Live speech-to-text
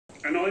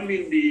And I'm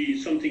in the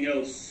something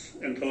else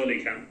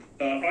entirely camp.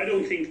 I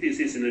don't think this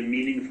is in a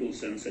meaningful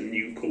sense a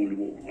new Cold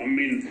War. I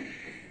mean,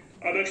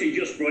 I'm actually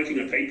just writing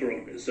a paper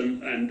on this,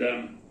 and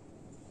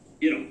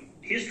you know,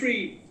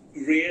 history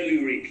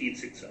rarely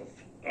repeats itself,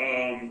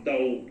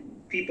 though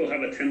people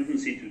have a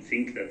tendency to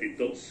think that it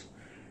does.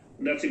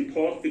 And that's in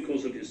part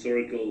because of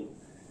historical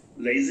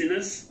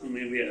laziness. I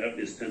mean, we have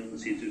this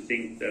tendency to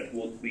think that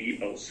what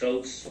we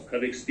ourselves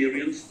have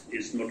experienced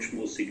is much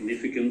more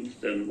significant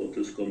than what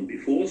has gone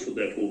before, so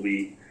therefore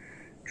we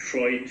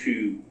try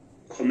to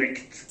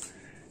connect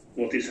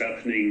what is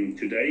happening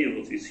today and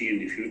what we see in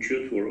the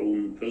future to our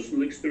own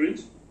personal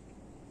experience.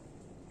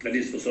 At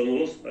least for some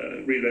of us.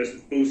 I realize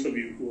that most of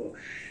you who are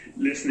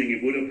listening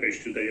in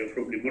Budapest today are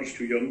probably much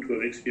too young to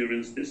have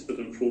experienced this, but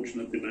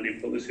unfortunately many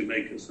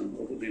policymakers and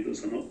other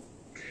leaders are not.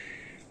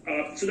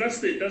 So that's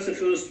the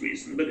first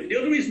reason. But the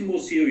other reason,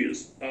 more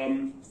serious,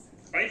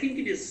 I think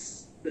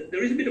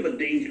there is a bit of a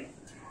danger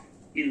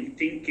in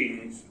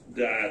thinking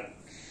that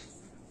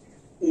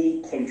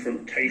all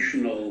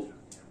confrontational,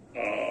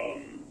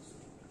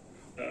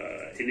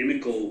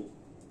 inimical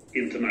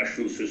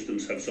international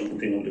systems have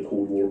something of the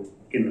Cold War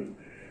in them.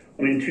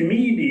 I mean, to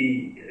me,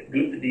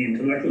 the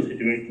international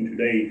situation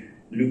today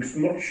looks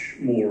much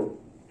more,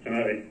 and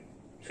I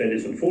say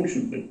this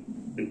unfortunately,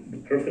 the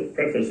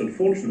preface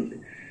unfortunately,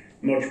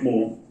 much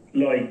more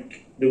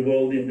like the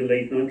world in the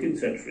late 19th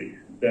century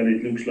than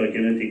it looks like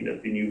anything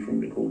that we knew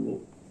from the Cold War.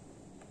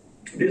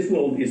 This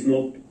world is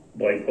not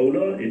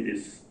bipolar, it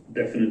is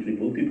definitely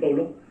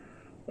multipolar,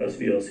 as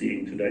we are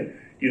seeing today.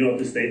 The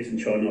United States and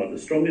China are the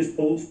strongest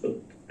poles,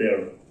 but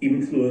their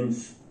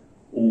influence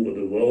over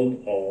the world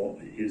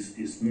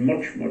is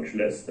much, much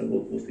less than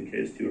what was the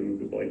case during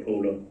the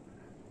bipolar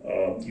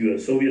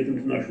US-Soviet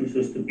international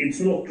system.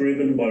 It's not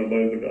driven by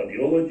rival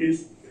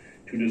ideologies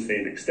to the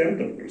same extent.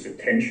 There's a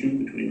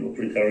tension between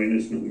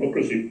authoritarianism and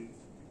democracy,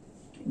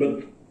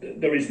 but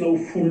there is no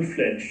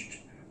full-fledged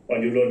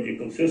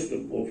ideological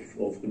system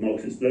of the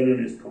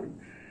Marxist-Leninist kind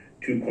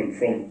to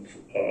confront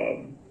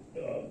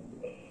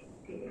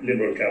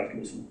liberal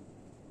capitalism.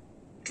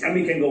 And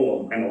we can go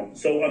on and on.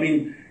 So, I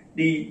mean,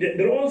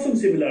 there are some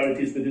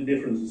similarities, but the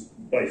differences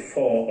by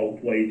far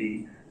outweigh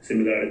the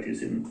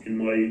similarities in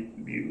my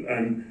view.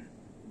 And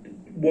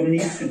one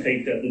needs to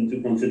take that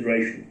into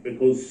consideration,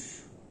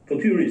 because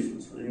for two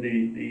reasons. And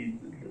the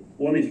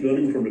one is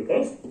learning from the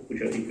past,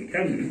 which I think we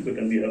can do, but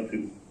then we have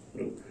to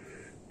sort of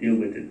deal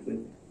with it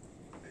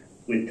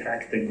with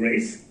tact and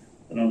grace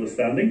and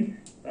understanding.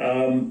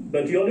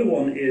 But the other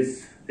one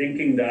is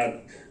thinking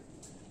that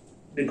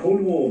the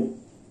Cold War,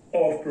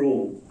 after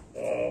all,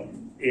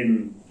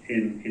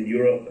 in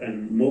Europe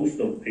and most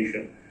of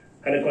Asia,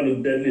 had a kind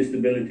of deadly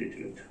stability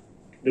to it.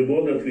 The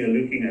world that we are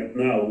looking at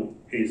now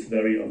is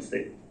very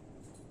unstable.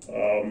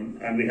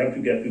 And we have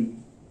to get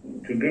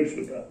to grips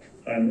with that.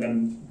 And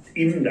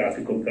in that,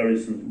 the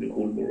comparison to the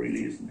Cold War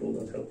really isn't all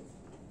that helpful.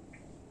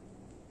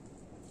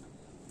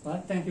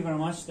 Well, thank you very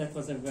much. That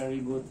was a very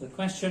good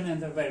question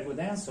and a very good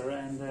answer.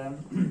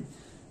 And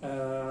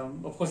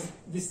of course,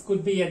 this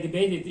could be a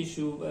debated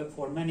issue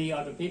for many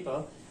other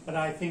people, but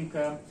I think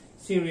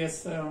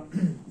serious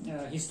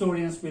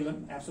historians will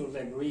absolutely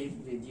agree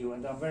with you.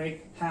 And I'm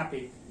very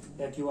happy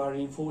that you are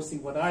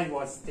reinforcing what I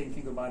was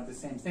thinking about, the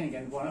same thing,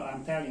 and what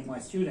I'm telling my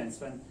students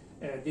when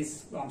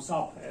this comes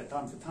up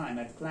time to time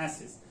at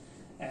classes.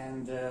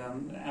 And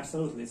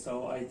absolutely,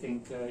 so I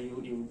think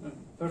you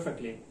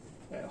perfectly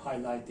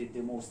highlighted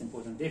the most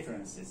important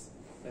differences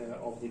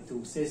of the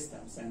two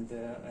systems, and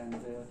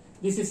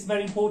this is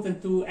very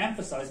important to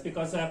emphasize,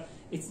 because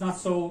it's not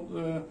so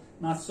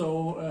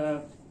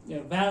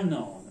well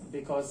known,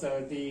 because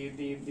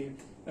the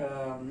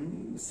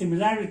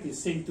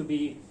similarities seem to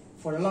be,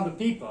 for a lot of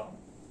people,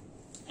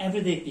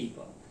 everyday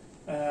people,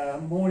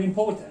 more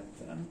important,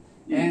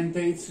 and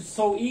it's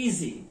so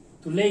easy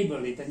to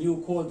label it a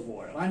new Cold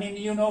War. I mean,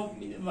 you know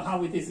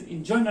how it is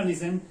in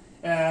journalism.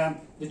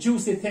 The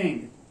juicy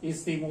thing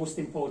is the most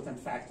important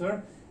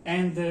factor,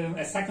 and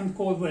a second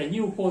Cold War, a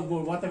new Cold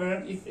War,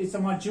 whatever, it's a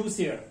much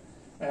juicier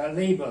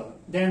label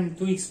than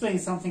to explain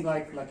something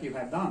like you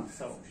have done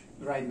so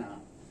right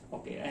now.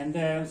 Okay,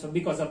 and so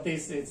because of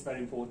this, it's very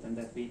important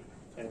that we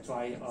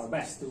try our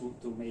best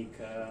to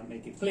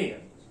make it clear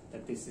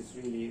that this is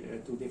really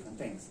two different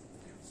things.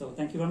 So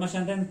thank you very much.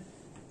 And then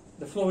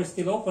the floor is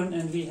still open,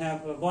 and we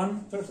have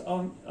one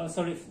person.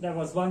 Sorry, there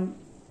was one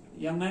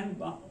young man.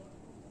 Oh,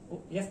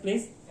 yes,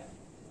 please.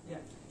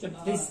 Yeah.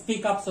 Please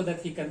speak up so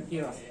that he can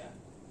hear us.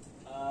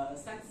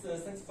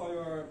 Thanks for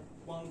your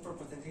wonderful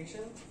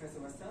presentation, Professor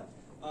WESTAD.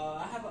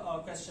 I have a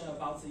question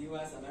about the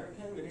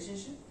U.S.-American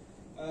relationship.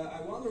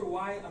 I wonder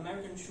why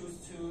Americans choose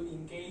to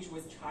engage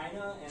with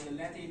China and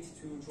let it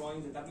to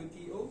join the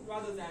WTO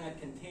rather than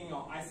contain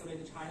or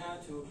isolate China,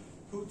 to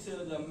put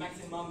the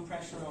maximum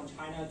pressure on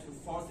China to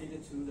force it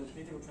to the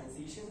political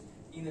transition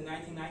in the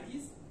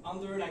 1990s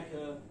under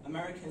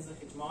Americans'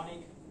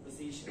 hegemonic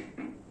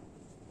position,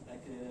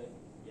 after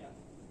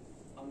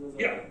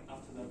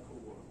the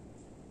Cold War.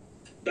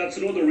 That's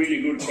another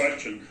really good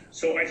question.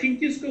 So I think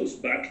this goes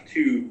back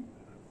to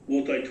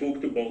what I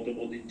talked about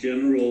the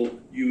general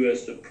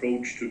US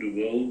approach to the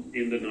world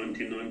in the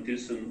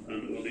 1990s and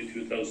early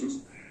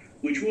 2000s,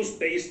 which was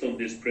based on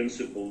this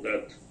principle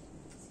that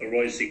a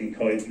rising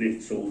tide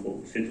lifts all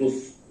boats. It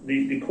was,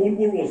 the Cold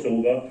War was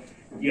over.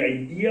 The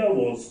idea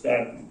was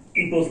that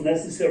it was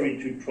necessary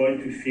to try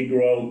to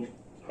figure out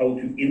how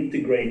to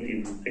integrate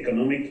in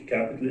economic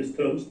capitalist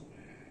terms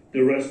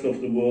the rest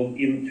of the world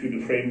into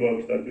the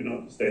framework that the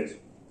United States,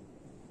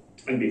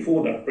 and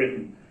before that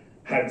Britain,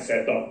 had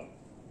set up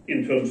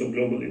in terms of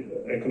global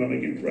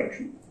economic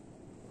interaction.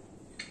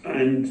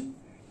 And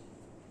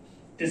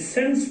the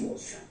sense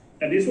was,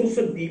 and this was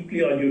a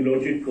deeply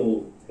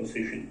ideological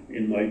position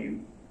in my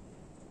view,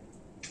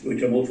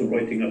 which I'm also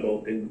writing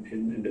about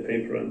in the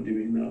paper I'm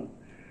doing now,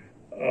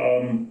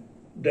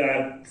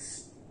 that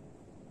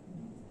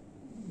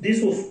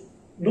this was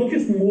not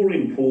just more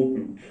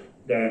important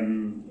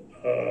than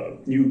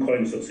new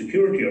kinds of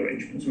security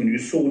arrangements. I mean, you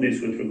saw this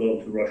with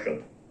regard to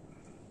Russia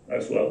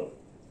as well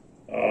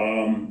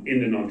in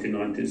the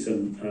 1990s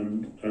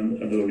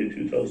and early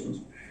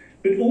 2000s.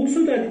 But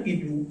also that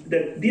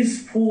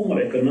this form of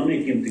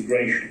economic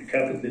integration,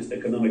 capitalist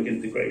economic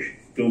integration,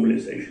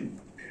 globalization,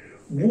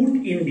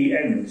 would in the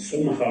end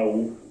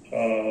somehow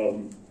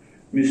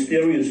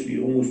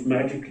mysteriously, almost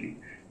magically,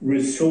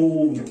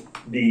 resolve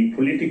the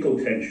political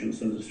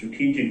tensions and the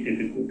strategic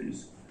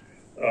difficulties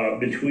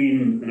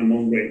between and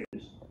among great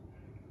powers,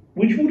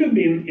 which would have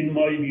been, in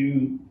my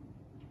view,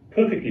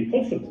 perfectly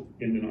possible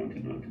in the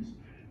 1990s.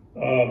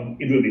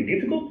 It would be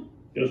difficult,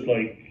 just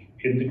like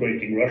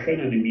integrating Russia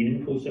in any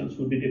meaningful sense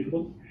would be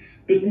difficult,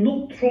 but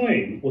not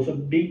trying was a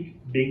big,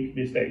 big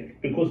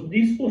mistake, because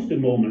this was the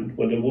moment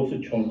where there was a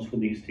chance for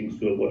these things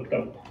to have worked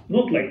out.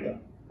 Not like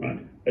that, right,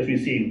 as we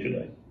see in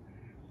today.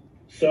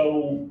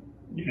 So,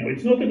 you know,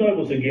 it's not that I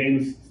was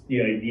against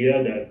the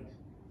idea that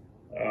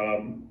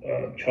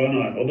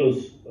China and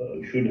others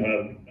should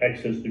have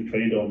access to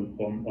trade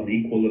on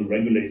equal and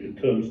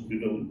regulated terms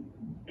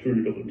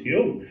through the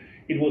WTO.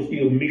 It was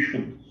the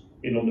omissions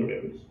in other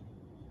areas.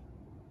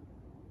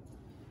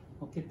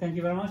 Okay, thank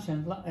you very much.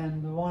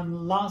 And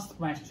one last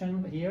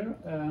question here.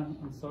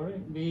 I'm sorry,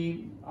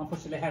 we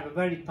unfortunately have a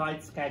very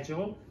tight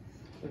schedule,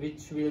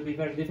 which will be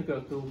very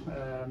difficult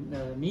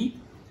to meet.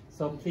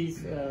 So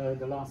please,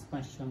 the last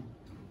question.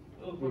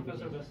 Hello,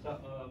 Professor WESTAD.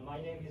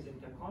 My name is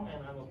Intekon,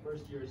 and I'm a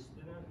first-year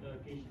student,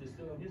 PhD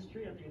student in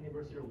history at the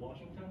University of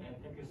Washington. And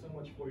thank you so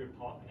much for your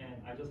talk.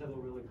 And I just have a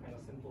really kind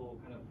of simple,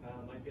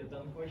 might be a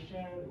dumb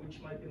question,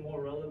 which might be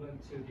more relevant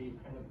to the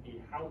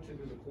how to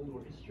do the Cold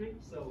War history.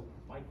 So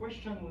my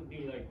question would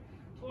be like,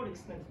 to what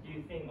extent do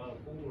you think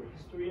Cold War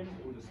historians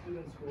or the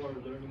students who are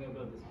learning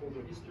about this Cold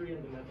War history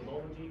and the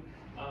methodology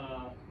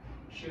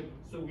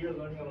so we are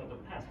learning about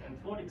the past, and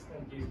to what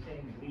extent do you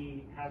think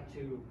we have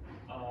to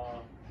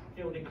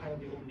feel the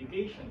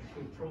obligation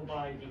to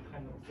provide the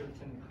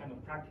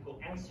certain practical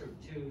answer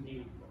to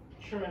the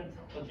current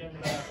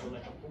agenda or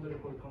like a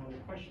political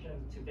economic question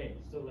today?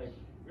 So like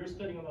we're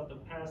studying about the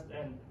past,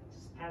 and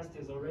past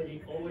is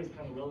already always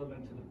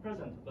relevant to the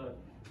present, but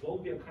what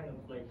would be a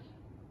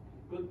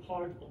good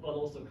part, but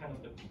also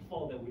the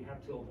pitfall that we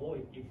have to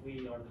avoid if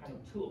we are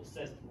too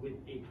obsessed with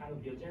the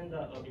the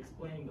agenda of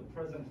explaining the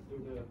present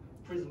through the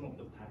prism of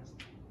the past?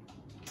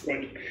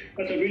 Right,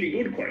 that's a really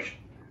good question.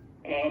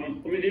 I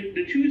mean,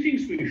 the two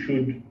things we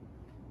should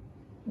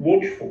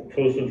watch for,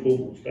 first and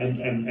foremost,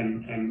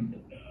 and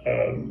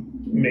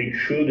make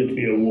sure that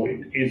we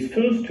avoid, is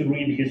first to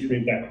read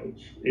history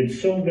backwards. It's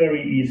so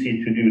very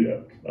easy to do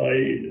that.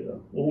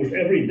 I almost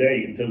every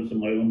day, in terms of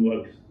my own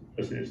work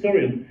as an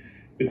historian,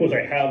 because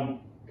I have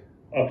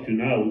up to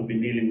now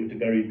been dealing with the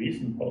very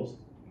recent past,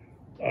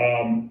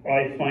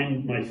 I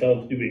find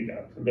myself doing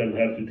that and then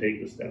have to take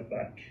a step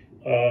back.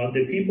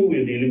 The people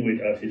we're dealing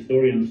with as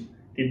historians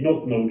did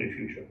not know the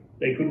future.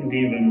 They couldn't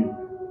even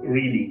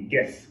really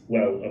guess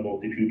well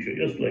about the future,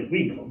 just like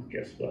we can't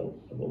guess well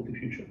about the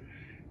future.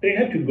 They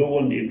had to go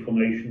on the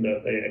information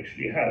that they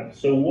actually had.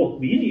 So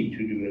what we need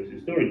to do as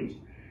historians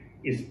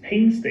is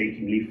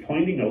painstakingly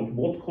finding out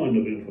what kind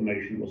of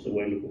information was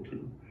available to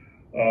them.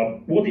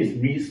 What is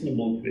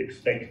reasonable to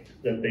expect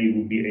that they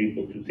would be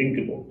able to think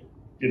about?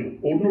 You know,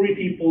 ordinary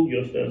people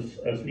just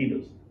as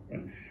leaders,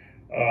 right?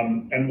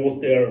 And what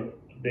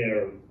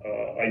their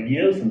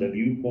ideas and their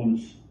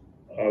viewpoints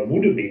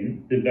would have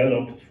been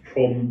developed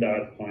from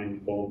that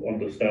kind of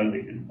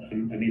understanding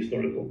and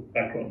historical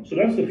background. So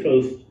that's the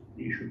first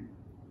issue.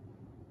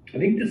 I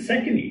think the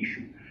second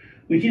issue,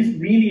 which is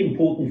really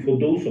important for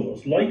those of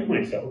us, like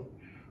myself,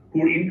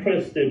 who are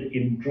interested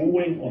in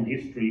drawing on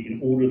history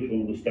in order to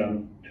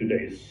understand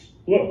today's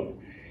world,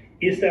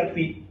 is that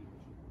we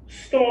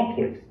start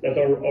with, that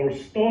our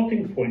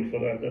starting point for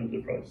that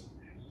enterprise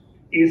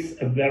is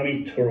a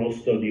very thorough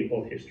study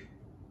of history.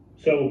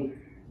 So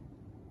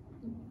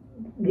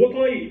what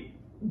I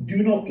do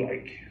not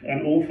like,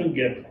 and often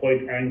get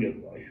quite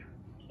angered by,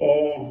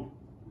 are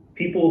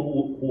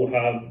people who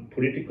have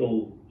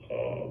political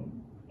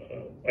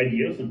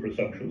ideas and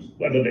presumptions,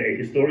 whether they're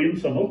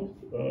historians or not,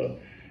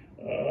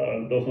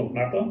 does not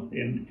matter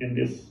in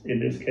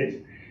this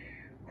case,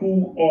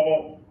 who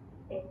are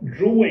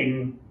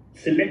drawing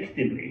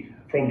selectively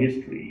from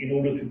history in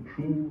order to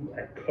prove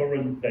a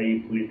current day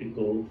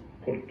political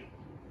point.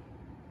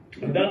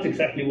 And that's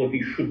exactly what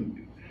we shouldn't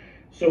do.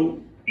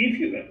 So if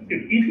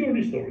you're an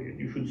historian,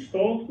 you should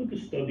start with the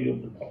study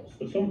of the past.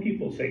 But some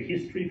people say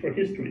history for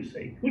history's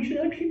sake, which is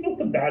actually not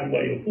a bad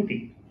way of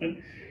putting it.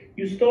 Right?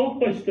 You start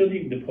by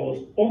studying the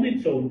past on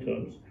its own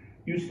terms.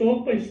 You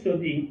start by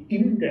studying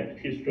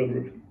in-depth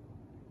historiography,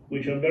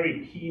 which I'm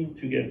very keen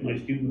to get my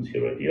students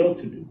here at Yale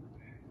to do.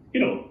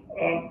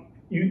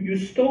 You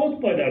start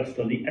by that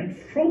study, and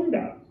from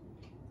that,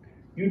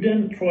 you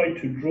then try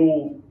to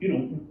draw,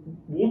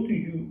 what do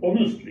you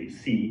honestly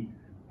see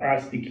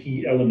as the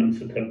key elements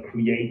that have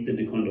created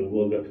the kind of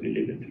world that we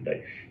live in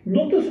today?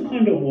 Not as a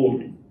kind of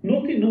warning,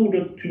 not in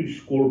order to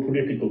score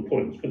political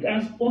points, but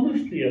as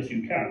honestly as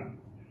you can,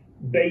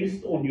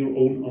 based on your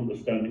own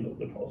understanding of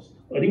the past.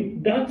 I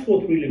think that's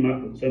what really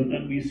matters,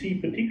 and we see,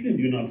 particularly in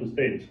the United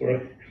States,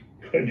 where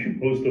I do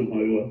most of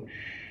my work,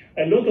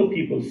 a lot of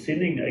people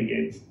sinning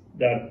against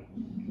that,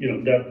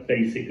 that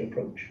basic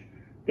approach.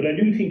 But I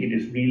do think it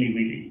is really,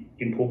 really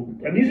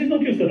important. And this is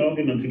not just an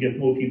argument to get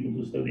more people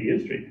to study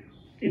history.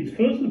 It's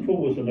first and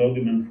foremost an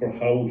argument for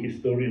how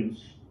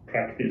historians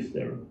practice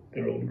their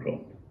own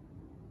craft.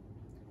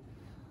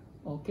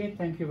 Okay,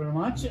 thank you very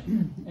much.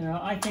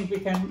 I think we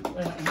can...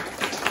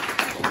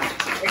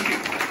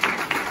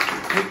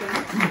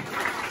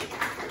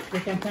 We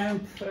can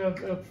thank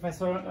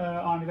Professor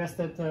Arne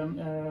WESTAD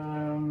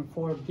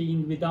for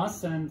being with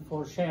us and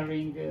for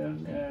sharing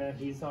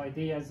his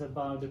ideas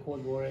about the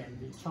Cold War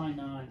and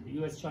China and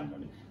the US-China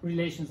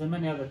relations and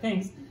many other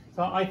things.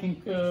 So I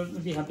think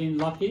we have been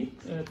lucky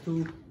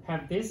to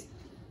have this.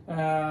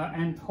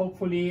 And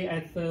hopefully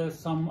at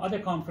some other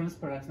conference,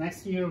 perhaps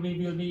next year,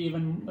 we will be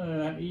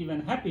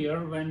even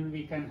happier when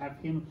we can have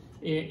him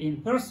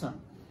in person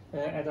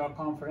at our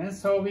conference.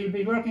 So we'll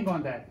be working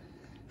on that.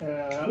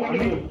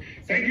 Wonderful.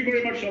 Thank you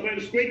very much, Albert.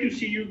 It's great to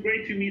see you.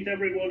 Great to meet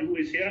everyone who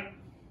is here.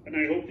 And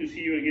I hope to see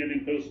you again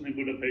in person in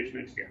Budapest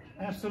next year.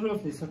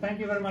 Absolutely. So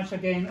thank you very much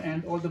again,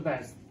 and all the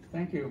best.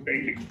 Thank you.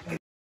 Thank you.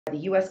 The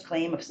U.S.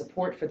 claim of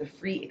support for the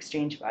free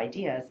exchange of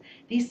ideas,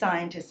 these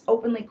scientists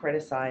openly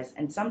criticized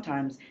and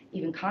sometimes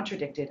even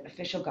contradicted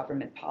official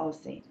government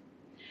policy.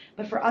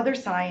 But for other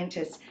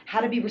scientists,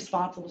 how to be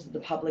responsible to the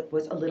public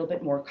was a little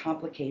bit more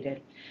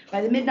complicated.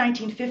 By the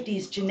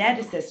mid-1950s,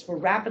 geneticists were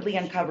rapidly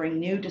uncovering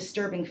new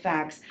disturbing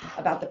facts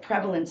about the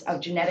prevalence of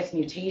genetic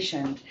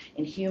mutations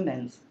in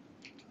humans.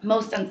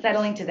 Most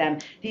unsettling to them,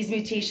 these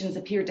mutations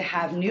appeared to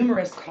have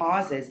numerous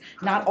causes,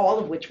 not all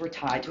of which were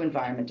tied to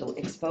environmental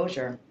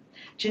exposure.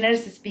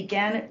 Geneticists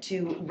began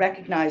to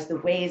recognize the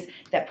ways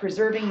that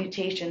preserving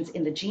mutations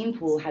in the gene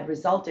pool had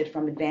resulted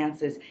from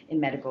advances in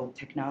medical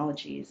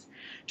technologies.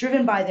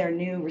 Driven by their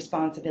new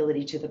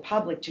responsibility to the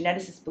public,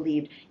 geneticists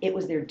believed it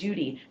was their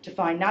duty to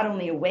find not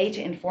only a way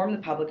to inform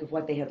the public of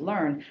what they had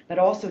learned, but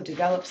also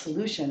develop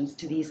solutions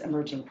to these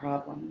emerging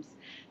problems.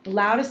 The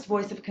loudest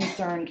voice of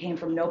concern came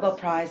from Nobel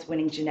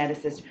Prize-winning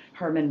geneticist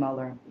Hermann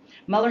Muller.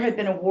 Muller had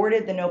been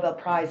awarded the Nobel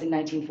Prize in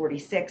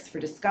 1946 for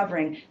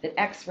discovering that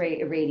X-ray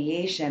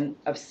irradiation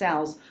of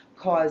cells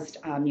caused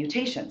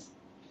mutations.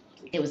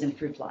 It was in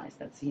fruit flies.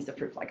 He's a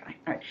fruit fly guy.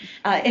 All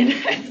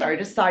right. Sorry,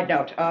 just side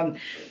note.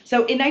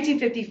 So in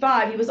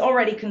 1955, he was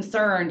already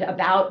concerned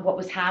about what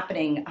was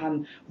happening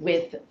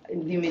with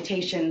the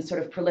mutations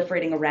sort of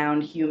proliferating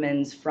around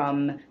humans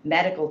from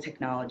medical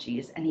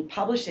technologies, and he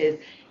publishes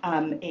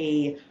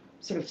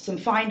some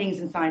findings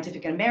in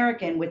Scientific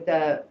American with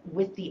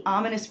the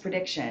ominous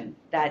prediction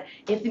that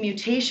if the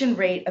mutation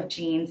rate of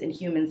genes in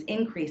humans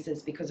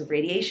increases because of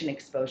radiation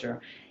exposure,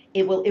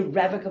 it will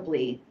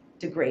irrevocably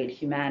degrade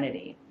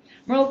humanity.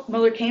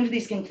 Muller came to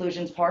these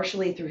conclusions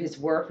partially through his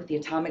work with the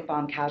Atomic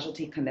Bomb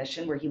Casualty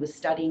Commission, where he was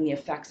studying the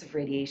effects of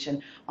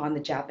radiation on the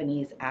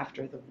Japanese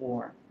after the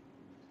war.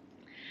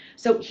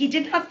 So he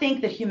did not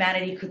think that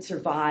humanity could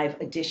survive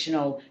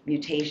additional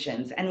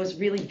mutations and was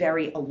really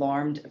very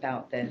alarmed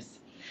about this.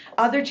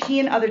 He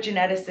and other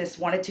geneticists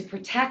wanted to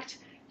protect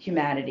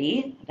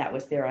humanity, that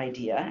was their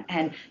idea,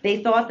 and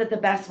they thought that the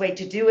best way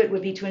to do it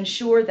would be to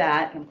ensure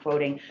that, I'm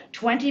quoting,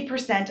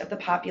 20% of the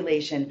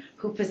population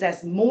who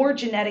possess more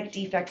genetic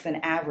defects than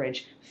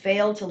average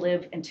fail to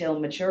live until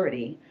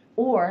maturity,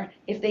 or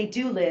if they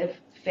do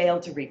live, fail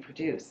to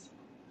reproduce.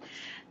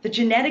 The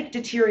genetic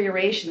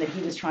deterioration that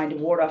he was trying to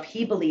ward off,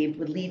 he believed,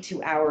 would lead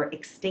to our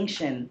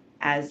extinction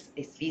as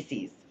a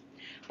species.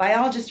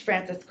 Biologist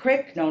Francis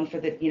Crick, known for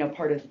the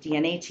part of the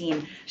DNA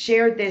team,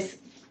 shared this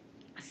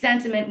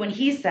sentiment when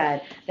he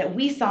said that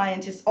we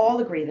scientists all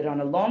agree that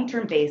on a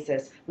long-term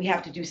basis, we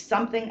have to do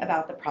something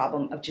about the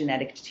problem of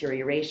genetic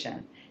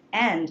deterioration.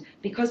 And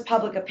because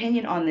public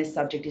opinion on this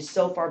subject is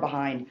so far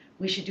behind,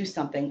 we should do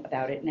something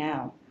about it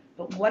now.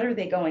 But what are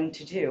they going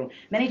to do?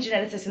 Many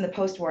geneticists in the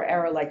post-war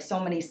era, like so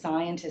many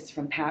scientists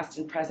from past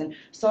and present,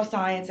 saw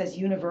science as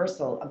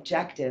universal,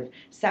 objective,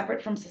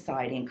 separate from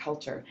society and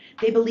culture.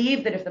 They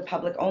believed that if the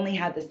public only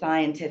had the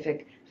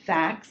scientific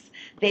facts,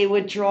 they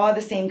would draw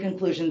the same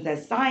conclusions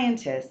as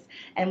scientists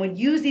and would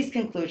use these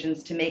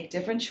conclusions to make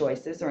different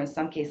choices, or in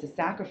some cases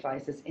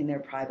sacrifices, in their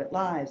private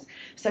lives,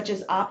 such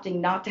as opting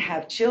not to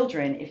have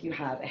children if you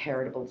have a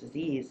heritable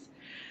disease.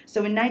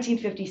 So in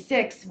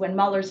 1956, when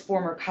Muller's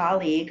former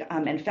colleague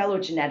and fellow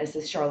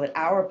geneticist Charlotte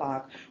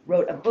Auerbach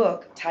wrote a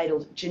book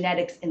titled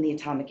Genetics in the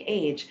Atomic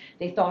Age,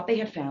 they thought they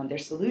had found their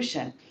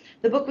solution.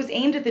 The book was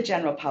aimed at the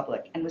general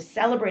public and was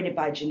celebrated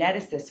by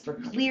geneticists for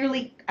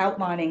clearly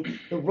outlining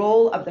the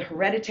role of the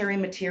hereditary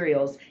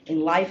materials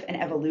in life and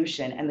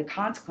evolution and the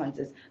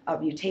consequences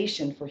of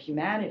mutation for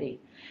humanity.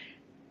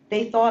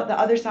 They thought, the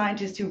other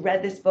scientists who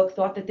read this book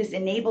thought that this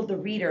enabled the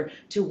reader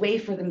to weigh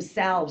for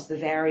themselves the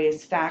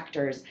various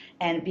factors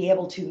and be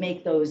able to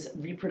make those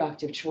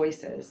reproductive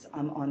choices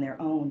on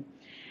their own.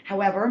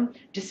 However,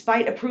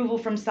 despite approval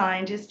from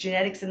scientists,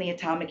 Genetics in the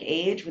Atomic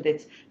Age, with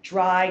its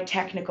dry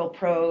technical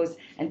prose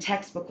and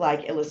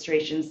textbook-like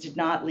illustrations, did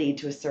not lead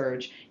to a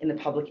surge in the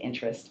public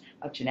interest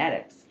of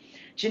genetics.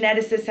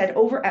 Geneticists had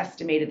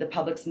overestimated the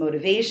public's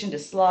motivation to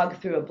slog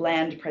through a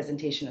bland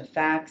presentation of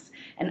facts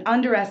and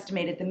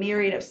underestimated the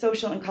myriad of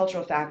social and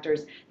cultural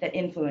factors that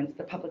influence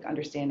the public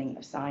understanding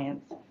of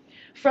science.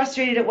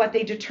 Frustrated at what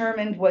they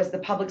determined was the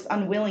public's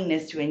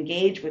unwillingness to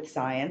engage with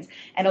science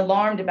and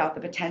alarmed about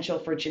the potential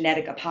for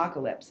genetic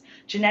apocalypse,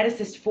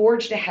 geneticists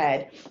forged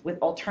ahead with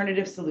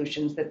alternative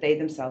solutions that they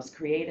themselves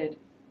created.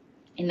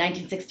 In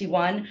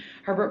 1961,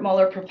 Herbert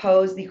Muller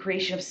proposed the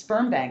creation of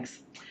sperm banks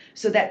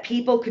so that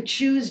people could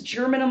choose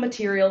germinal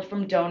material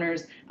from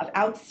donors of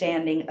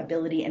outstanding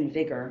ability and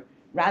vigor,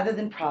 rather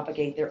than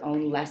propagate their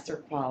own lesser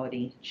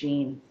quality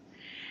genes.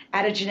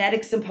 At a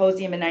genetics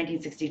symposium in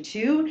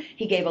 1962,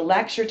 he gave a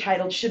lecture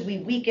titled, "Should We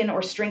Weaken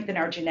or Strengthen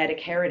Our Genetic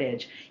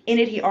Heritage?" In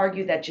it, he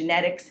argued that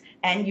genetics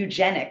and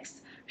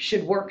eugenics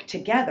should work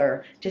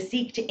together to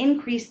seek to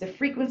increase the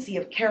frequency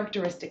of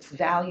characteristics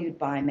valued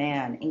by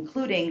man,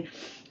 including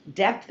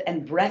depth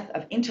and breadth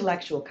of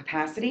intellectual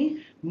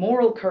capacity,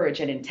 moral courage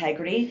and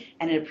integrity,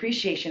 and an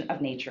appreciation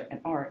of nature and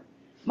art.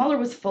 Muller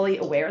was fully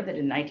aware that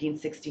in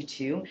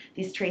 1962,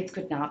 these traits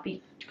could not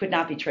be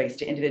traced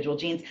to individual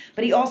genes,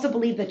 but he also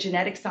believed that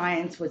genetic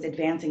science was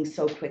advancing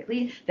so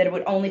quickly that it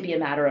would only be a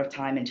matter of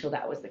time until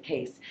that was the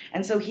case.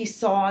 And so he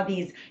saw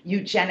these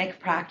eugenic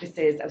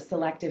practices of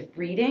selective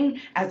breeding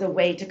as a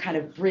way to kind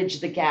of bridge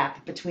the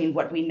gap between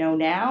what we know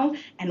now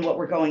and what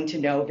we're going to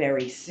know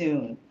very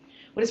soon.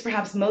 What is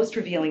perhaps most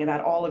revealing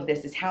about all of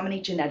this is how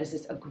many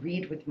geneticists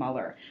agreed with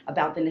Muller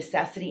about the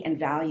necessity and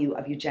value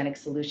of eugenic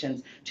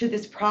solutions to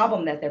this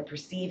problem that they're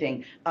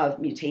perceiving of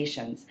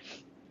mutations.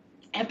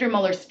 After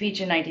Muller's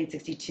speech in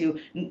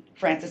 1962,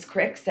 Francis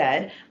Crick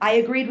said, "I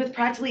agreed with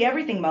practically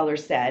everything Muller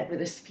said,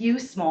 with a few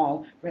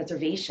small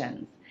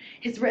reservations."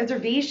 His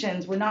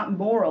reservations were not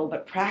moral,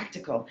 but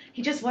practical.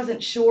 He just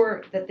wasn't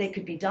sure that they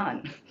could be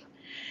done.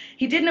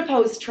 He didn't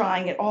oppose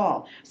trying at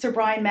all. Sir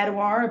Brian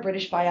Medawar, a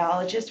British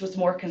biologist, was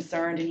more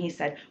concerned, and he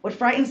said, "What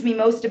frightens me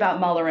most about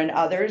Muller and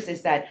others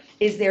is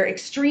their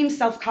extreme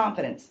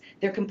self-confidence,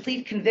 their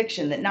complete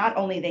conviction that not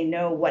only they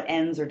know what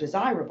ends are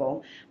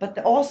desirable, but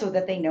also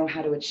that they know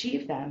how to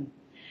achieve them.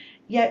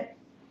 Yet,"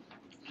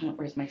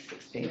 where's my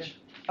 6th page?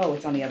 Oh,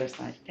 it's on the other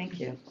side. Thank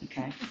you.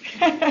 Okay.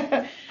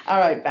 All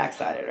right,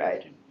 backsided,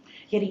 right.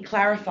 Yet he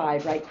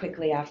clarified right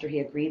quickly after he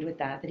agreed with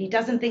that he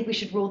doesn't think we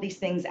should rule these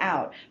things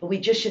out, but we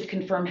just should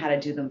confirm how to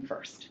do them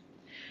first.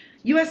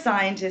 U.S.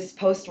 scientists'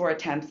 post-war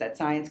attempts at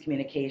science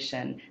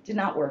communication did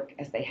not work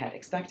as they had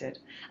expected.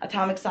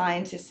 Atomic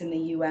scientists in the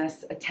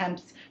U.S.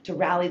 attempts to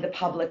rally the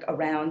public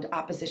around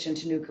opposition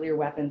to nuclear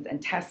weapons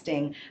and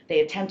testing,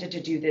 they attempted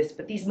to do this,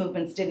 but these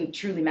movements didn't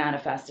truly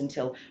manifest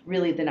until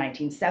really the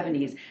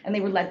 1970s, and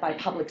they were led by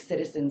public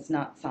citizens,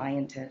 not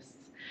scientists.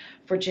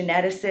 For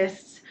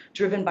geneticists,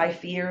 driven by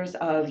fears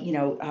of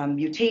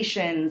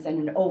mutations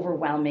and an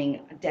overwhelming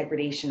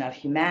degradation of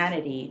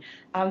humanity,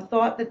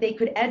 thought that they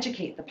could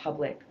educate the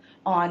public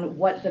on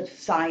what the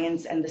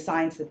science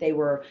that they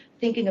were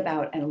thinking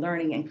about and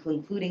learning and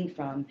concluding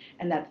from,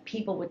 and that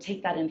people would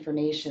take that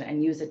information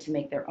and use it to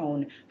make their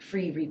own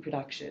free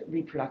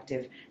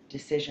reproductive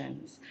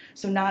decisions.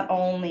 So not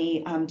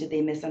only did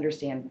they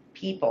misunderstand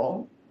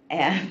people,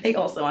 and they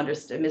also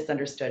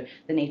misunderstood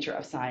the nature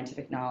of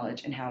scientific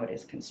knowledge and how it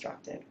is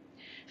constructed.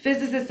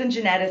 Physicists and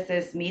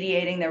geneticists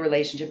mediating their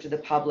relationship to the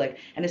public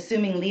and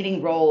assuming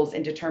leading roles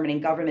in determining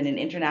government and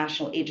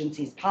international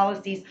agencies'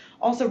 policies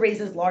also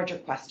raises larger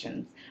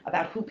questions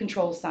about who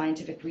controls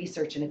scientific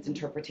research and its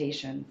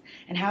interpretations,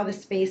 and how the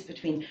space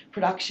between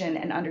production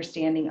and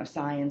understanding of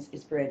science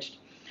is bridged.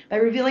 By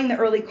revealing the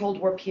early Cold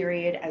War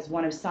period as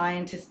one of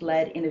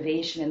scientist-led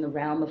innovation in the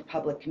realm of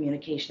public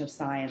communication of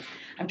science,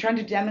 I'm trying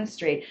to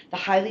demonstrate the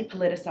highly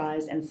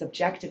politicized and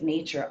subjective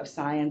nature of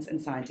science and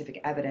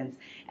scientific evidence,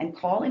 and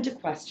call into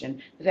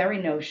question the very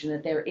notion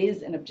that there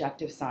is an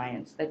objective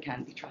science that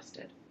can be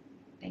trusted.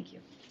 Thank you.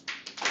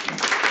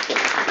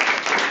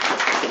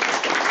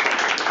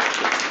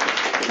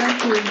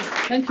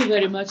 Thank you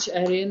very much,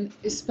 Erin.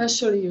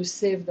 Especially you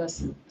saved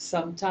us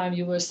some time.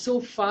 You were so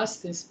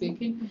fast in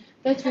speaking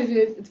that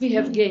we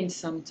have gained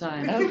some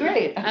time. Oh,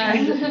 great.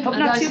 And, Hope and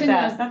not I too think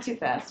fast. Not too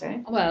fast,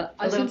 right? Well,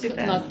 I little think too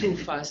fast. not too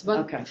fast, but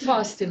Okay.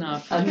 fast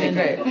enough. Okay,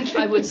 great.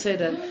 I would say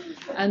that.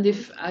 And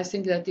I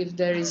think that if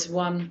there is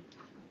one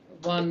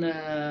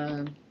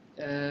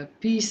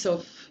piece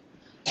of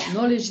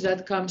knowledge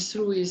that comes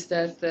through is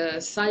that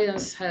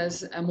science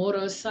has a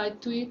moral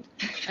side to it,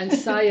 and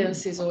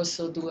science is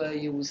also dual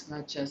use,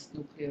 not just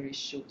nuclear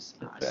issues.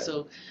 Right.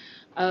 So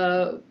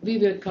we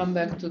will come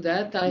back to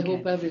that. I Okay.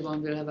 hope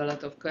everyone will have a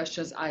lot of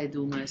questions. I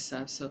do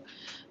myself. So,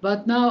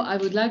 but now I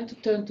would like to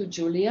turn to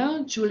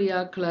Giulia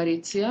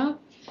CLARIZIA,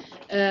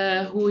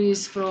 who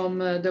is from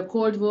the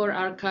Cold War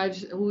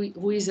Archives,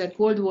 who is a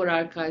Cold War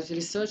Archives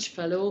Research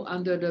Fellow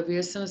under the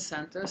Wilson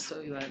Center. So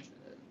you are,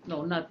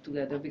 no, not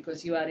together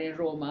because you are in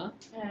Roma.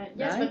 Yes,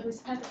 right? but we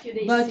spent a few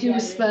days But you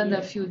together spend here.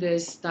 a few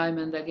days time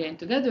and again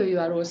together. You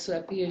are also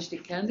a PhD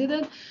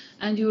candidate,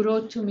 and you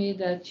wrote to me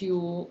that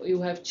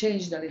you have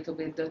changed a little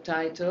bit the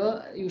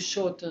title. You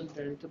shortened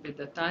a little bit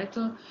the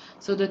title.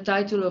 So the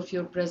title of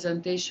your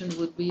presentation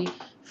would be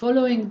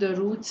 "Following the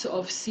Roots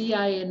of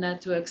CIA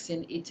Networks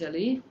in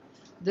Italy: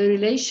 The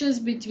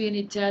Relations Between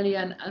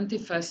Italian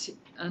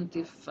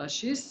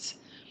Antifascists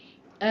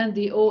and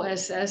the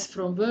OSS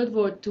from World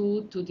War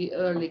II to the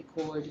early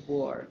Cold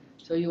War."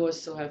 So you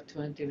also have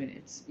 20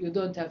 minutes. You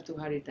don't have to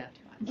hurry that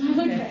much.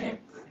 Okay.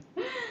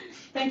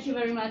 Thank you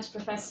very much,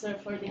 Professor,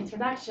 for the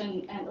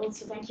introduction, and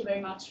also thank you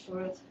very much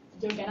for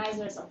the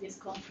organizers of this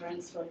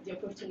conference for the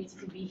opportunity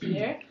to be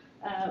here.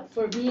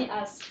 For me,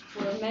 as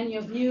for many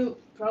of you,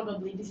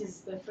 probably this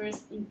is the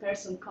first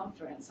in-person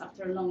conference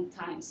after a long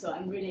time, so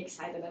I'm really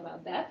excited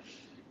about that.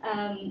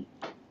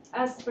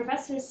 As the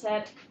professor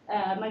said,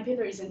 my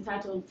paper is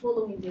entitled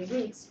 "Following the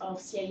Roots of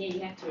CIA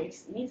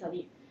Networks in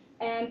Italy,"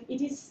 and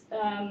it is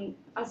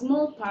a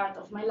small part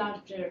of my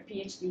larger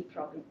PhD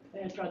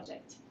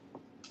project.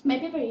 My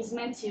paper is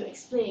meant to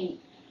explain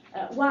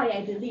why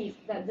I believe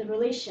that the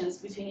relations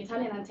between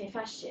Italian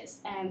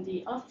anti-fascists and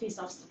the Office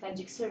of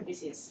Strategic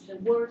Services, the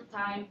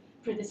wartime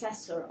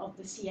predecessor of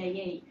the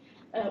CIA,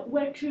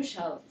 were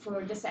crucial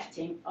for the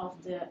setting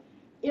of the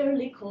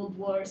early Cold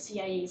War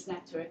CIA's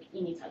network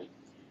in Italy.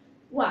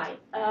 Why?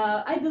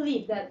 I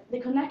believe that the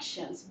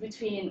connections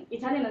between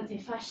Italian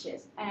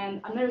anti-fascists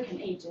and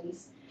American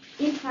agents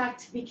in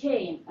fact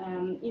became,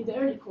 in the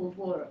early Cold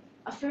War,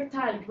 a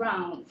fertile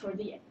ground for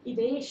the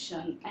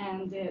ideation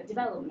and the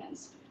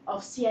developments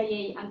of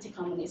CIA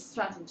anti-communist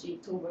strategy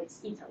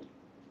towards Italy.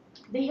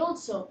 They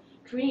also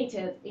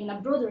created, in a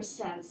broader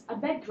sense, a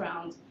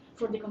background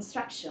for the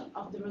construction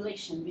of the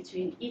relation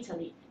between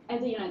Italy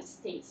and the United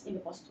States in the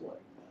post-war.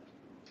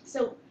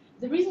 So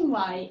the reason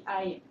why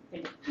I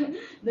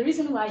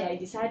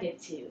decided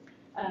to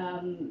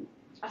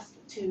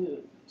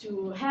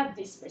have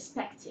this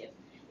perspective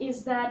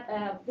is that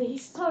the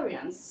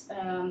historians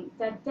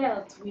that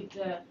dealt with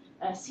the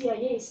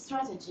CIA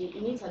strategy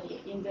in Italy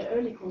in the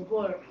early Cold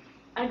War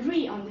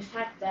agree on the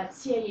fact that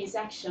CIA's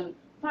action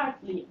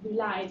partly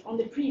relied on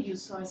the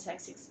previous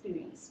OSX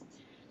experience.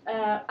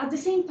 At the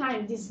same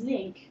time, this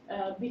link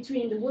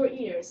between the war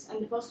years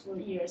and the post-war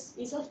years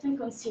is often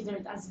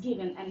considered as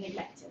given and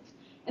neglected.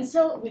 And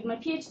so, with my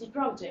PhD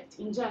project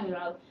in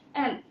general,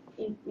 and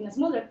in a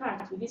smaller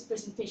part with this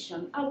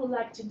presentation, I would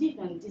like to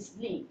deepen this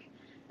link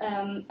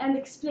and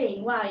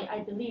explain why I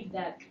believe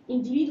that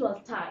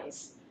individual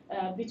ties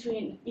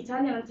between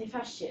Italian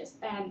anti-fascists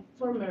and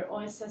former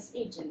OSS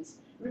agents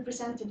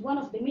represented one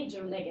of the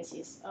major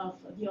legacies of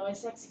the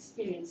OSX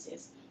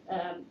experiences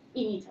in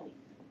Italy.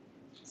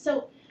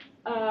 So,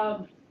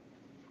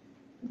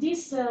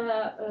 these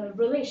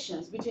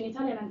relations between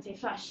Italian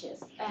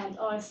anti-fascists and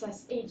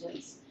OSS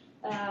agents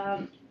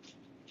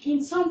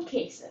in some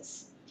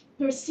cases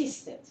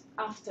persisted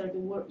after the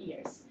war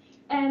years,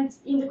 and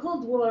in the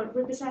Cold War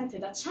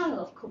represented a channel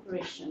of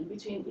cooperation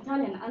between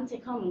Italian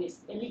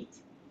anti-communist elite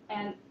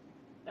and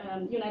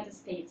United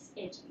States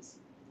agents.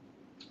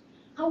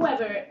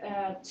 However,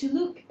 to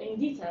look in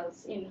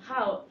details in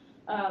how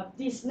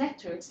these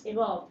networks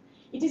evolved,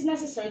 it is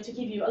necessary to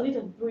give you a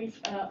little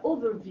brief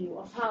overview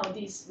of how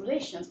these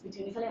relations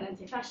between Italian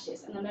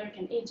anti-fascists and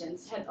American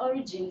agents had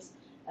origins,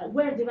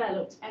 were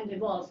developed and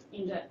evolved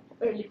in the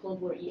early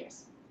Cold War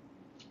years.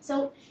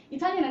 So,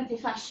 Italian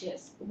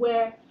anti-fascists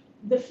were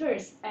the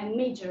first and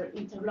major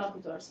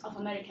interlocutors of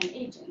American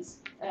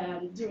agents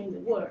during the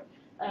war.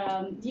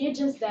 The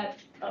agents that,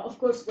 of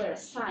course, were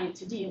assigned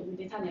to deal with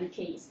the Italian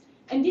case.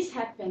 And this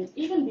happened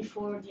even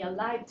before the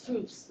Allied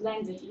troops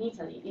landed in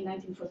Italy in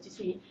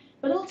 1943,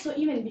 but also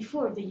even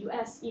before the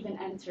US even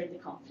entered the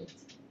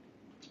conflict.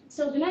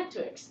 So the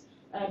networks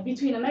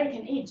between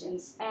American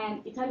agents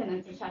and Italian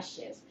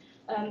anti-fascists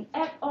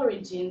had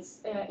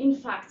origins, in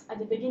fact, at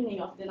the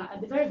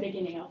very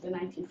beginning of the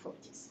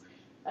 1940s.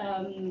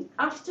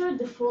 After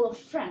the fall of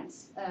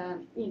France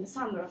in the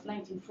summer of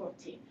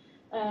 1940,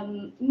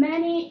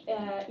 many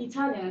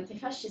Italian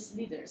anti-fascist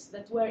leaders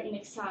that were in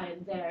exile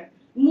there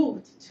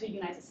moved to the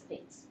United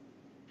States.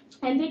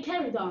 And they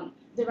carried on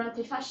their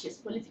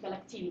anti-fascist political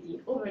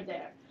activity over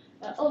there,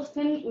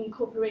 often in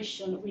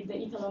cooperation with the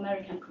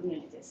Italo-American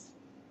communities.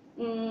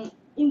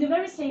 In the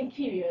very same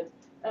period,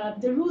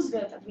 the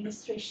Roosevelt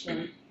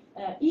administration,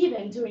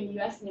 even during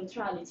US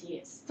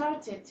neutrality,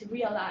 started to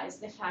realize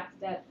the fact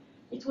that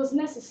it was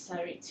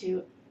necessary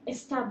to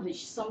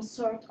establish some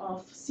sort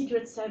of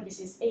secret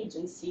services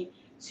agency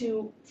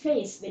to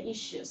face the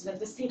issues that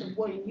the state of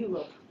war in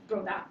Europe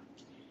brought up.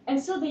 And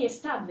so they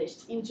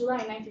established in July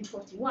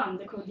 1941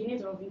 the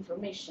Coordinator of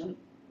Information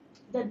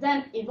that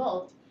then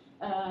evolved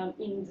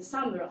in the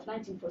summer of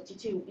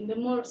 1942 in the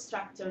more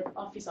structured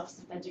Office of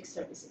Strategic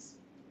Services.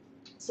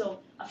 So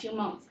a few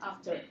months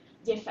after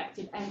the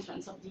effective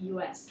entrance of the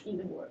US in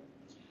the war.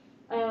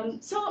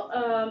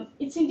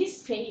 It's in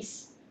this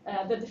phase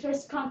that the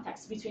first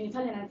contacts between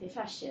Italian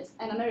anti-fascists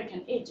and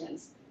American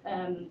agents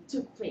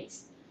took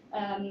place.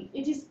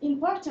 It is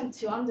important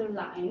to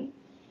underline,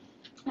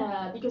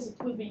 because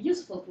it will be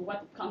useful for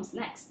what comes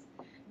next,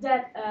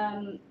 that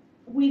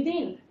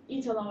within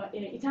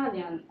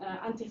Italian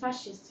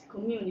anti-fascist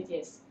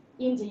communities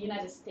in the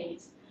United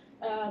States,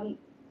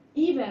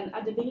 even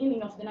at the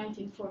beginning of the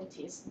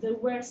 1940s, there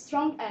were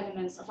strong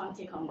elements of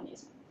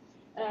anti-communism.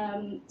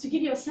 To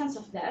give you a sense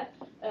of that,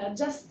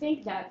 just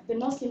think that the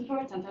most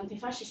important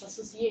anti-fascist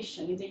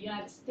association in the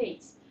United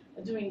States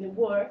during the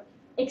war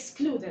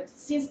excluded,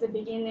 since the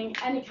beginning,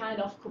 any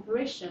kind of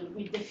cooperation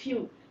with the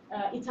few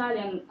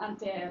Italian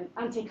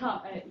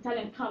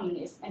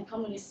communists and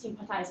communist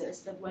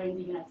sympathizers that were in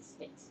the United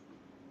States.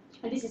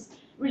 And this is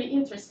really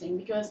interesting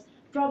because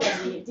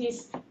probably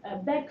this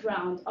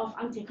background of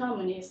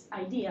anti-communist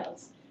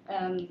ideals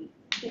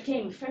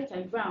became a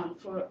fertile ground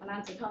for an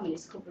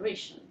anti-communist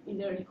cooperation in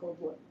the early Cold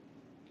War.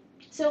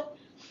 So,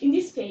 in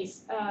this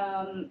case,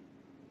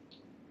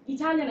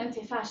 Italian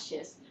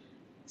anti-fascists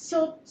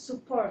sought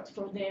support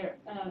for their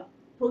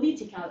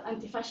political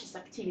anti-fascist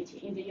activity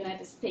in the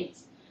United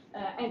States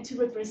and to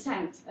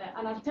represent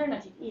an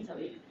alternative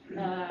Italy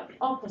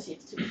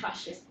opposite to the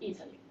fascist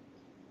Italy.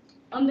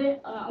 On the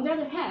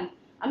other hand,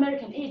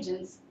 American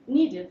agents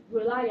needed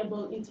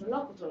reliable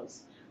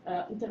interlocutors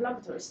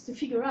to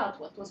figure out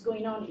what was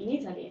going on in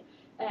Italy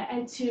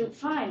and to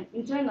find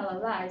internal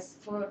allies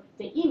for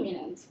the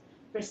imminent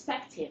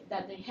perspective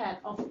that they had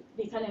of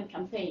the Italian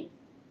campaign.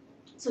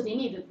 So they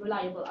needed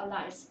reliable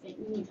allies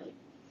in Italy.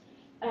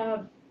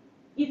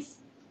 It's,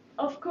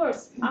 of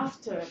course,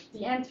 after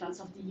the entrance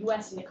of the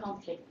US in the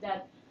conflict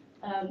that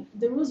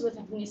the Roosevelt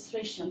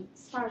administration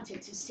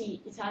started to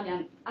see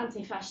Italian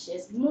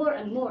anti-fascists more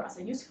and more as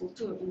a useful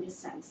tool in this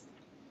sense.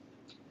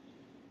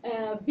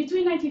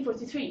 Between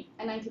 1943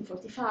 and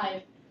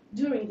 1945,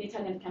 during the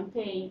Italian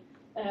campaign,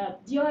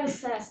 the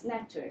OSS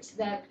networks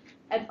that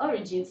had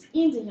origins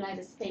in the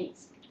United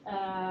States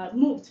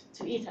moved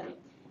to Italy.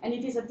 And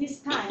it is at this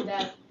time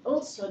that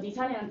also the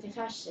Italian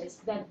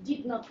anti-fascists that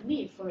did not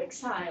leave for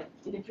exile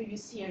in the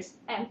previous years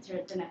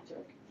entered the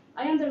network.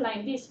 I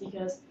underline this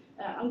because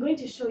I'm going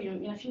to show you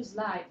in a few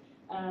slides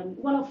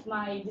one of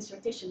my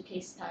dissertation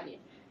case studies.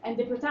 And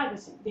the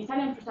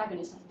Italian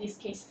protagonist of this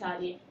case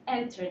study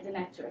entered the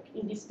network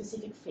in this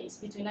specific phase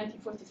between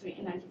 1943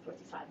 and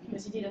 1945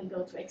 because he didn't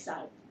go to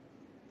exile.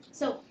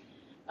 So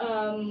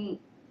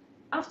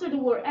after the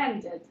war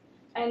ended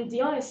and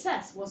the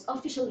OSS was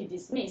officially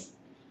dismissed,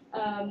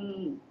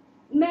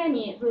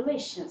 many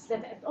relations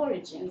that had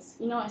origins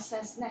in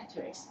OSS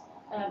networks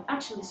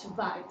actually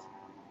survived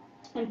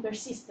and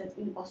persisted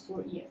in the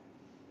post-war year.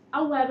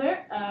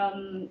 However,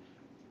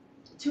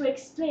 to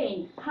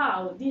explain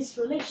how these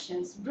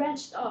relations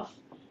branched off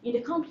in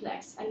the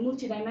complex and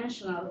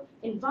multidimensional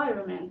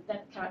environment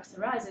that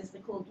characterizes the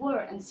Cold War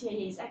and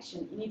CIA's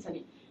action in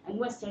Italy and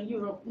Western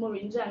Europe more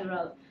in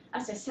general,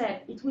 as I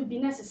said, it would be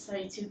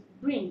necessary to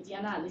bring the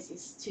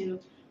analysis to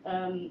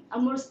a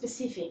more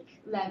specific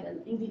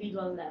level,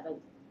 individual level.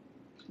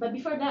 But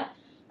before that,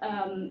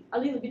 a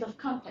little bit of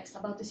context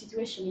about the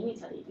situation in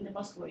Italy in the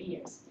post-war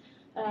years.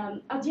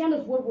 At the end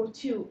of World War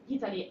II,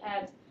 Italy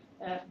had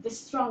the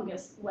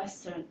strongest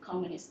Western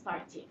Communist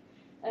Party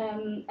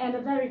and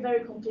a very,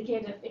 very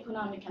complicated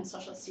economic and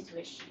social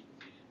situation.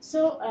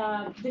 So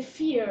the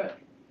fear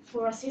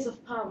for a seize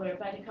of power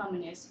by the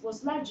communists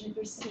was largely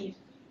perceived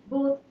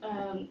both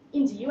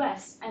in the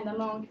US and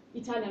among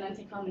Italian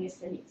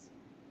anti-communist elites.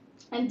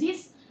 And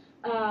this,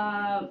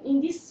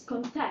 in this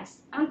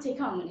context,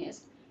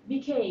 anti-communist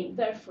became,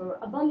 therefore,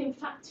 a bonding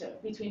factor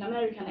between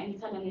American and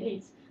Italian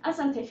elites, as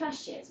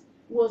anti-fascist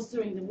was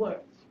during the war.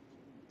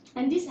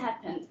 And this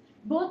happened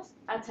both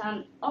at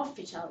an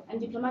official and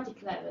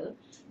diplomatic level,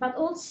 but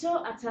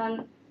also at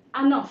an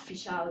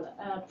unofficial,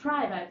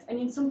 private, and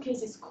in some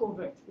cases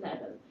covert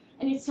level.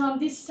 And it's on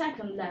this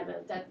second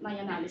level that my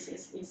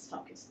analysis is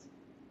focused.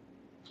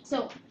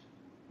 So,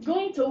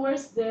 going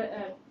towards the,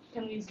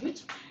 can we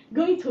switch?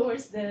 Going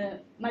towards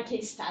my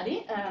case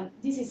study,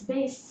 this is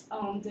based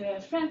on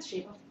the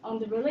friendship, on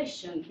the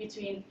relation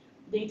between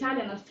the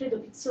Italian Alfredo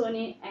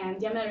Pizzoni and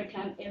the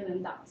American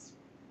Ellen Dawes.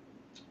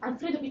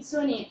 Alfredo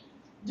Pizzoni,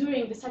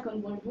 during the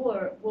Second World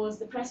War, was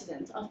the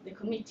president of the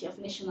Committee of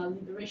National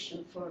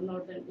Liberation for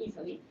Northern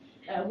Italy,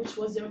 which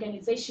was the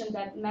organization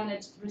that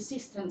managed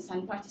resistance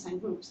and partisan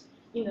groups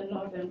in the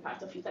northern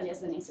part of Italy,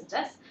 as the name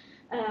suggests.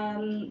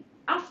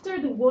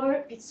 After the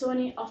war,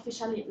 Pizzoni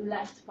officially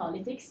left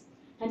politics,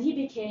 and he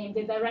became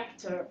the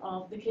director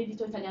of the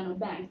Credito Italiano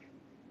Bank,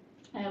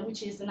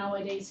 which is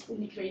nowadays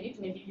Unicredit,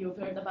 maybe you've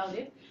heard about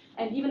it,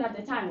 and even at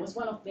the time was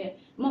one of the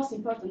most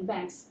important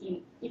banks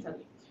in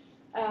Italy.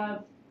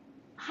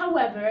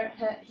 However,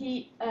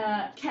 he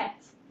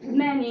kept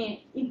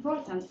many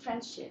important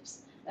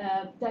friendships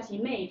that he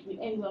made with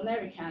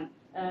Anglo-American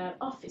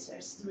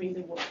officers during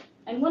the war.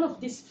 And one of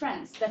these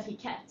friends that he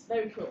kept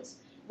very close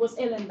was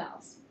Ellen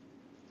Dulles,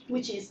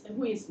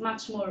 who is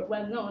much more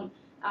well known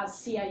as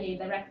CIA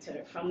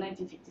director from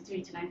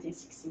 1953 to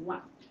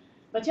 1961.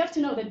 But you have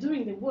to know that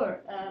during the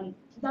war,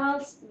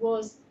 Dulles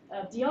was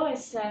the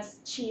OSS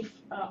chief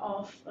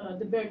of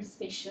the Bern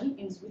station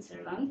in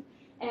Switzerland,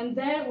 and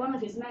there one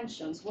of his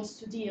mentions was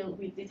to deal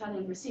with the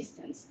Italian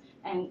resistance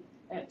and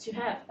to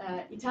have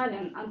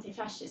Italian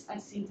anti-fascists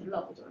as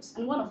interlocutors,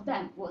 and one of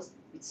them was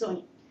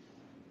Pizzoni.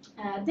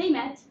 They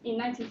met in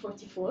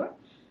 1944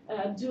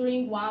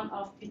 during one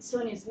of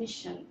Pizzoni's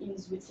mission in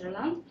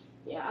Switzerland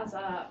as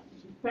a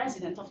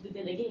president of the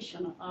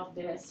delegation of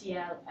the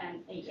CL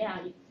and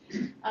AI.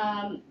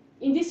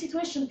 In this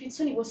situation,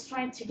 Pizzoni was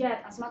trying to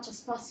get as much as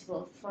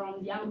possible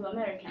from the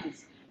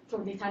Anglo-Americans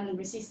for the Italian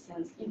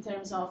resistance in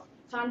terms of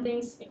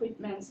fundings,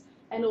 equipments,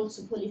 and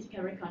also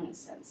political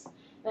reconnaissance.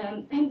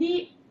 And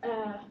he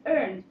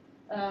earned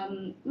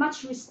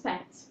much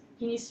respect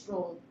in his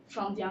role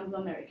from the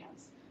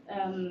Anglo-Americans.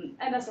 And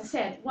as I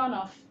said, one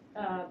of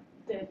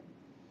the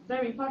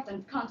very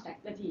important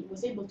contacts that he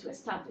was able to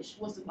establish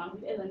was the one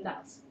with Ellen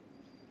Dulles.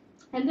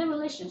 And their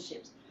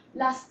relationships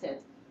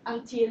lasted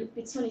until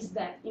Pizzoni's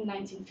death in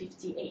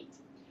 1958.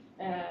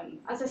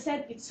 As I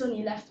said,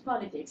 Pizzoni left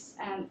politics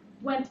and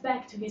went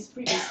back to his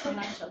previous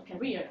financial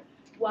career,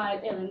 while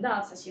Ellen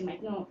Dulles, as you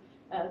might know,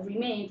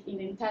 remained in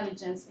the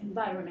intelligence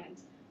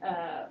environment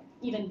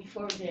even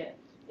before the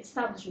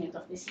establishment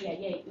of the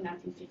CIA in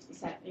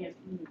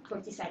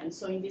 1947.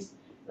 So in this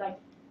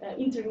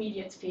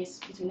intermediate phase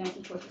between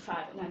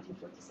 1945 and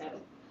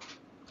 1947.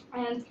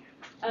 And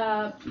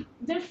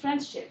their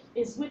friendship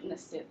is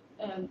witnessed.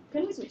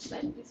 Can we switch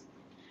slide, please?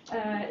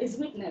 Is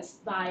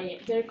witnessed by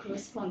their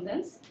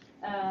correspondence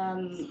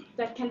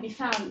that can be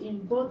found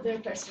in both their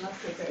personal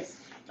papers.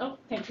 Oh,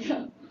 thank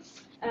you.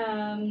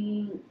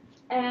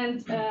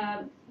 And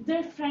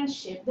their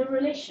friendship, their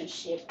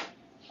relationship,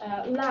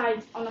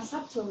 lied on a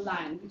subtle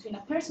line between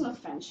a personal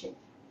friendship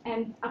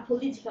and a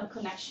political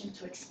connection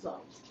to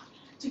exploit.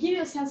 To give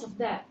you a sense of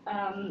that,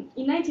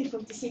 in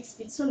 1946,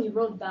 Pizzoni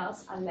wrote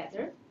Dulles a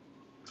letter,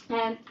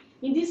 and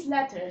in this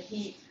letter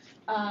he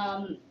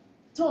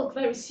talked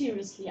very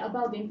seriously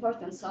about the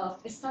importance of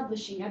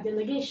establishing a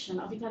delegation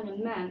of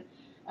Italian men,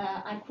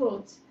 I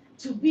quote,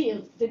 to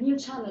build the new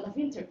channel of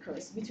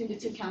intercourse between the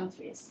two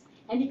countries.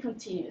 And he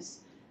continues,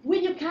 will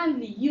you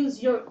kindly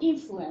use your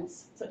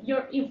influence, so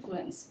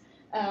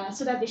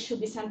that they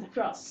should be sent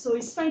across? So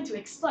he's trying to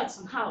exploit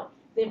somehow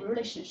their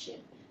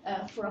relationship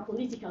for a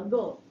political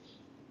goal.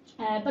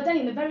 But then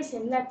in the very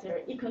same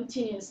letter, he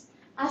continues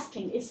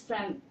asking his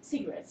friend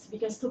cigarettes,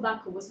 because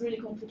tobacco was really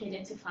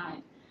complicated to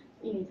find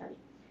in Italy.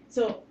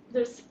 So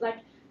there's like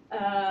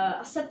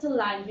a subtle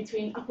line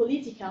between a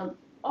political,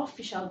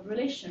 official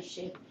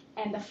relationship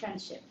and a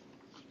friendship.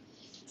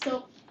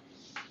 So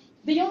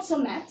they also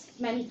met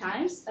many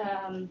times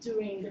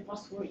during the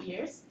post-war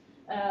years,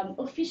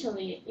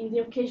 officially in the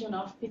occasion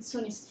of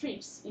Pizzoni's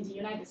trips in the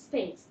United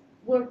States,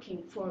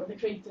 working for the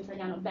Credito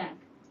Italiano Bank.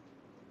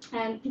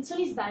 And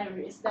Pizzoni's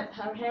diaries that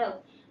are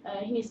held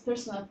in his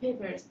personal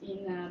papers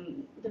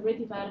in the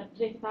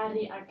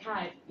Retipari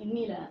archive in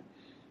Milan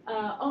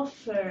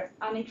offer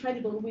an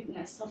incredible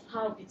witness of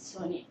how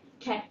Pizzoni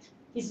kept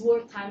his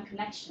wartime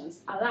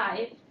connections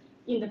alive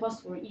in the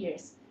post-war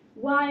years,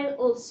 while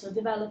also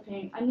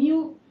developing a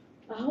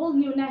whole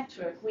new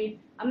network with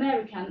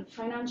American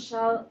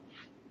financial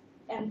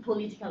and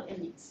political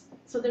elites.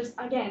 So there's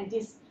again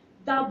this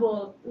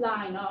double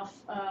line of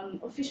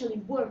officially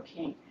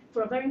working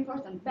for a very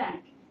important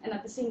bank and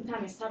at the same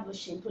time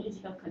establishing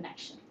political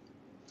connection.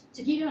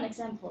 To give you an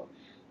example,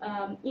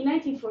 in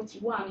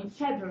 1941, in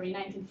February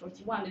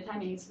 1941, the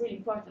timing is really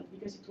important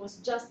because it was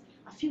just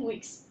a few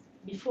weeks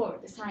before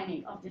the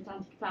signing of the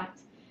Atlantic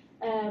Pact,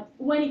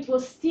 when it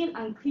was still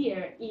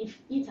unclear if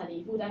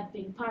Italy would have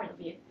been part of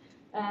it.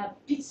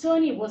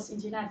 Pizzoni was in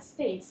the United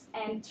States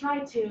and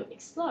tried to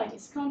exploit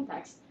his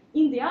contacts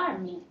in the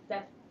army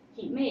that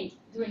he made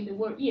during the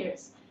war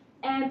years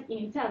and in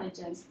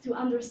intelligence to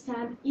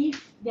understand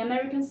if the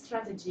American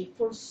strategy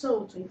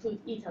foresaw to include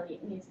Italy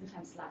in its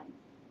defense line.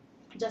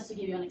 Just to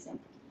give you an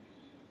example.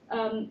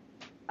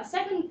 A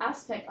second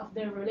aspect of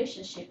their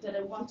relationship that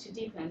I want to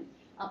deepen,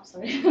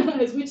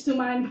 I switched to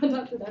mine, but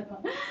not to that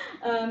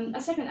one.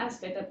 A second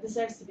aspect that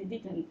deserves to be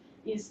deepened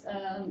is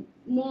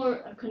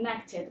more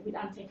connected with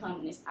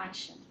anti-communist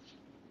action.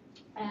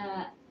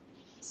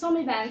 Some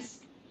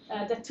events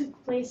that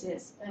took place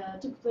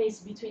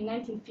between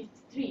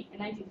 1953 and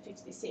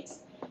 1956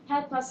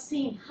 help us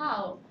see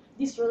how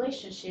this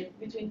relationship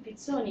between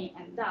Pizzoni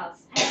and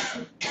Dals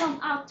has some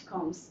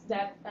outcomes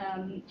that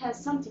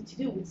has something to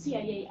do with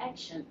CIA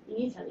action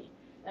in Italy,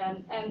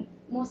 and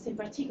most in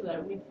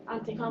particular with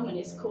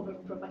anti-communist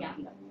covert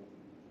propaganda.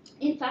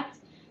 In fact,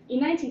 in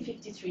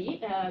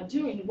 1953,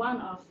 during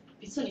one of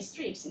Pizzoni's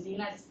trips in the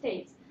United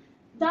States,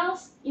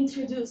 Dals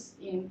introduced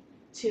him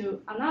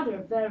to another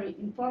very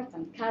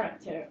important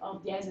character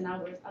of the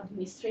Eisenhower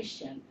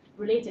administration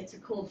related to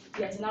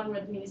the Eisenhower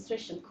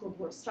administration Cold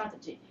War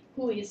strategy,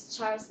 who is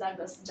Charles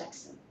Douglas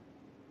Jackson.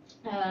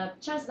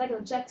 Charles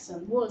Douglas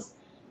Jackson was,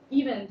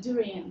 even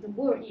during the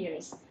war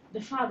years,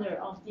 the father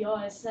of the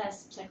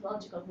OSS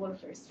psychological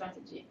warfare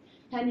strategy,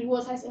 and he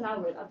was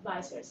Eisenhower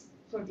advisor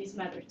for this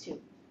matter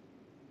too.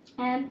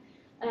 And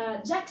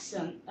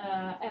Jackson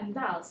and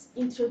Dals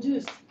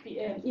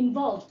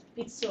involved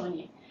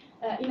Pizzoni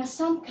in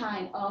some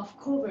kind of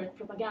covert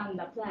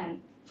propaganda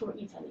plan for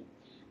Italy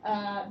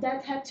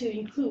that had to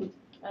include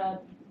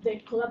the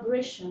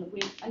collaboration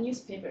with a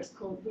newspaper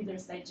called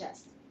Reader's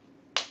Digest.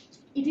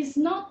 It is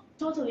not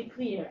totally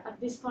clear at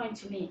this point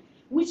to me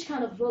which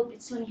kind of role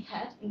Pizzoni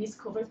had in this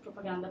covert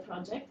propaganda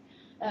project,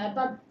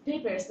 but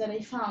papers that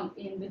I found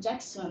in the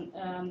Jackson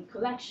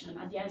collection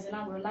at the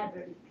Eisenhower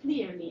Library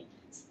clearly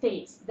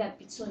states that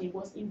Pizzoni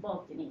was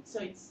involved in it.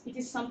 So it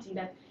is something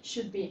that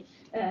should be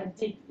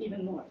digged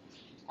even more.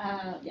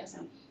 Yes,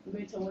 I'm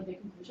going toward the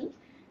conclusion.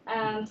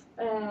 And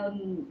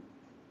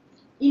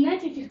in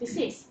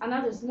 1956,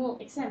 another small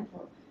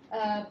example,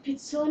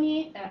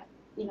 Pizzoni,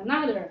 in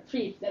another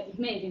trip that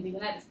he made in the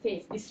United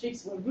States, these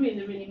trips were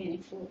really, really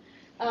meaningful,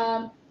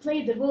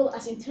 played the role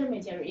as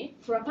intermediary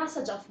for a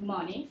passage of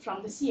money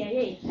from the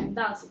CIA and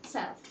Dals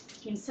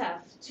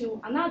himself to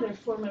another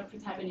former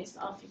protagonist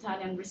of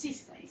Italian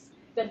resistance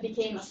that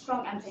became a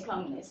strong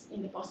anti-communist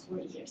in the post-war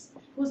years,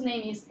 whose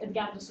name is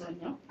Edgardo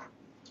Sogno.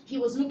 He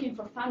was looking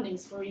for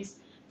fundings for his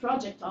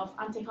project of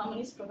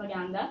anti-communist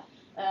propaganda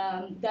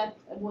that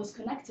was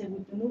connected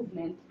with the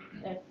movement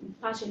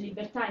Pace e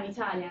Libertà in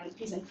Italian,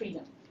 Peace and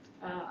Freedom,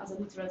 as a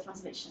literal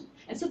translation.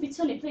 And so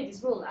Pizzoni played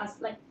this role as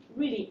like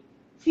really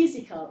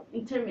physical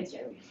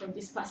intermediary for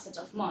this passage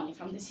of money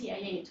from the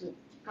CIA to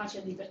Pace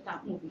e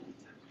Libertà movement.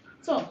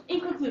 So,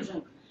 in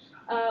conclusion,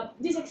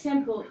 this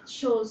example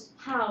shows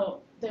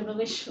how the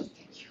relations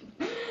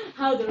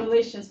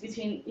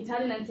between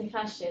Italian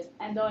anti-fascists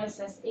and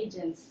OSS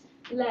agents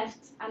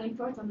left an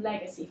important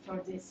legacy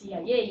for the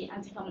CIA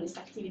anti-communist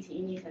activity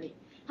in Italy,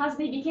 as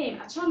they became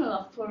a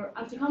channel for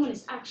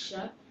anti-communist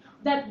action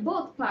that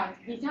both parts,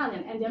 the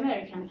Italian and the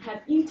American,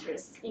 had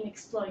interest in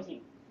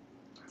exploiting.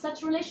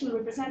 Such relations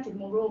represented,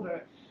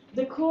 moreover,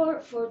 the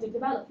core for the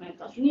development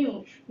of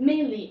new,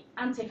 mainly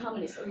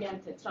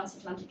anti-communist-oriented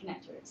transatlantic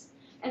networks.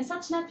 And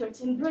such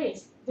networks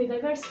embraced the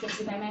diversity of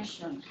the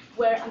dimension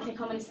where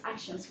anti-communist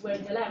actions were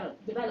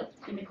developed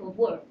in the Cold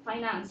War: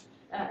 finance,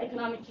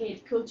 economic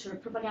aid, culture,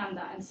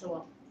 propaganda, and so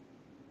on.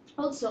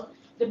 Also,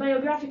 the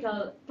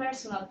biographical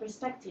personal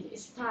perspective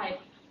is tied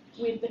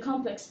with the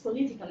complex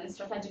political and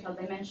strategical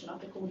dimension of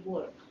the Cold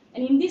War.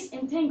 And in this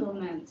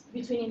entanglement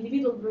between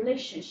individual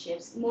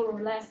relationships, more or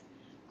less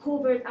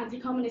covert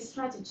anti-communist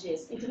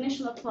strategies,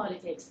 international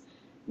politics,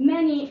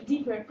 many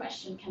deeper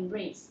questions can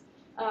raise.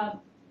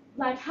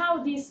 Like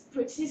how this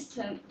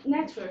persistent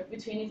network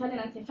between Italian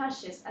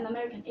anti-fascists and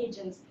American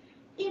agents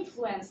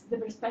influenced the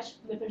perception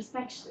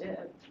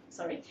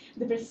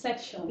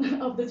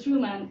of the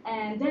Truman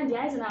and then the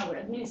Eisenhower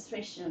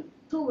administration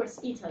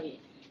towards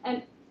Italy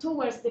and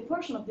towards the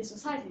portion of the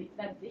society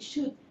that they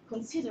should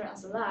consider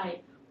as ally,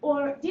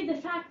 or did the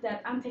fact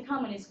that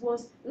anti-communism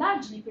was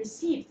largely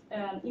perceived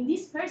in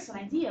these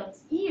personal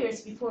ideals years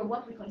before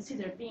what we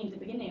consider being the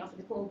beginning of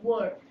the Cold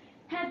War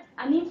had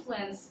an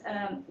influence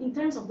in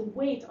terms of the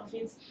weight of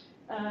its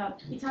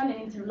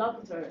Italian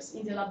interlocutors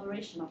in the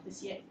elaboration of the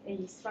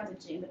CIA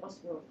strategy in the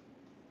post-war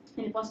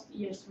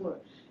years,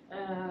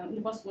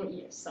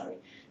 sorry.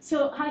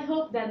 So I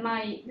hope that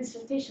my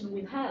dissertation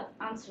will help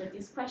answer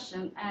this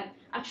question and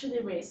actually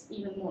raise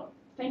even more.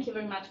 Thank you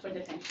very much for the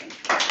attention.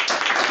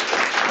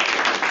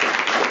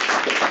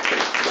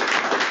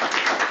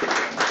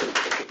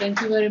 Thank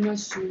you very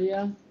much,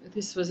 Giulia.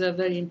 This was a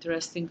very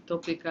interesting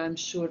topic. I'm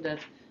sure that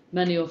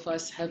many of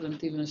us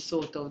haven't even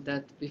thought of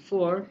that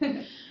before.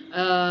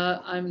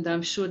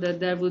 I'm sure that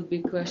there would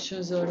be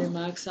questions or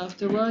remarks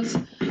afterwards.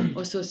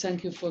 Also,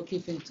 thank you for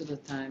keeping to the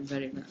time.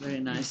 Very, very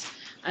nice.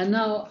 And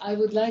now I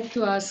would like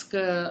to ask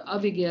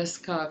Abigail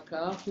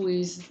SKALKA, who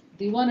is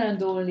the one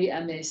and only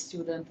MA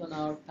student on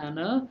our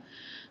panel.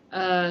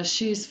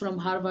 She is from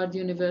Harvard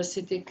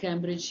University,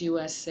 Cambridge,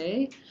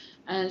 USA,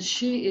 and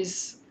she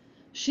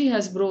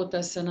has brought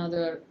us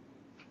another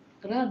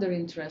rather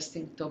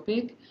interesting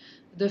topic: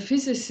 the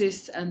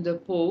physicists and the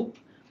Pope,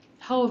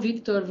 how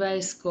Viktor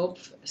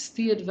Weisskopf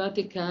steered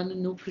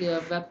Vatican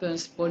nuclear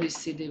weapons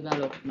policy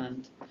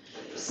development.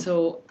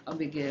 So,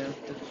 Abigail,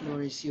 the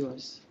floor is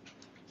yours.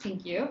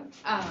 Thank you.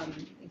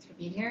 Thanks for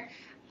being here.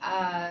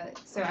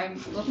 So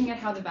I'm looking at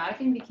how the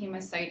Vatican became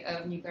a site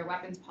of nuclear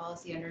weapons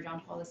policy under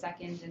John Paul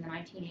II in the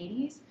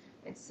 1980s.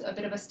 It's a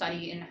bit of a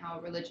study in how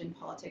religion,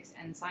 politics,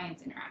 and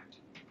science interact.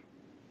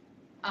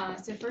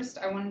 So first,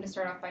 I wanted to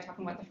start off by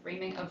talking about the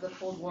framing of the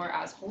Cold War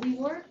as Holy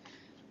War.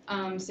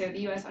 So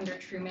the U.S. under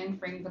Truman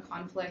framed the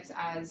conflict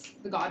as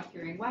the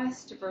God-fearing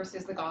West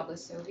versus the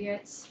godless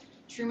Soviets.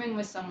 Truman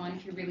was someone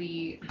who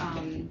really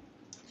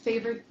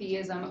favored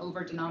theism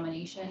over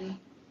denomination.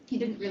 He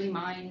didn't really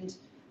mind,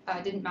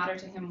 didn't matter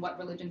to him what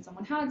religion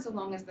someone had, so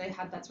long as they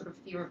had that sort of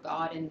fear of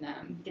God in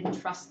them. He didn't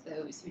trust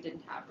those who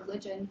didn't have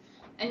religion.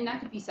 And that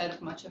could be said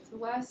of much of the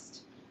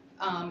West.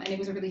 And it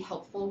was a really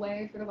helpful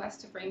way for the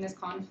West to frame this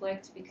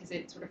conflict because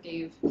it sort of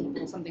gave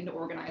people something to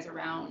organize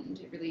around.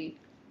 It really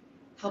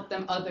helped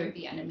them other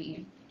the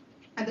enemy.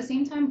 At the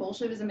same time,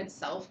 Bolshevism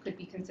itself could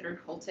be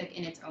considered cultic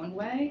in its own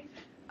way.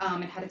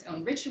 It had its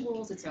own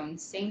rituals, its own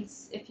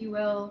saints, if you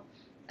will,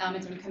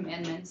 its own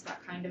commandments,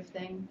 that kind of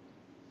thing.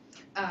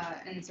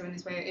 And so in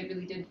this way, it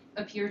really did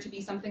appear to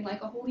be something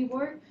like a holy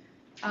war.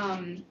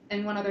 And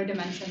one other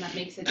dimension that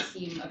makes it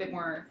seem a bit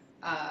more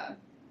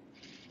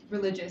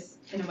religious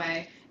in a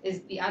way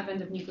is the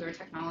advent of nuclear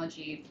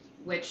technology,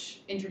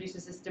 which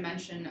introduces this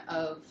dimension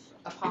of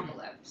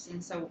apocalypse.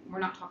 And so we're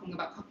not talking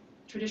about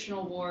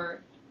traditional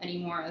war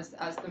anymore as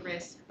the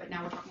risk, but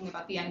now we're talking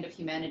about the end of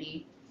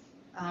humanity.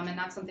 And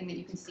that's something that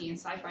you can see in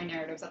sci-fi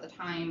narratives at the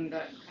time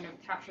that kind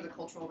of capture the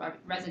cultural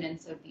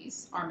resonance of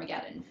these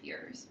Armageddon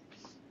fears.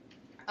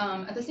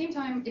 At the same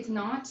time, it's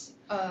not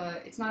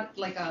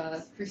like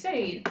a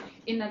crusade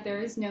in that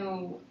there is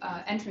no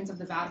entrance of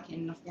the Vatican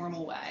in a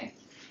formal way.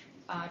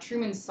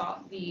 Truman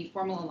sought the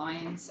formal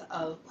alliance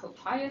of Pope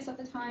Pius at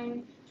the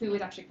time, who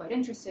was actually quite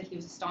interested. He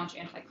was a staunch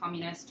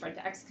anti-communist, tried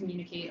to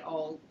excommunicate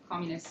all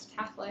communist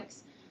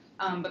Catholics,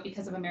 but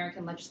because of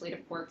American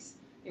legislative quirks,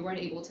 they weren't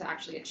able to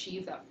actually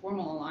achieve that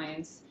formal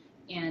alliance.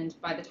 And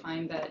by the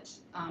time that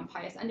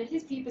Pius ended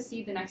his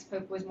papacy, the next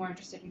pope was more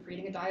interested in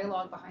creating a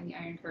dialogue behind the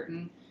Iron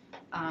Curtain.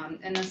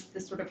 And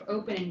this sort of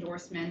open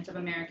endorsement of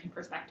American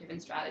perspective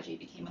and strategy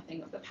became a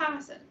thing of the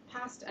past,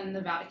 and the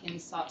Vatican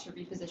sought to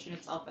reposition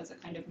itself as a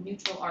kind of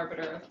neutral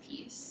arbiter of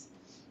peace.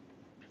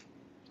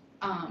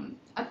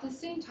 At the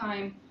same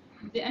time,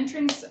 the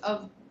entrance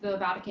of the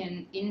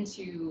Vatican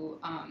into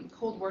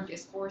Cold War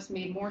discourse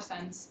made more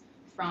sense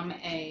from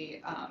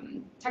a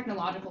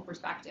technological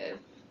perspective.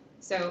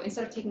 So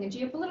instead of taking a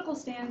geopolitical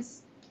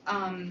stance,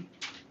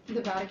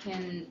 the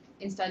Vatican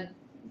instead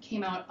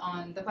came out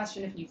on the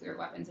question of nuclear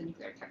weapons and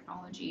nuclear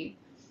technology.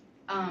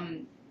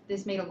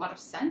 This made a lot of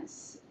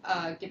sense,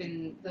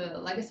 given the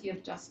legacy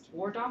of just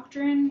war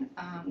doctrine,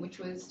 which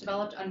was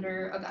developed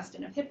under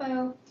Augustine of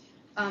Hippo.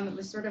 It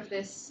was sort of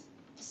this,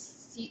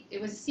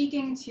 it was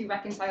seeking to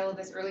reconcile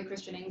this early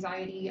Christian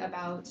anxiety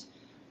about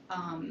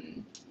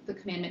the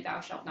commandment,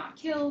 thou shalt not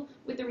kill,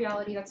 with the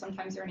reality that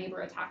sometimes your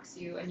neighbor attacks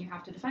you and you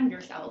have to defend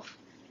yourself.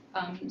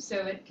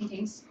 So it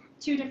contains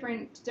two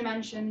different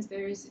dimensions.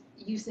 There's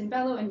jus in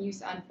bello and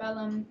jus ad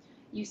bellum.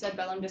 Jus ad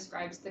bellum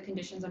describes the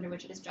conditions under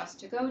which it is just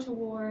to go to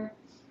war.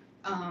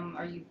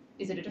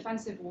 Is it a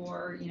defensive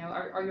war? You know,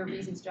 are your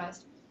reasons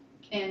just?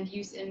 And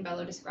jus in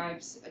bello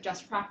describes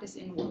just practice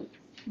in war.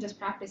 Just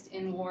practiced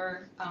in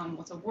war.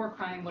 What's a war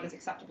crime? What is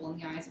acceptable in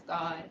the eyes of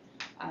God?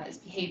 Is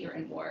behavior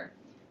in war.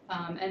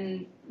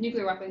 And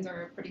nuclear weapons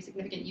are a pretty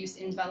significant jus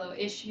in bello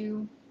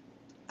issue.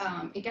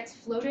 It gets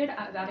floated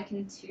at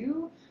Vatican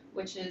II,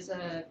 which is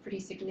a pretty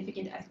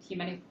significant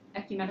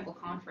ecumenical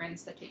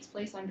conference that takes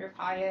place under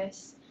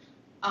Pius.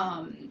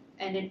 And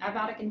at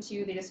Vatican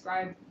II, they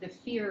describe the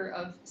fear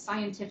of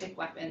scientific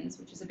weapons,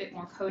 which is a bit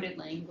more coded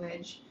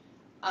language,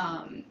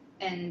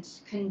 and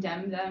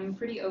condemn them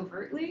pretty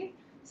overtly,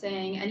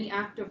 saying any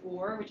act of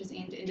war which is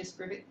aimed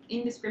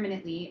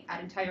indiscriminately at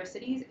entire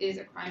cities is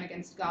a crime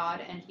against God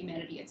and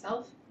humanity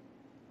itself.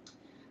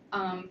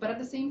 But at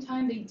the same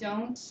time, they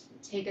don't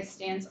take a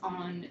stance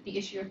on the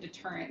issue of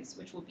deterrence,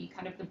 which will be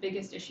kind of the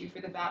biggest issue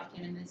for the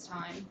Vatican in this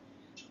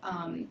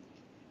time.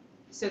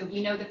 So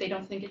we know that they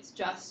don't think it's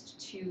just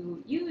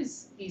to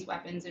use these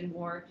weapons in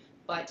war,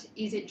 but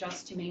is it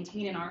just to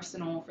maintain an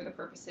arsenal for the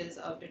purposes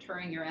of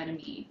deterring your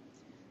enemy?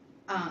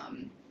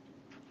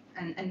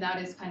 And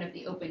that is kind of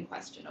the open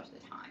question of the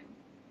time.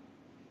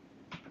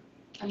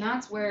 And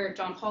that's where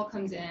John Paul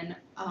comes in.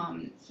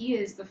 He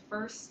is the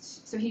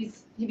first, so he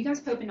becomes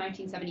Pope in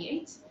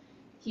 1978.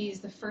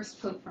 He's the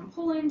first Pope from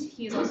Poland.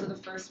 He is also the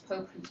first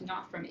Pope who's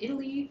not from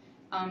Italy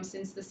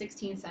since the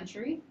 16th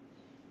century.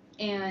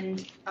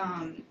 And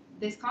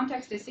this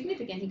context is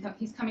significant.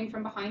 He's coming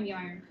from behind the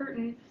Iron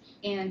Curtain,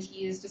 and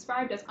he is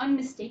described as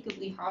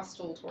unmistakably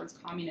hostile towards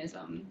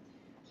communism.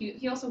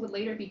 He also would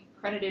later be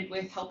credited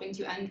with helping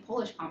to end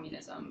Polish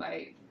communism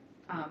by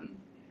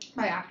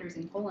actors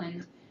in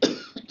Poland.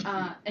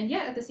 And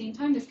yet, at the same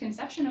time, this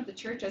conception of the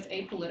church as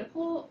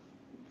apolitical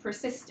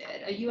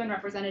persisted. A UN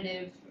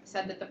representative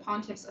said that the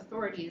pontiff's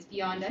authority is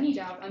beyond any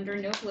doubt under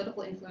no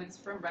political influence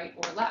from right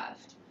or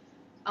left.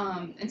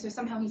 And so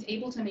somehow he's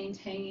able to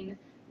maintain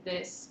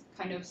this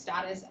kind of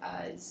status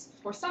as,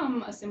 for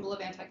some, a symbol of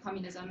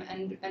anti-communism,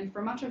 and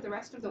for much of the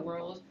rest of the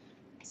world,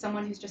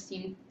 someone who's just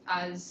seen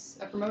as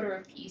a promoter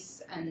of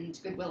peace and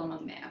goodwill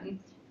among man.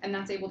 And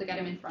that's able to get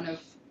him in front of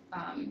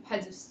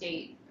heads of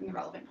state and the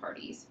relevant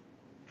parties.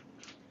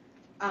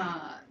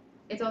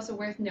 It's also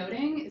worth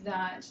noting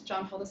that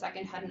John Paul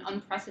II had an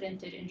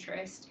unprecedented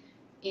interest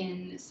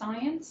in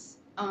science.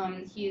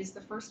 He is the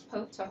first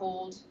pope to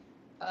hold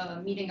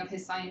a meeting of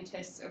his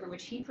scientists over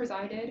which he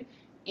presided,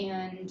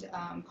 and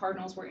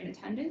cardinals were in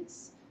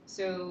attendance.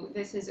 So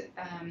this is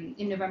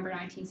in November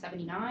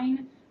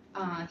 1979.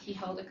 He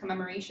held a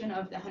commemoration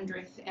of the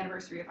 100th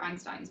anniversary of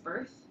Einstein's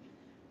birth.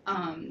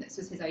 This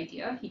was his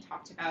idea. He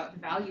talked about the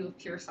value of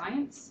pure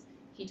science.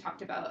 He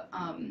talked about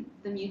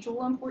the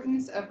mutual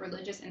importance of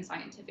religious and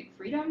scientific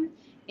freedom,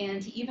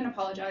 and he even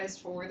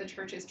apologized for the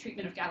church's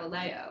treatment of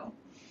Galileo.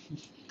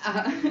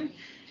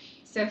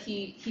 So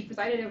he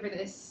presided over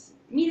this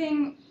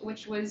meeting,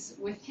 which was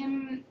with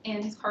him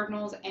and his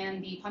cardinals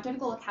and the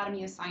Pontifical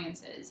Academy of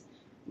Sciences,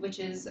 which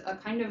is a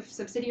kind of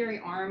subsidiary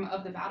arm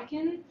of the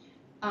Vatican,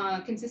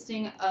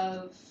 consisting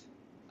of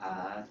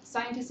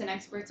scientists and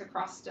experts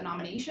across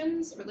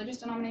denominations, religious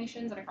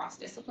denominations, and across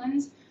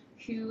disciplines,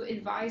 who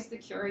advise the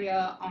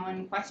Curia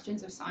on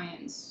questions of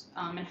science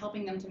and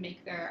helping them to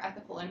make their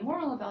ethical and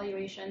moral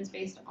evaluations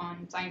based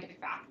on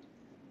scientific fact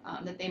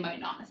that they might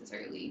not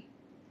necessarily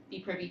be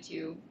privy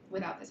to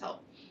without this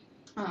help.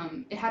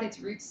 It had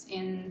its roots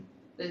in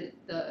the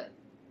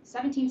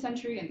 17th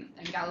century,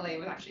 and Galileo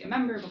was actually a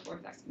member before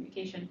his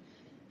excommunication.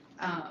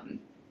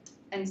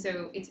 And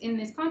so it's in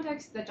this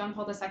context that John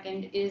Paul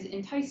II is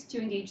enticed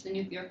to engage the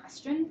nuclear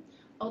question,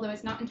 although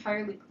it's not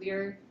entirely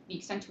clear the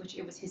extent to which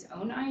it was his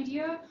own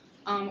idea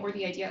or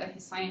the idea of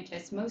his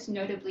scientists, most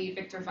notably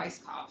Victor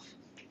Weisskopf.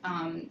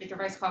 Victor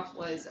Weisskopf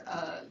was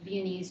a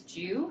Viennese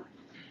Jew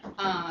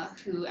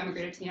who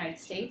emigrated to the United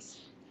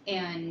States,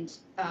 and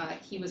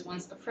he was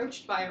once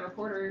approached by a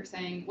reporter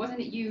saying, "Wasn't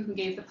it you who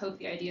gave the Pope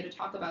the idea to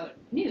talk about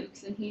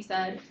nukes?" And he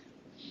said,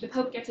 "The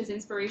Pope gets his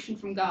inspiration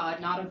from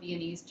God, not a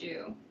Viennese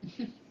Jew."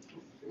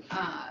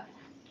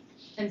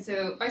 And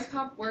so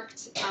Weisskopf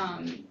worked,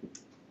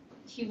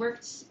 he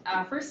worked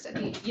first at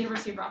the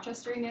University of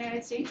Rochester in the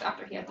United States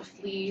after he had to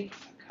flee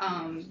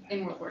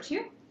in World War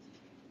II.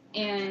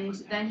 And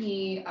then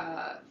he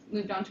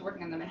moved on to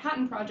working on the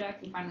Manhattan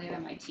Project and finally at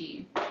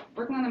MIT.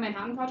 Working on the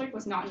Manhattan Project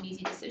was not an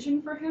easy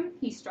decision for him.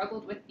 He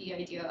struggled with the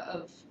idea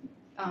of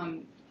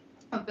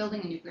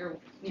building a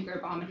nuclear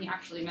bomb, and he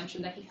actually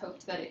mentioned that he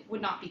hoped that it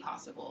would not be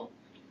possible.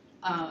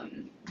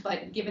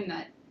 But given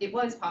that it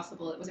was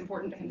possible, it was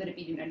important to him that it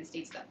be the United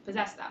States that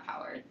possessed that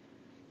power.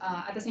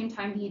 At the same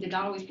time, he did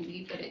not always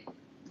believe that it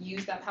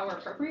used that power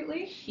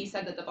appropriately. He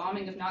said that the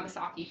bombing of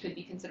Nagasaki could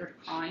be considered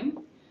a crime.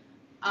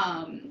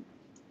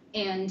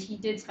 And he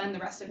did spend the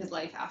rest of his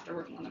life after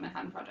working on the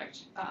Manhattan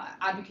Project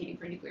advocating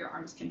for nuclear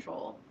arms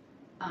control.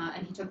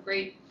 And he took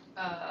great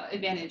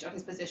advantage of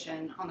his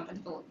position on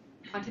the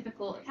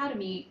Pontifical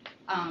Academy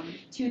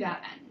to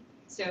that end.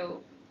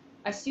 So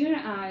as soon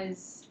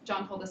as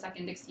John Paul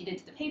II acceded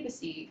to the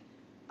papacy,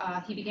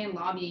 he began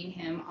lobbying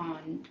him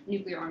on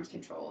nuclear arms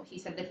control. He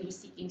said that he was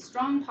seeking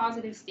strong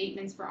positive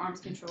statements for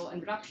arms control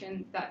and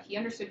reduction that he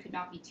understood could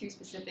not be too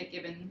specific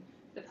given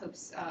the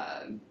Pope's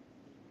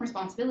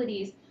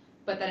responsibilities,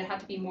 but that it had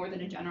to be more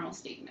than a general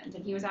statement.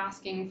 And he was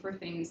asking for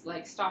things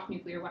like stop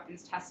nuclear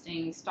weapons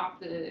testing,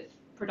 stop the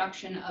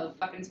production of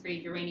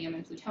weapons-grade uranium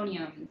and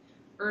plutonium,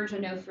 urge a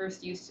no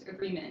first use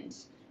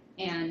agreement,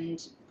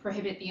 and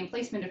prohibit the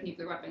emplacement of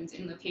nuclear weapons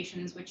in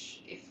locations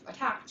which, if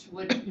attacked,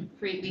 would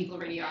create lethal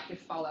radioactive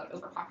fallout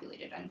over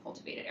populated and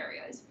cultivated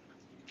areas.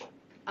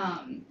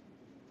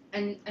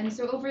 And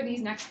so over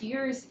these next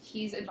years,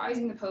 he's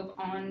advising the Pope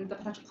on the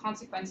potential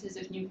consequences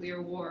of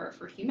nuclear war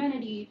for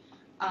humanity,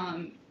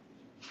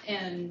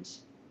 and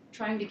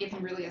trying to give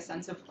him really a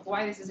sense of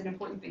why this is an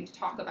important thing to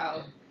talk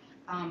about.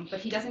 But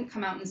he doesn't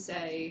come out and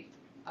say,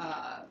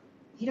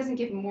 he doesn't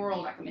give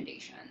moral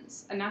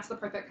recommendations. And that's the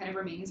part that kind of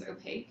remains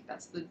opaque.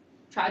 That's the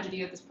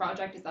tragedy of this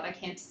project, is that I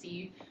can't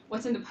see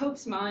what's in the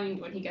Pope's mind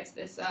when he gets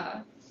this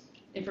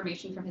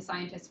information from his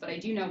scientists, but I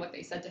do know what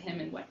they said to him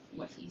and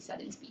what he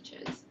said in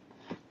speeches.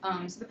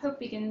 So the Pope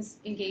begins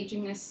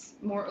engaging this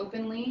more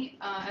openly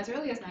as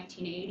early as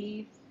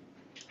 1980.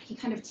 He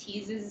kind of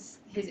teases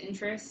his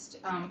interest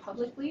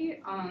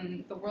publicly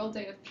on the World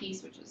Day of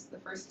Peace, which is the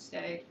first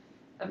day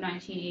of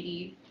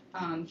 1980.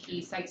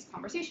 He cites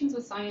conversations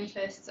with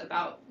scientists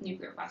about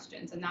nuclear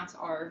questions, and that's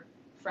our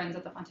friends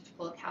at the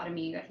Pontifical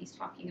Academy that he's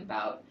talking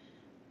about.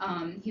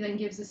 He then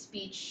gives a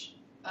speech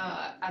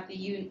at the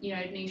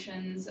United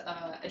Nations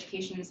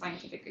Education,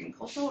 Scientific, and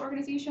Cultural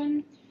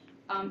Organization.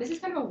 This is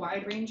kind of a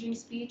wide-ranging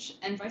speech,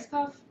 and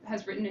Weisskopf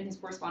has written in his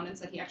correspondence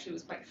that he actually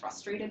was quite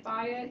frustrated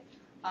by it.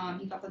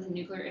 He thought that the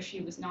nuclear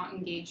issue was not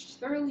engaged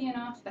thoroughly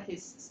enough, that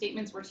his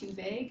statements were too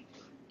vague,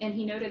 and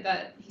he noted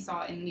that he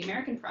saw in the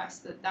American press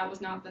that that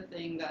was not the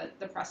thing that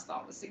the press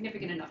thought was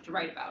significant enough to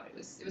write about. It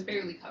was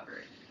barely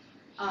covered.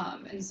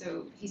 And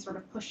so he's sort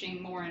of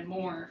pushing more and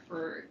more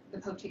for the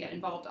Pope to get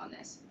involved on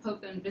this. The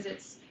Pope then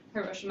visits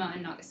Hiroshima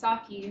and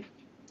Nagasaki,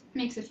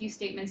 makes a few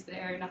statements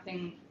there,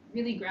 nothing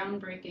really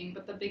groundbreaking,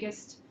 but the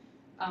biggest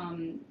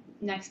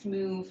next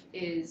move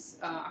is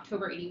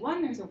October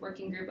 81. There's a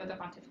working group of the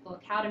Pontifical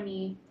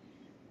Academy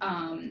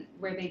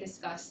where they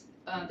discuss,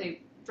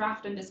 they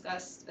draft and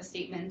discussed a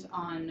statement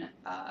on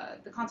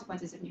the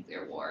consequences of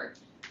nuclear war,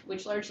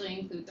 which largely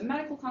include the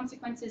medical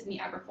consequences and the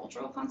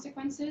agricultural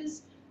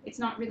consequences. It's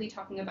not really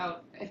talking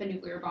about if a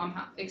nuclear bomb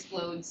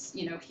explodes,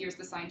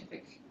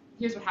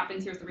 here's what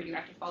happens, here's the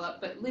radioactive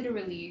fallout, but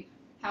literally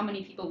how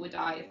many people would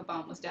die if a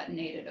bomb was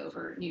detonated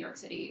over New York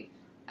City,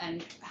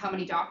 and how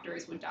many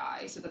doctors would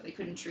die so that they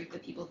couldn't treat the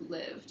people who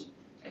lived,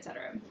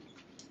 etc.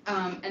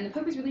 And the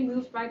Pope is really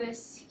moved by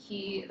this.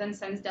 He then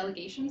sends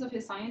delegations of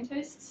his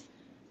scientists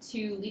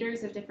to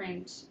leaders of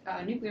different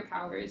nuclear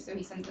powers. So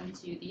he sends them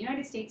to the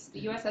United States,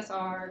 the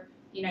USSR,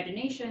 the United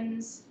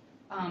Nations,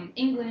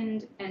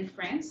 England, and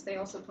France. They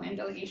also planned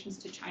delegations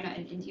to China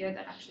and India.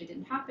 That actually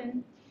didn't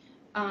happen.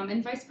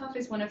 And Weizskopf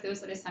is one of those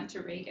that is sent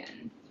to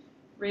Reagan.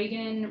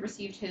 Reagan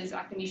received his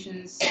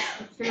academicians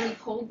fairly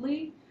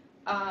coldly,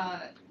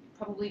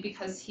 probably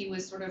because he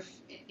was sort of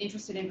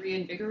interested in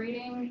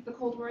reinvigorating the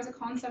Cold War as a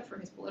concept for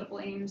his political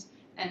aims,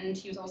 and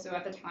he was also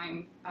at the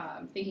time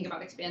thinking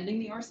about expanding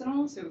the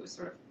arsenal, so it was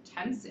sort of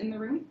tense in the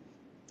room.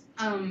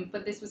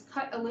 But this was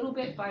cut a little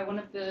bit by one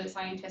of the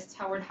scientists,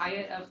 Howard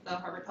Hyatt of the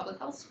Harvard Public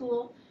Health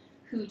School,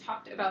 who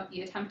talked about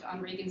the attempt on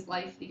Reagan's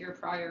life the year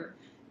prior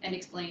and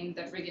explained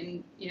that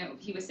Reagan,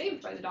 he was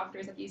saved by the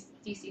doctors at these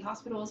DC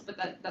hospitals, but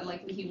that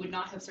likely he would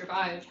not have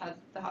survived had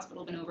the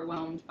hospital been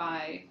overwhelmed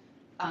by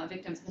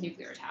victims of a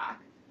nuclear attack.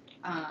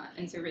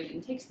 And so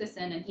Reagan takes this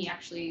in, and he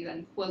actually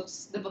then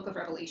quotes the Book of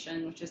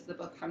Revelation, which is the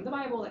book from the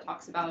Bible that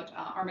talks about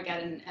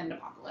Armageddon and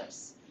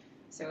apocalypse.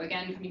 So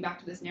again, coming back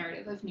to this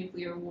narrative of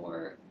nuclear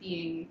war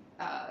being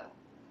a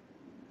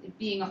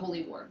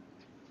holy war.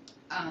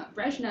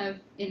 Brezhnev,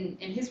 in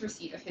his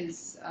receipt of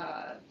his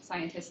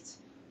scientists,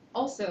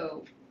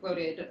 also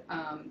quoted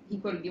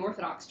the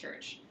Orthodox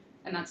Church,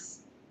 and that's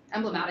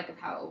emblematic of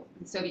how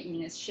the Soviet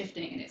Union is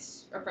shifting in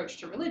its approach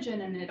to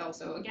religion, and it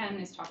also, again,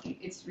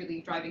 it's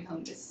really driving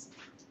home this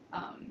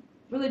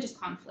religious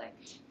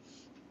conflict.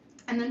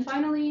 And then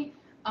finally,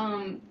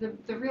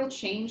 the real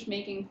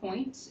change-making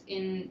point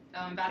in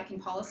Vatican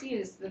policy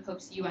is the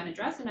Pope's UN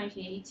address in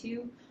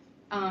 1982,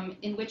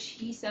 in which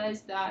he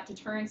says that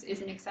deterrence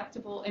is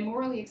a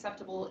morally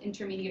acceptable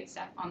intermediate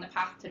step on the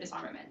path to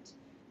disarmament.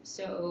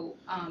 So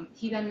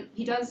he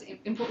does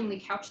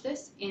importantly couch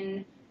this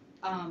in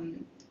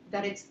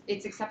that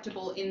it's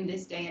acceptable in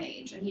this day and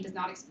age, and he does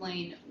not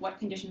explain what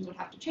conditions would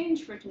have to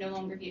change for it to no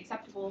longer be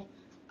acceptable.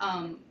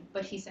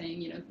 But he's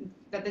saying,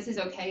 that this is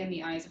okay in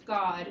the eyes of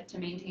God to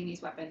maintain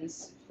these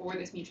weapons for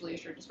this mutually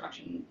assured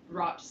destruction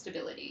wrought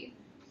stability.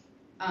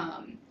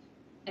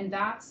 And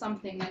that's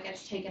something that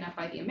gets taken up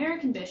by the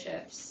American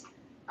bishops.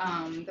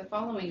 The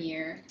following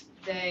year,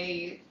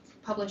 they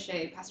publish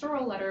a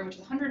pastoral letter, which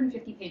is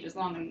 150 pages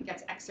long and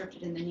gets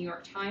excerpted in the New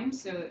York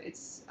Times, so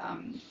it's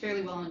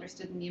fairly well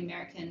understood in the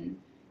American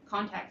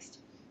context.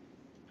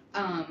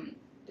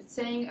 It's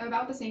saying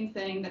about the same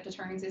thing, that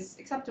deterrence is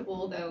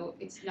acceptable, though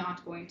it's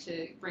not going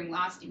to bring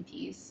lasting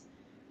peace.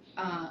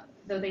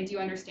 Though they do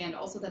understand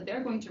also that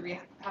they're going to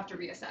have to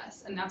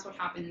reassess, and that's what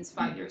happens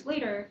 5 years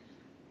later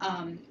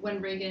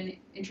when Reagan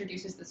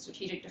introduces the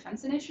Strategic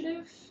Defense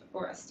Initiative,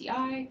 or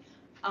SDI.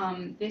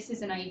 This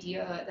is an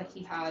idea that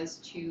he has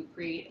to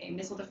create a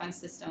missile defense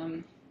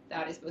system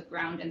that is both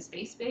ground and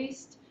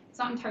space-based. It's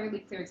not entirely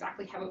clear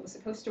exactly how it was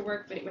supposed to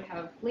work, but it would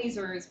have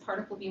lasers,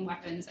 particle beam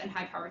weapons, and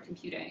high-powered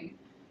computing.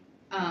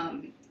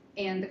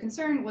 And the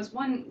concern was,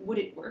 one, would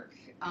it work?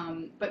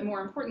 But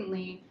more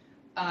importantly,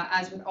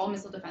 as with all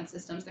missile defense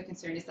systems, the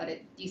concern is that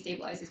it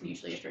destabilizes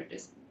mutually assured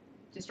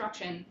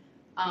destruction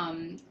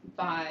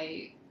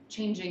by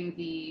changing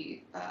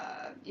the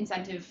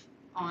incentive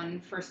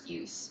on first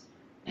use.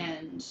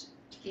 And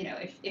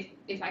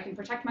if I can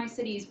protect my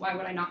cities, why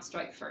would I not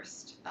strike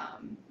first,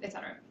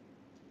 etc.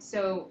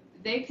 So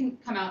they can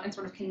come out and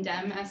sort of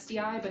condemn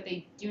SDI, but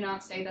they do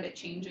not say that it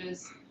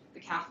changes the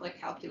Catholic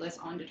calculus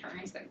on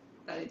deterrence, that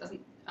it doesn't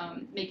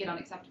make it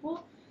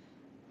unacceptable.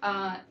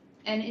 And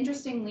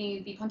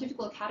interestingly, the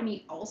Pontifical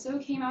Academy also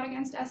came out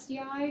against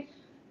SDI,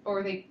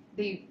 or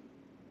they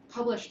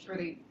published, or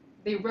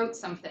they wrote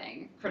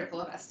something critical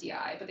of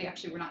SDI, but they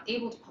actually were not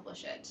able to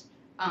publish it.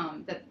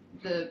 That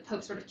the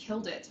Pope sort of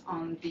killed it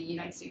on the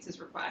United States'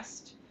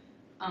 request.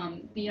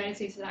 The United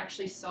States had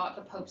actually sought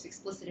the Pope's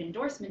explicit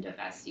endorsement of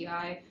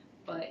SDI,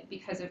 but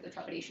because of the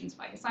trepidations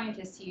by his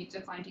scientists, he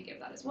declined to give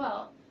that as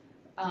well.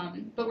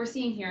 But we're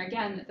seeing here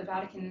again that the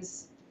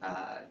Vatican's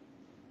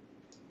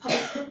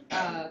public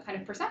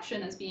kind of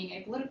perception as being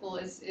apolitical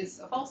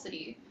is a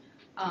falsity,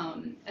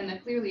 and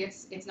that clearly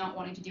it's not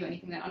wanting to do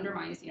anything that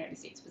undermines the United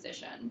States'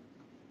 position.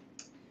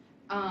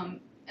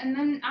 And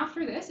then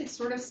after this, it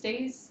sort of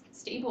stays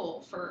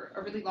stable for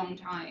a really long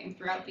time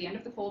throughout the end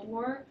of the Cold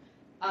War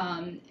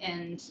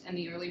and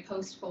the early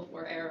post-Cold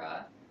War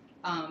era.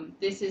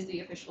 This is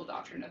the official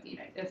doctrine of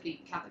the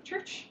Catholic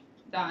Church,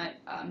 that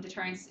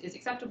deterrence is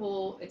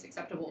acceptable. It's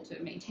acceptable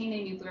to maintain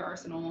a nuclear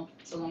arsenal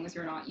so long as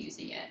you're not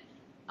using it.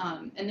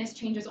 And this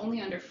changes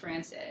only under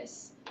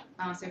Francis.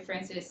 So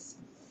Francis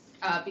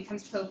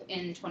becomes Pope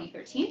in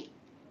 2013.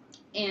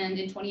 And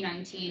in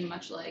 2019,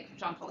 much like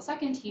John Paul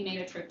II, he made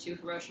a trip to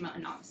Hiroshima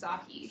and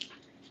Nagasaki.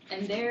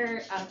 And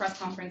there, at a press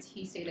conference,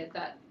 he stated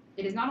that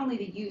it is not only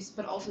the use,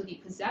 but also the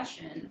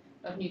possession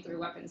of nuclear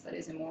weapons that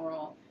is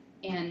immoral,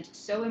 and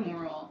so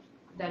immoral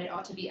that it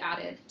ought to be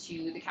added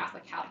to the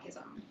Catholic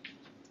Catechism.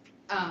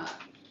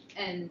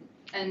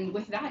 And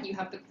with that, you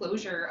have the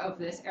closure of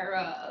this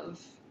era of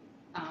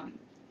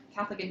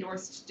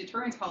Catholic-endorsed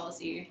deterrence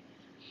policy.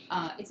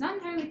 It's not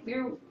entirely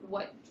clear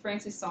what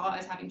Francis saw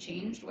as having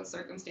changed, what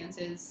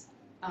circumstances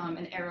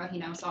an era he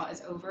now saw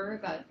as over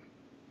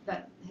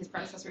that his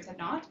predecessors had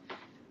not.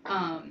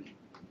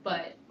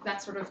 But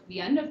that's sort of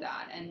the end of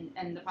that,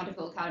 and the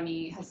Pontifical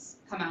Academy has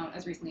come out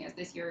as recently as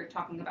this year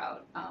talking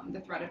about the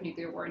threat of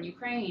nuclear war in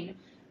Ukraine,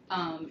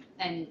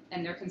 and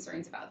their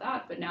concerns about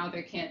that, but now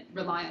they can't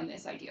rely on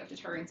this idea of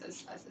deterrence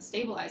as a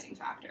stabilizing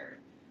factor.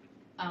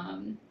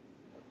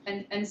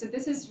 And so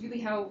this is really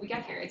how we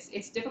get here.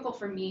 It's difficult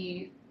for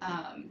me.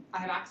 I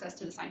have access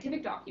to the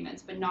scientific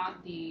documents, but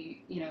not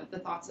the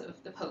thoughts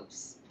of the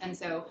popes. And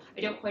so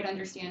I don't quite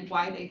understand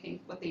why they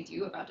think what they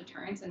do about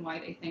deterrence and why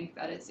they think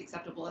that it's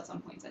acceptable at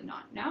some points and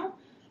not now.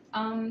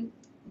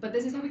 But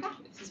this is how we got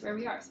here. This is where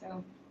we are.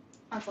 So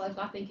that's all I've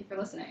got. Thank you for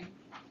listening.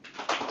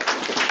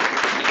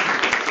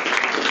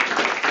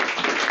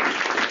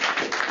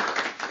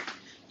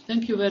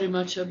 Thank you very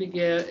much,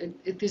 Abigail.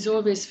 It is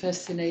always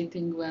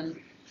fascinating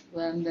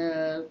when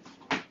the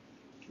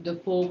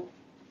Pope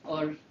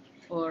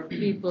or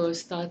people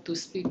start to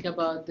speak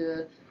about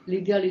the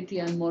legality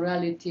and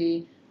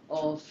morality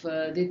of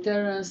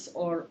deterrence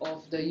or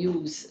of the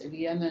use,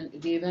 the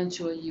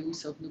eventual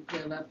use of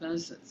nuclear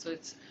weapons. So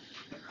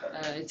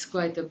it's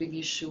quite a big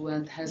issue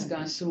and has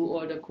gone through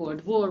all the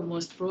Cold War,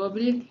 most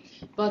probably.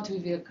 But we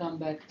will come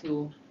back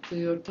to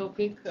your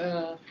topic.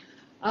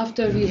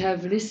 After we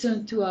have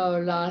listened to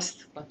our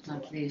last but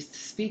not least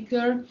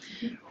speaker,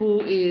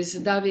 who is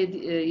David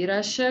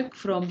Irasek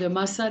from the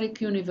Masaryk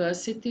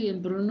University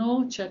in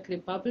Brno, Czech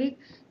Republic.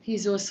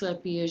 He's also a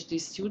PhD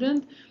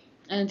student,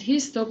 and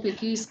his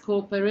topic is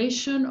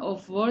Cooperation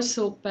of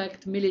Warsaw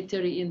Pact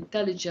Military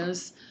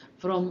Intelligence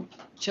from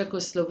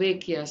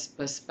Czechoslovakia's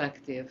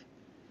Perspective.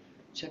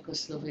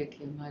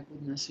 Czechoslovakia, my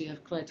goodness, we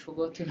have quite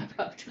forgotten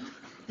about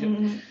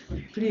it.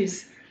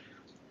 Please.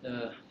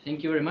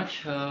 Thank you very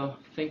much.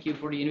 Thank you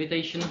for the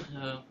invitation,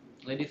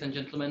 ladies and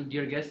gentlemen,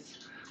 dear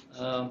guests.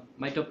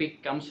 My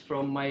topic comes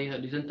from my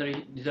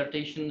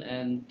dissertation,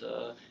 and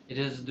it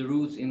has the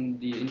roots in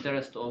the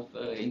interest of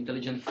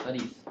intelligence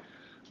studies.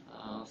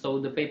 So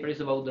the paper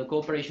is about the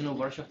cooperation of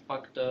Warsaw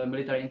Pact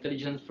military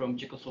intelligence from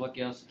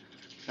Czechoslovakia's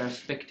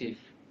perspective.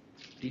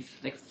 Please,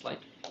 next slide.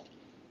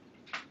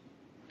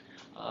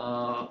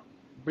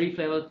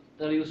 Briefly, I will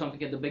tell you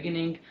something at the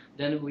beginning,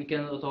 then we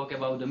can talk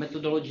about the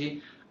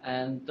methodology.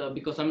 And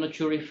because I'm not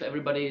sure if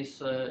everybody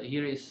is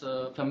here is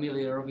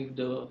familiar with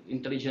the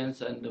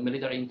intelligence and the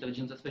military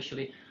intelligence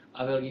especially,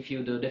 I will give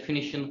you the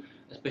definition,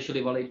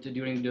 especially valid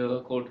during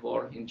the Cold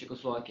War in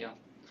Czechoslovakia.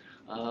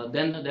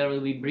 Then there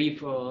will be brief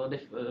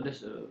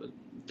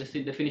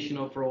definition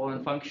of role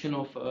and function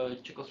of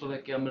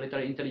Czechoslovakia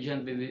military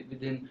intelligence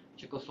within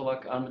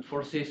Czechoslovak armed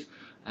forces,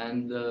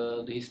 and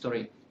the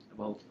history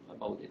about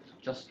it,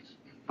 just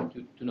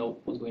to know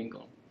what's going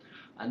on.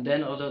 And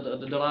then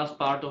the last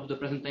part of the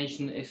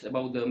presentation is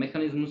about the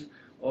mechanisms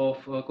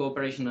of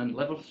cooperation and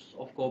levels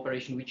of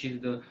cooperation, which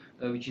is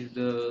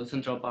the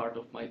central part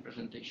of my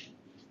presentation.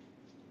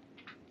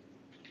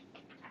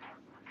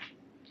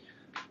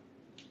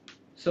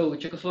 So,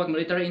 Czechoslovak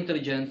military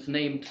intelligence,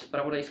 named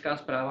Spravodajská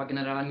zpráva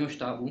generálního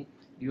štábu,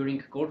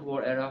 during Cold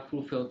War era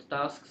fulfilled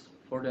tasks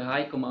for the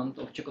high command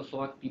of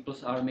Czechoslovak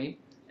People's Army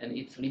and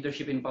its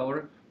leadership in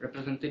power,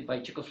 represented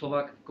by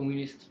Czechoslovak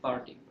Communist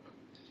Party.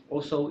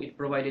 Also, it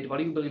provided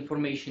valuable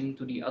information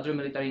to the other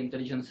military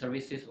intelligence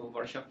services of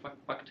Warsaw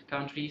Pact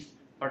countries,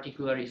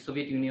 particularly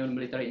Soviet Union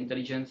Military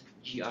Intelligence,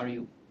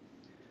 GRU.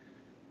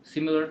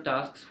 Similar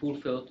tasks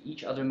fulfilled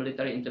each other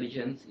military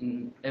intelligence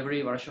in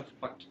every Warsaw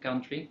Pact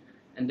country,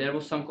 and there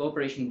was some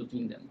cooperation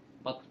between them.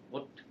 But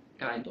what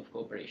kind of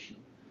cooperation?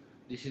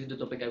 This is the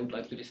topic I would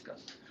like to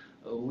discuss.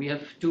 We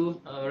have two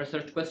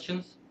research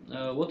questions.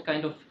 What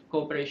kind of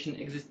cooperation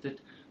existed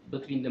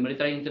between the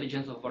military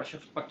intelligence of Warsaw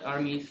Pact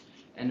armies,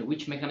 and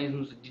which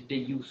mechanisms did they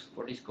use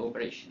for this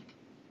cooperation?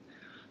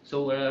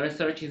 So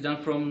research is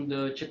done from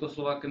the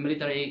Czechoslovak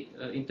military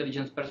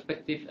intelligence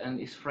perspective and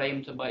is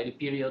framed by the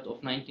period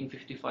of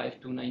 1955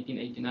 to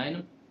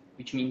 1989,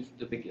 which means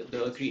the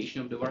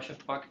creation of the Warsaw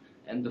Pact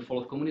and the fall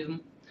of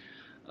communism.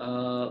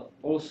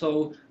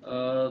 Also,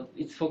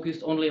 it's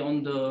focused only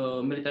on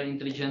the military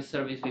intelligence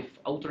service with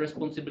outer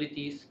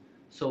responsibilities,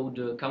 so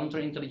the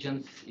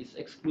counterintelligence is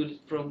excluded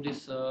from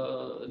this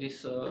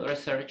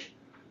research.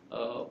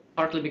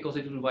 Partly because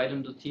it will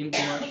widen the team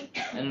too much,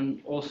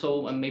 and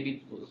also, and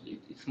maybe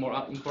it's more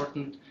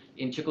important,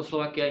 in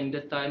Czechoslovakia in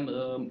that time,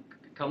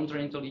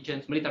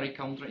 counterintelligence, military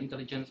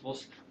counterintelligence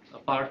was a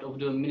part of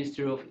the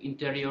Ministry of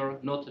Interior,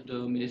 not the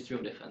Ministry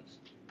of Defense.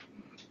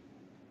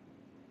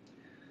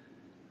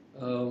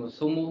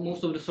 So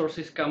most of the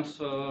sources come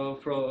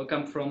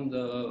from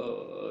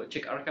the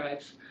Czech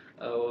archives.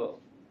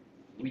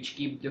 which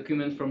keep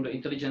documents from the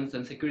intelligence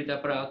and security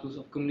apparatus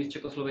of communist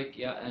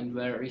Czechoslovakia and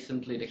were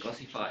recently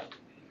declassified.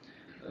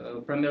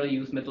 Primarily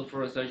used method for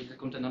research is the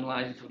content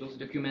analysis of those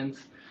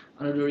documents.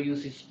 Another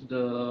use is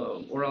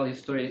the oral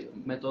history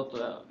method.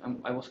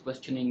 I was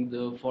questioning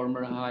the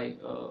former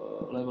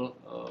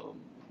high-level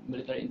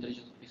military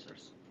intelligence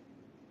officers.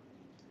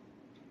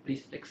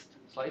 Please, next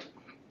slide.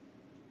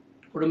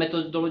 For the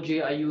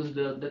methodology, I used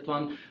that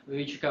one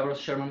which covers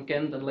Sherman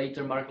Kent and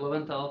later Mark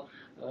Leventhal.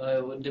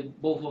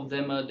 Both of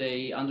them,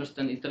 they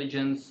understand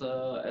intelligence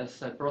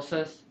as a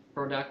process,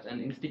 product,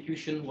 and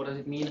institution. What does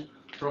it mean?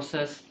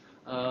 Process,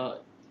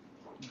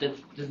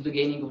 that's the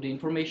gaining of the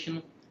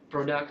information.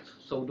 Product,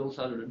 so those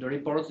are the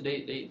reports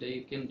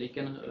they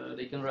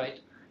can write.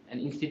 And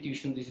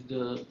institution, this is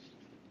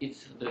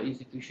it's the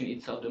institution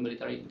itself, the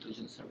military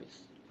intelligence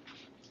service.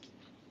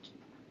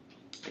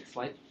 Next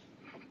slide.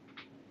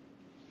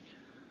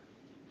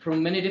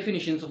 From many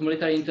definitions of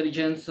military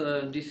intelligence,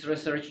 this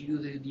research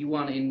uses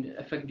D1 in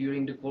effect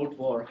during the Cold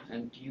War,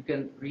 and you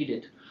can read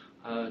it.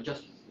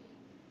 Just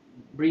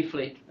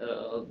briefly,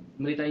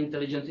 military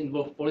intelligence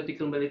involved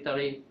political,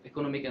 military,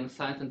 economic, and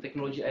science and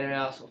technology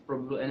areas of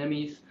probable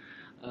enemies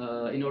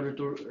in order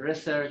to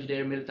research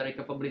their military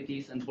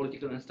capabilities and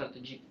political and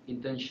strategic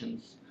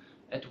intentions.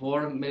 At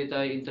war,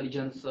 military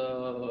intelligence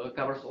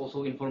covers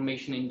also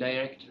information in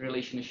direct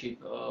relationship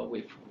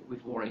with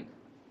warring.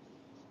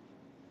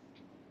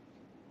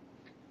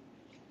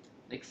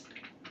 Next.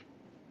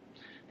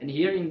 And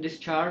here in this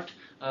chart,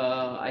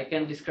 I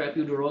can describe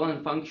you the role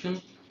and function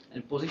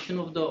and position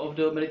of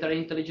the military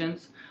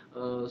intelligence.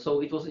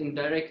 So it was in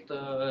direct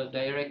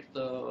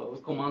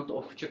command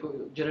of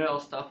General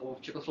Staff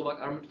of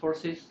Czechoslovak Armed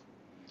Forces,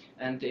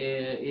 and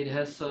it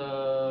had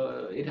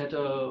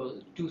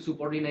two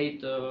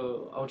subordinate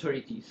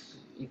authorities: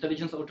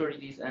 intelligence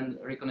authorities and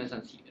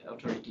reconnaissance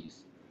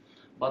authorities.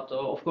 But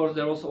of course,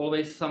 there was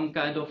always some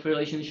kind of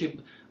relationship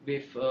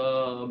with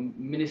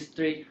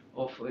Ministry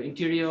of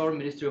Interior,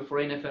 Ministry of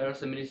Foreign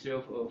Affairs, and Ministry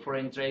of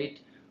Foreign Trade,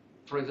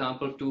 for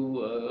example,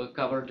 to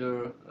cover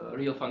the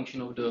real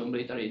function of the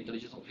military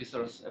intelligence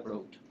officers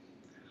abroad.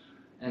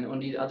 And on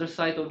the other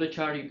side of the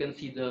chart, you can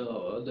see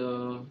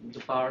the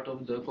part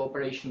of the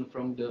cooperation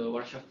from the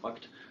Warsaw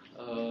Pact,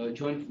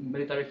 joint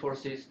military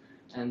forces,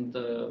 and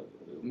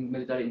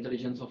military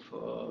intelligence of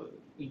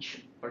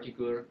each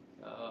particular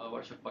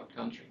Warsaw Pact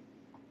country.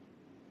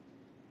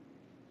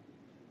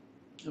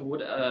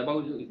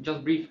 About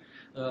just brief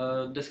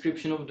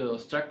description of the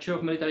structure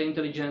of military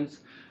intelligence.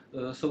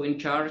 So in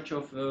charge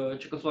of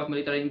Czechoslovak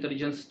military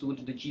intelligence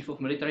stood the Chief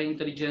of Military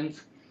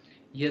Intelligence.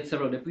 He had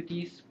several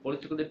deputies: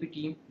 political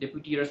deputy,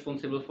 deputy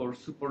responsible for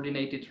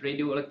subordinated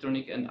radio,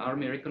 electronic, and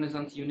army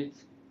reconnaissance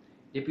units,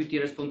 deputy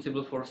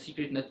responsible for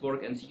secret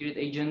network and secret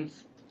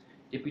agents,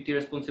 deputy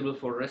responsible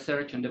for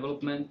research and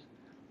development,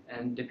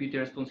 and deputy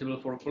responsible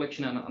for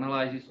collection and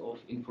analysis of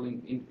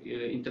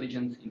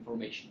intelligence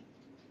information.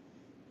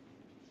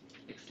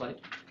 Next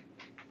slide.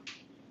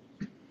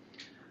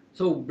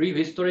 So, brief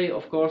history,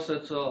 of course,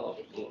 it's a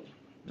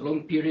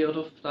long period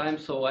of time,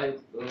 so I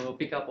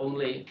pick up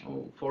only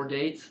 4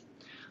 dates.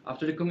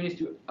 After the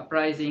communist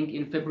uprising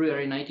in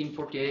February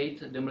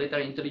 1948, the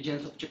military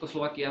intelligence of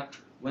Czechoslovakia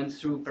went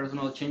through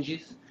personnel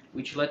changes,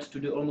 which led to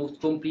the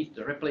almost complete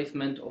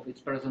replacement of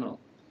its personnel.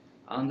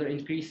 Under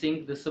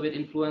increasing the Soviet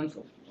influence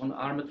on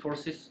armed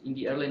forces in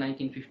the early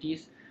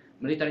 1950s,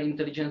 military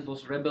intelligence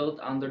was rebuilt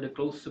under the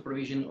close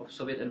supervision of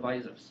Soviet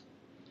advisors.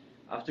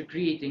 After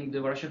creating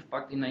the Warsaw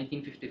Pact in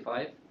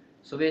 1955,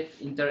 Soviet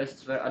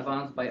interests were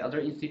advanced by other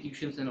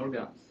institutions and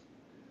organs,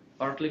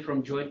 partly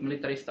from joint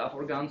military staff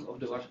organs of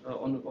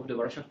the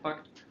Warsaw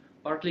Pact,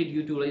 partly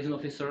due to liaison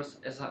officers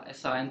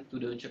assigned to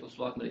the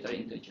Czechoslovak military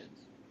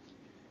intelligence.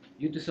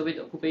 Due to Soviet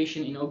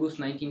occupation in August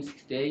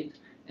 1968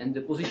 and the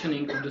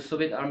positioning of the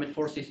Soviet armed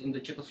forces in the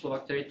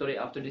Czechoslovak territory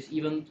after this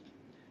event,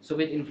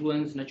 Soviet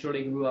influence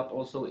naturally grew up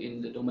also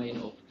in the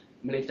domain of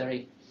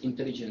military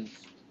intelligence.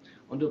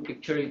 On the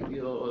picture,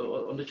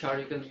 on the chart,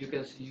 you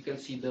can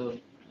see the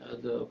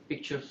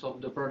pictures of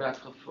the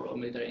product of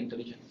military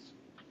intelligence.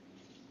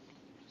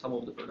 Some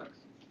of the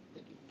products.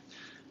 Thank you.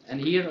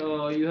 And here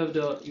you have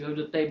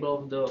the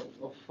table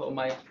of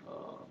my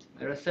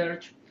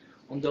research.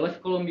 On the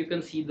left column, you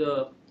can see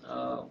the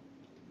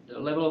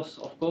levels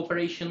of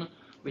cooperation,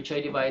 which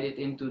I divided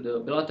into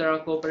the bilateral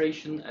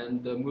cooperation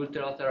and the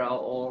multilateral,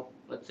 or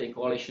let's say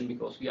coalition,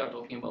 because we are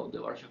talking about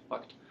the Warsaw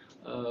Pact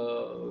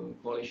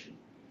coalition.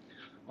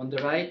 On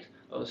the right,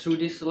 through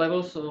these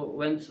levels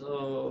went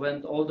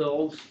all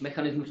those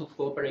mechanisms of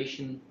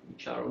cooperation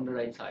which are on the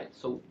right side.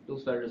 So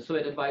those were the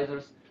Soviet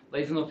advisors,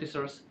 liaison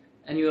officers,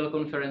 annual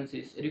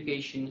conferences,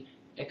 education,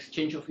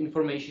 exchange of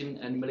information,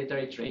 and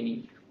military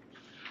training.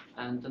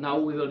 And now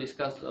we will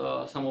discuss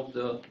some of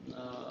the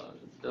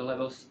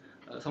levels,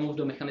 some of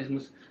the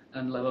mechanisms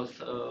and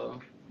levels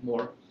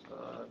more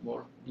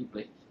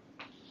deeply.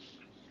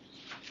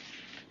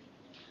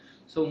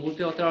 So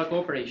multilateral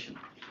cooperation.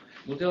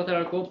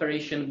 Multilateral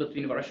cooperation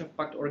between Warsaw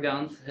Pact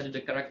organs had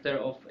the character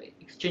of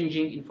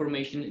exchanging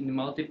information in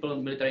multiple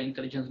military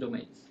intelligence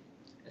domains.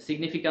 A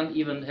significant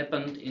event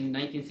happened in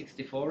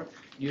 1964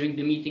 during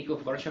the meeting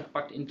of Warsaw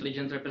Pact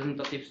intelligence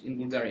representatives in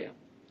Bulgaria.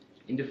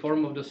 In the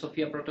form of the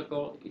Sofia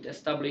Protocol, it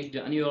established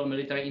the annual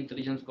military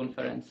intelligence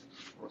conference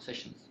or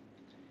sessions.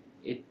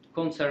 It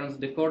concerns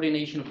the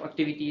coordination of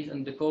activities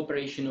and the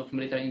cooperation of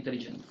military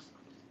intelligence.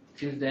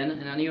 Since then,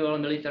 an annual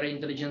military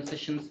intelligence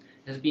sessions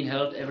has been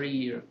held every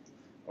year,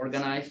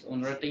 organized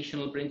on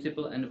rotational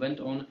principle and went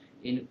on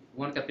in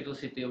one capital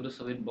city of the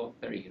Soviet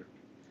bloc per year.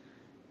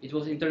 It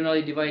was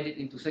internally divided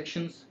into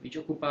sections which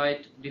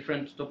occupied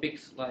different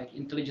topics like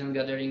intelligence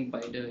gathering by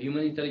the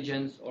human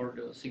intelligence or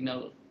the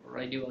signal or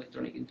radio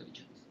electronic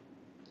intelligence.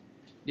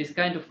 This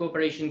kind of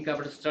cooperation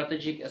covers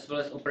strategic as well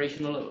as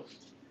operational levels.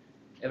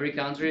 Every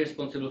country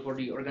responsible for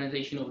the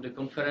organization of the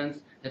conference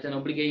had an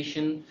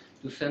obligation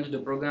to send the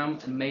program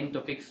and main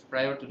topics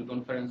prior to the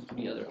conference to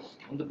the others.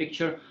 On the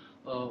picture,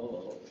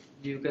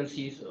 you can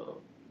see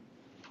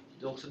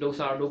those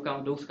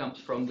comes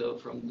from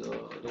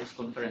those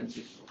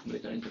conferences of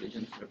military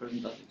intelligence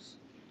representatives.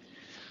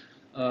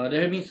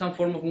 There had been some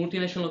form of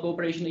multinational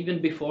cooperation even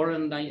before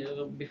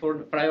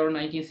prior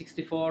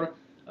 1964.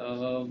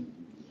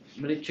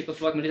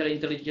 Czechoslovak military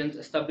intelligence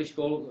established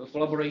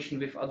collaboration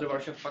with other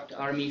Warsaw Pact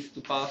armies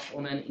to pass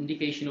on an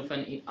indication of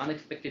an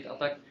unexpected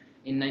attack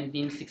in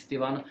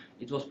 1961.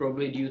 It was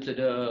probably due to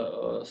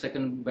the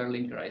Second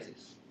Berlin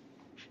crisis.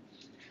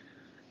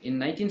 In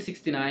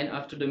 1969,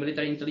 after the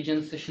military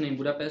intelligence session in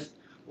Budapest,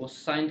 was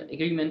signed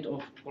agreement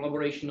of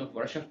collaboration of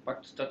Warsaw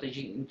Pact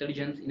strategic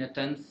intelligence in a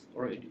tense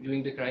or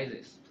during the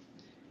crisis.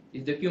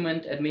 This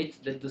document admits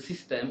that the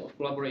system of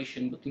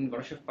collaboration between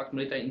Warsaw Pact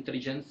military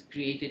intelligence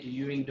created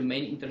during the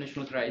main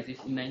international crisis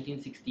in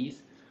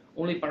 1960s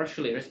only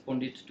partially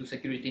responded to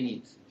security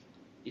needs.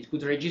 It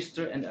could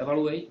register and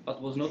evaluate,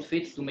 but was not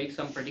fit to make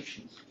some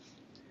predictions.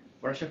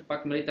 Warsaw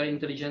Pact military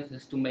intelligence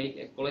has to make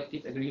a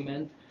collective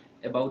agreement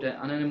about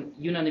an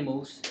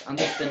unanimous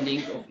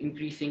understanding of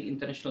increasing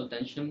international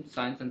tension,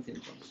 signs and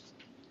symptoms.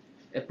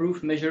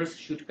 Approved measures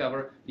should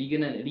cover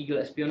legal and illegal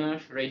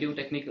espionage, radio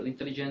technical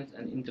intelligence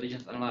and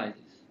intelligence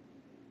analysis.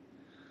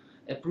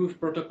 Approved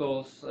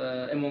protocols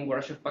among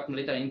Warsaw Pact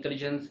military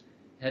intelligence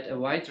had a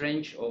wide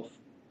range of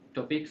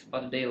topics,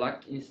 but they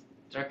lacked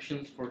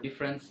instructions for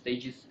different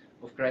stages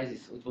of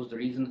crisis. It was the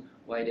reason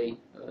why they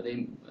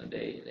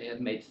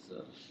had made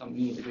some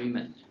new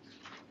agreement.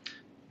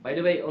 By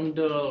the way, on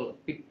the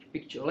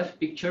left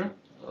picture,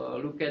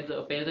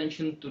 pay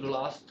attention to the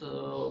last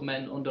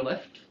man on the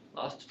left,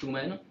 last two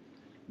men.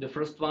 The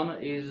first one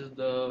is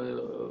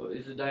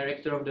the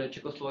director of the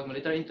Czechoslovak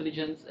military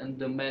intelligence, and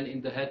the man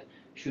in the head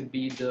should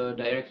be the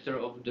director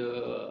of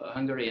the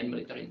Hungarian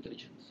military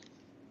intelligence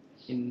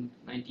in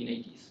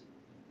 1980s.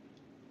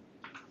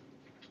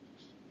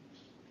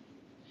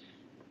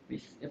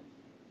 Yep.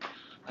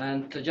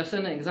 And just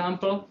an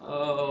example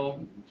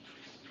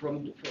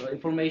from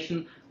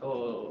information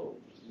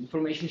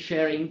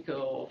sharing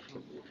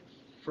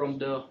from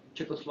the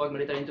Czechoslovak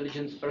military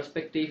intelligence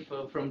perspective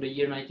from the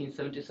year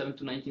 1977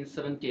 to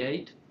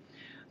 1978.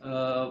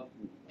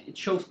 It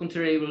shows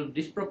considerable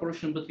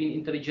disproportion between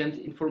intelligence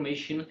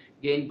information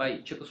gained by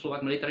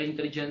Czechoslovak military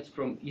intelligence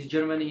from East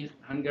Germany,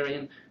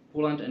 Hungarian,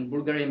 Poland and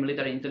Bulgarian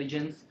military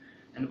intelligence,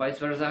 and vice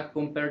versa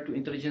compared to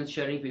intelligence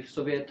sharing with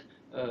Soviet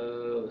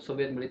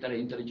military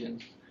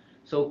intelligence.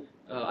 So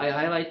I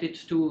highlighted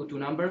two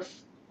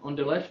numbers. On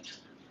the left,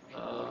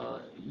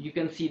 you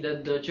can see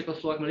that the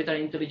Czechoslovak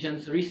military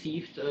intelligence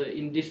received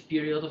in this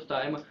period of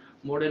time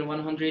more than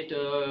 100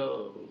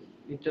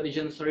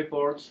 intelligence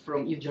reports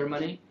from East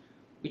Germany,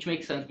 which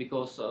makes sense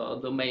because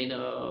the main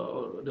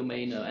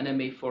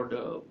enemy for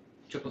the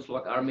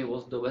Czechoslovak army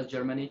was the West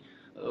German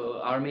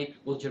army,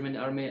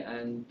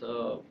 and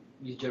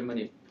East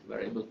Germany were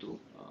able to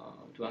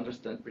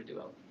understand pretty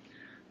well.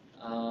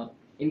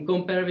 In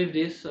compare with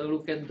this,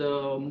 look at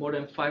the more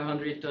than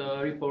 500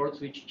 reports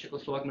which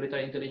Czechoslovak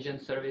military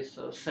intelligence service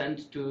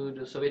sent to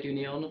the Soviet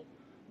Union,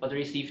 but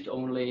received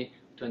only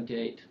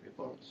 28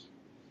 reports.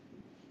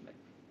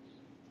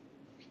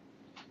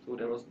 So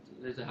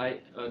there's a high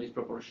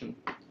disproportion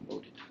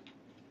about it.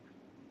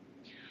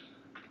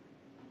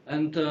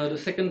 And the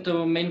second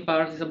main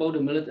part is about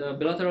the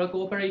bilateral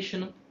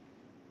cooperation.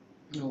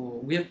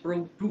 We have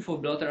proof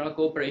of bilateral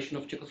cooperation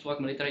of Czechoslovak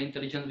military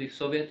intelligence with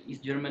Soviet,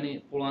 East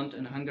Germany, Poland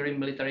and Hungarian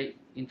military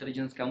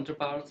intelligence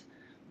counterparts,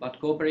 but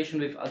cooperation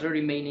with other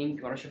remaining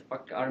Warsaw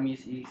Pact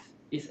armies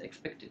is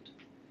expected.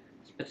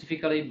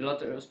 Specifically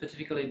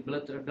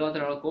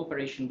bilateral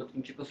cooperation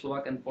between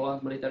Czechoslovak and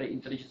Poland military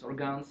intelligence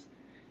organs,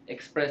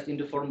 expressed in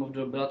the form of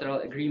the bilateral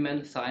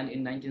agreement signed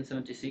in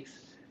 1976,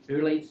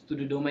 relates to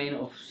the domain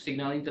of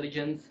signal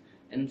intelligence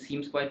and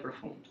seems quite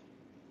profound.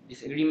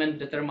 This agreement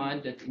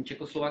determined that in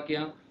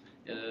Czechoslovakia,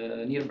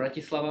 near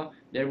Bratislava,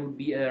 there would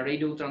be a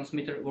radio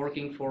transmitter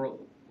working for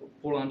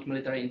Poland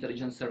military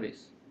intelligence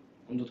service.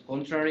 On the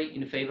contrary,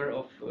 in favor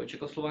of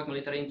Czechoslovak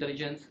military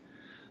intelligence,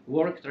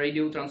 worked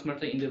radio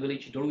transmitter in the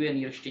village Doluje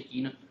near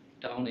Szczecin,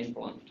 town in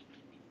Poland.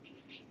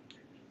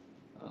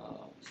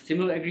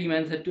 Similar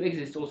agreements had to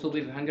exist also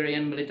with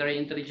Hungarian military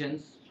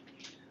intelligence,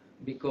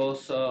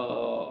 because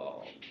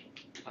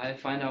I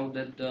find out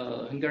that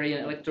the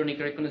Hungarian Electronic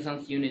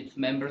Reconnaissance Unit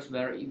members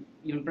were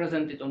even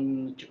presented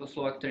on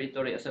Czechoslovak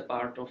territory as a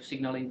part of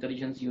Signal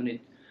Intelligence Unit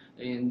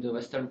in the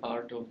western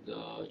part of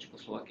the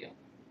Czechoslovakia.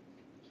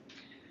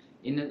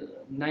 In the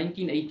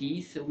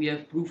 1980s, we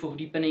have proof of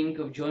deepening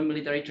of joint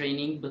military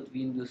training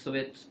between the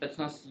Soviet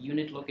Spetsnaz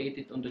unit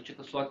located on the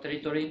Czechoslovak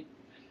territory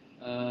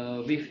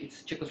with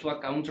its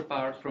Czechoslovak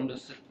counterpart from the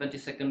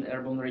 22nd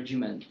Airborne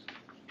Regiment.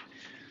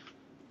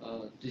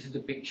 This is the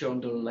picture on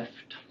the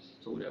left.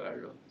 So there are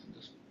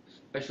the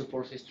special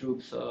forces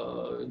troops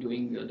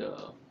doing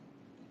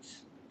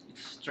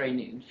its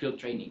training, field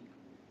training.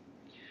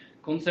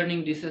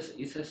 Concerning this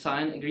is a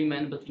signed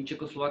agreement between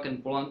Czechoslovak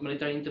and Poland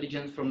military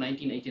intelligence from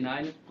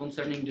 1989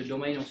 concerning the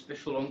domain of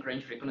special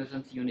long-range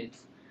reconnaissance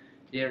units,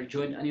 their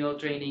joint annual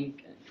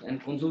training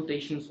and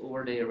consultations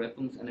over their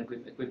weapons and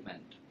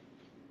equipment.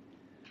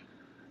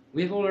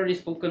 We have already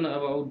spoken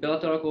about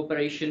bilateral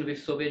cooperation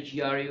with Soviet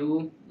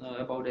GRU,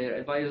 about their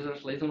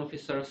advisors, liaison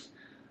officers,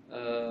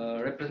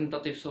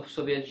 representatives of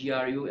Soviet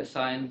GRU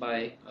assigned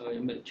by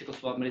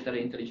Czechoslovak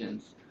military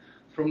intelligence.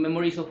 From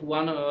memories of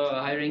one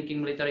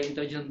high-ranking military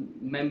intelligence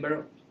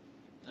member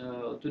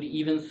to the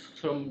events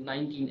from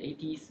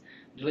 1980s,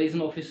 the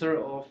liaison officer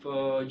of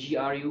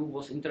GRU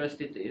was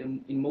interested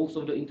in most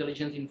of the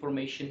intelligence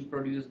information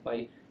produced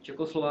by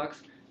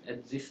Czechoslovaks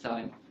at this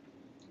time.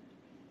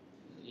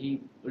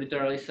 He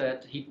literally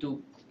said he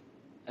took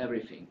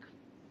everything.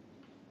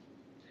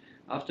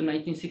 After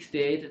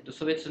 1968, the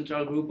Soviet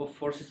Central Group of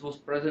Forces was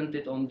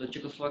presented on the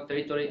Czechoslovak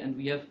territory, and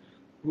we have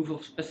proof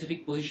of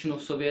specific position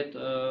of Soviet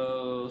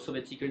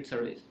Secret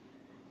Service.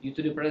 Due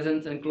to the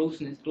presence and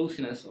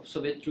closeness of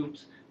Soviet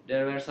troops,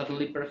 there were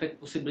suddenly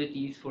perfect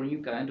possibilities for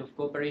new kind of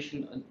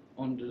cooperation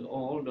on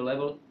all the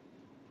level,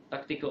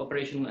 tactical,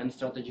 operational, and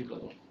strategic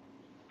level.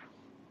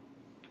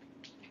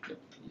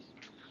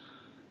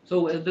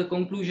 So, as the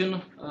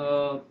conclusion,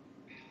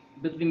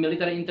 between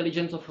military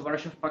intelligence of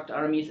Warsaw Pact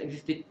armies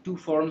existed two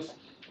forms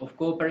of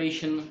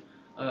cooperation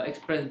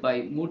expressed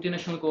by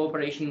multinational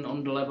cooperation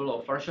on the level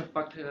of Warsaw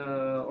Pact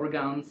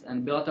organs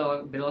and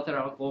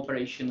bilateral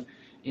cooperation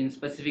in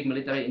specific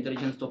military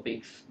intelligence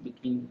topics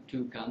between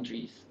two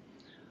countries.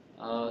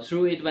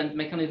 Through it went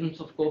mechanisms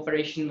of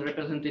cooperation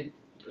represented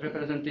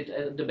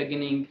at the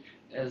beginning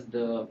as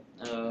the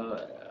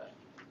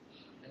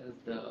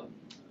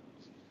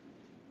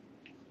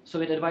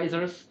Soviet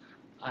advisors,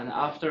 and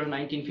after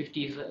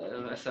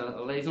 1950s as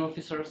liaison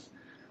officers,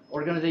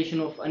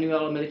 organization of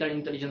annual military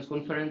intelligence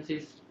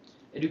conferences,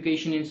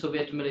 education in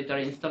Soviet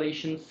military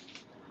installations,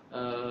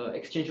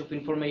 exchange of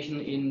information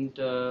in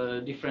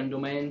different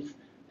domains,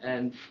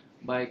 and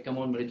by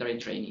common military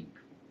training.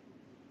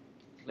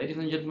 Ladies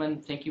and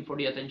gentlemen, thank you for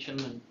the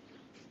attention.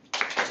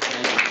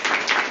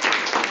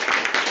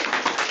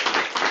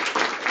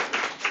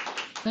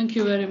 Thank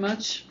you very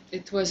much.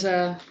 It was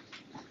a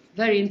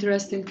very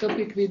interesting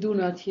topic. We do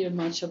not hear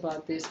much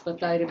about this,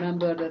 but I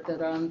remember that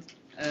around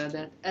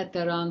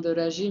the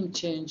regime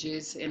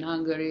changes in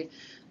Hungary,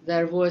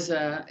 there was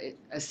a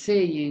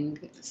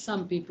saying.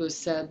 Some people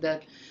said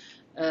that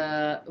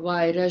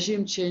why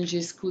regime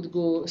changes could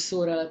go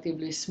so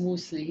relatively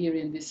smoothly here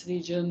in this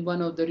region.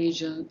 One of the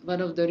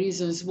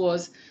reasons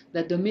was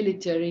that the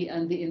military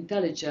and the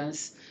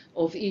intelligence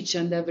of each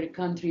and every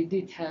country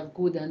did have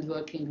good and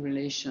working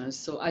relations.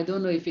 So I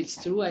don't know if it's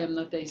true. I am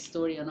not a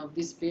historian of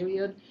this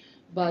period,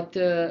 but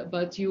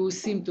you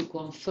seem to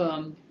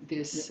confirm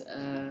this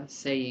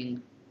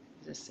saying.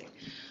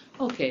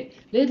 Okay,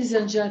 ladies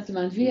and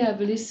gentlemen, we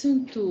have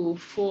listened to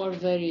 4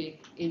 very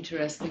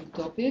interesting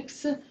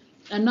topics,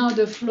 and now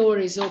the floor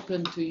is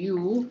open to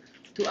you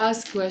to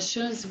ask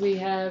questions. We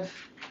have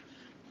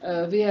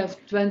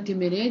 20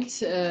 minutes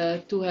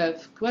to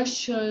have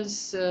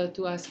questions,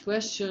 to ask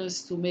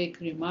questions, to make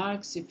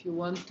remarks if you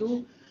want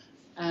to,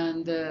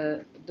 and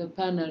the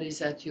panel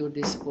is at your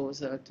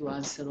disposal to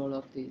answer all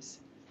of these.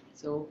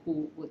 So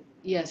who would,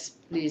 yes,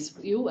 please,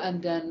 you,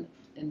 and then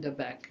in the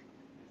back.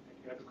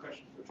 I have a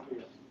question for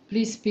Giulia.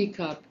 Please speak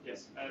up.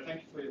 Yes,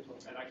 thank you for your talk.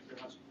 I like it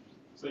very much.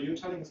 So you're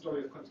telling a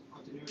story of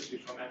continuity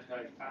from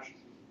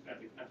anti-fascism and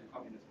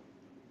anti-communism.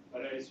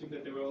 But I assume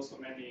that there were also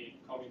many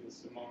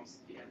communists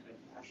amongst the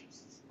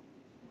anti-fascists.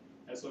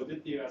 And so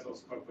did the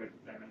USOs cooperate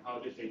with them, and how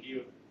did they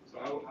deal? So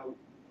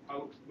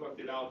how worked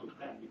it out with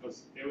them?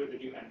 Because they were the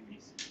new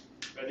enemies.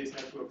 Were these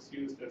networks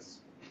used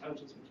as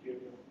intelligence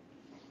material,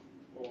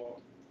 or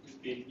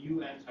did the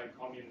new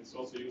anti-communists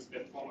also use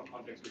their former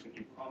contacts with the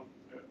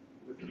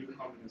new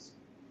communists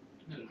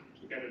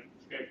to gain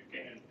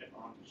an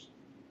advantage?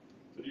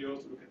 So do you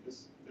also look at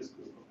this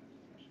group of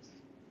anti-fascists?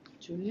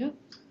 Giulia?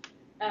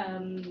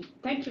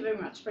 Thank you very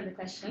much for the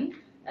question.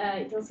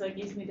 It also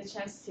gives me the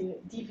chance to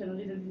deepen a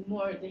little bit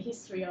more the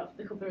history of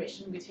the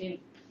cooperation between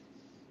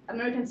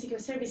American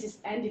Secret Services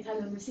and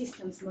Italian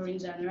resistance more in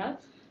general.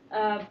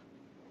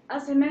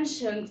 As I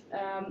mentioned,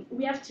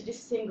 we have to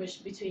distinguish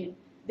between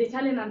the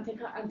Italian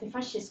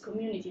anti-fascist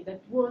community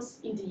that was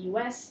in the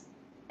US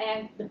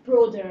and the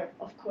broader,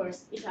 of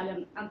course,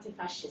 Italian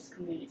anti-fascist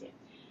community.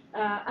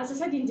 As I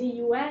said, in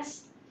the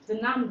US,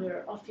 the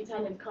number of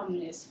Italian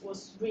communists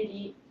was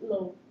really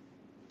low,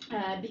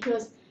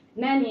 because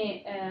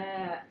many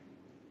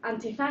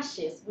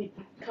anti-fascists with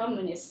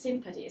communist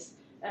sympathies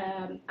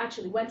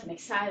actually went in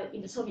exile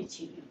in the Soviet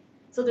Union.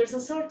 So there's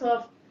a sort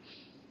of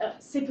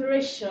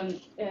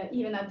separation,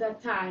 even at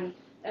that time,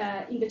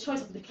 in the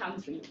choice of the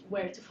country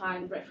where to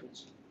find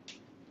refuge.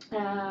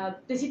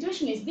 The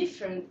situation is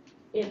different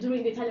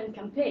during the Italian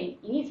campaign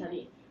in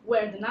Italy,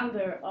 where the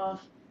number of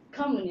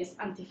communist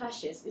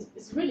anti-fascists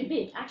is really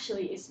big.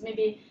 Actually, it's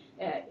maybe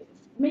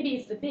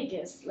it's the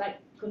biggest, like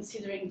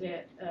considering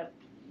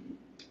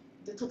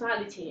the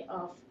totality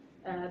of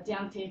the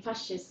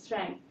anti-fascist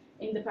strength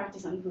in the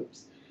partisan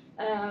groups.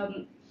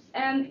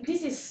 And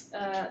this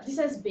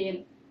has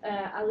been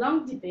a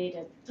long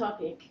debated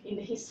topic in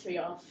the history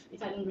of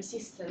Italian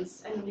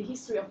resistance and in the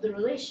history of the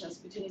relations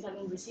between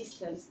Italian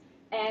resistance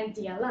and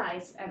the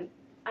Allies, and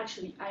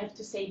actually I have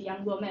to say the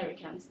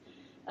Anglo-Americans,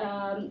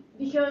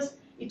 because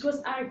it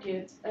was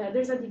argued,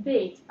 there's a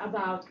debate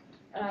about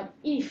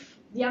if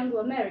the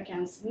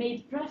Anglo-Americans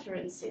made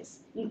preferences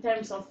in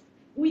terms of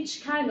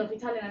which kind of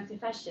Italian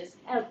anti-fascists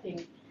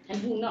helping and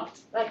who not,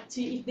 like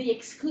if they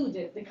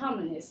excluded the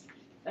communists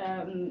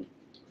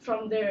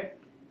from their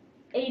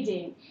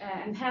aiding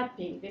and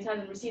helping the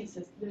Italian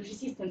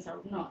resistance or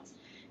not.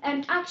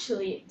 And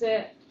actually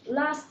the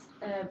last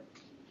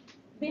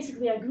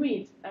basically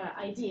agreed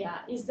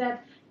idea is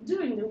that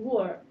during the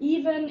war,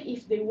 even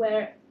if they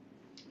were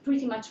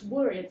pretty much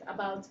worried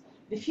about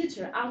the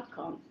future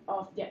outcome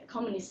of the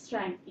communist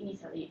strength in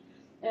Italy,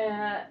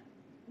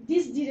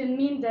 this didn't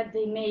mean that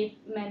they made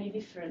many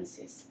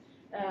differences.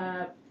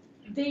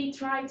 They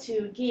tried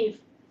to give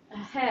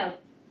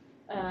help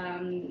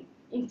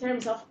in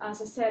terms of,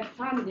 as I said,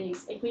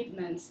 fundings,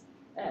 equipments,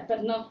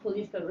 but not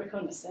political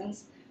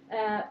reconnaissance,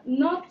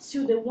 not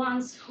to the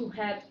ones who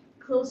had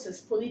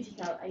closest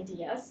political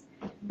ideas,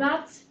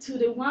 but to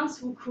the ones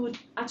who could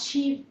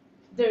achieve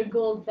their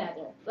goal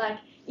better. Like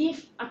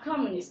if a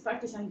communist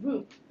partisan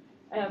group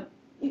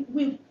it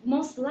will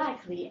most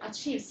likely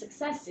achieve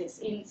successes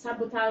in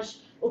sabotage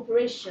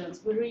operations,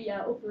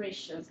 guerrilla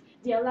operations,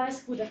 the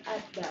Allies would have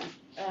helped them.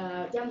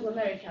 The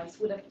Anglo-Americans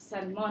would have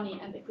sent money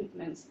and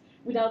equipment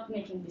without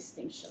making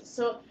distinctions.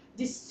 So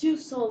these two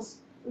souls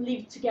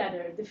live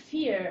together, the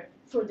fear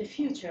for the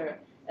future,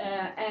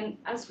 and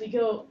as we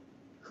go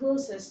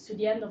closest to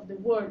the end of the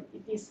war,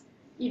 it is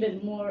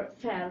even more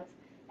felt,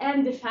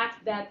 and the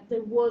fact that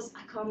there was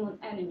a common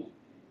enemy,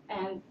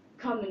 and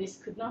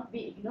communists could not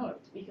be ignored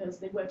because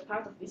they were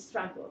part of this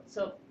struggle.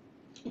 So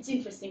it's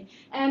interesting.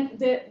 And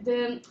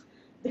the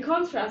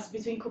contrast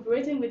between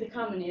cooperating with the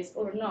communists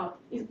or not,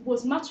 it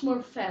was much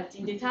more felt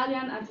in the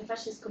Italian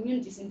anti-fascist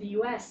communities in the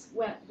US,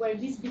 where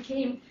this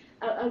became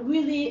a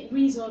really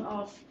reason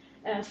of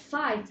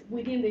fight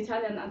within the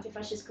Italian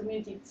anti-fascist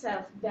community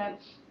itself than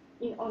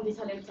on the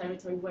Italian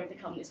territory where the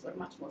communists were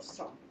much more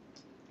strong.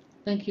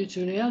 Thank you,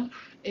 Giulia.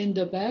 In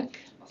the back,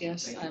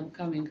 yes, I'm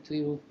coming to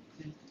you.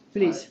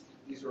 Please.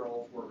 These are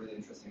all four really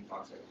interesting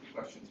talks. I have two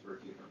questions for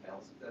different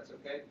panels, if that's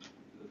okay.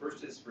 The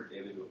first is for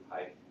David.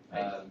 Hi.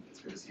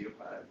 It's good to see you.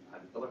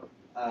 I'm Philip.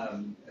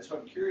 So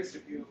I'm curious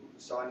if you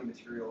saw any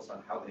materials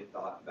on how they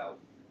thought about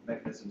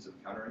mechanisms of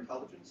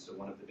counterintelligence. So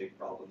one of the big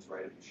problems,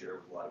 right, if you share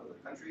with a lot of other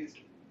countries,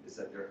 is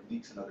that there are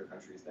leaks in other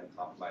countries then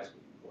compromise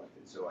what you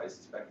collected. So I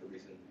suspect the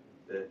reason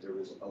that there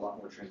was a lot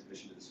more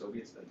transmission to the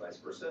Soviets than vice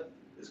versa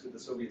is because the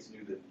Soviets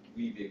knew that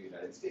we, being the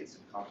United States,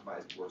 had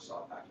compromised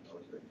Warsaw Pact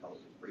military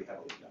intelligence pretty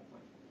heavily at that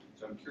point.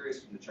 So I'm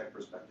curious from the Czech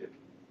perspective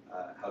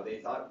how they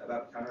thought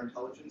about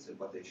counterintelligence and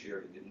what they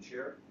shared and didn't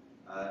share.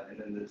 And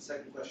then the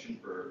second question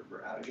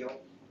for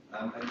Abigail.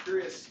 I'm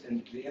curious,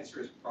 and the answer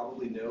is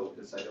probably no,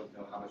 because I don't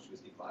know how much was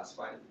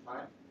declassified at the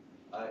time.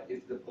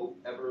 If the Pope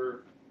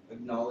ever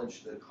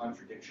acknowledged the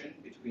contradiction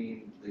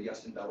between the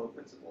Jus in Bello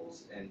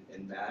principles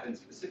and that, and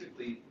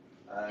specifically,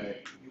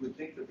 you would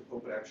think that the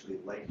Pope would actually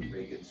like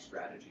Reagan's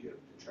strategy of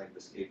trying to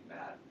escape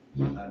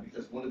MAD,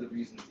 because one of the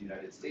reasons the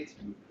United States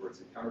moved towards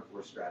a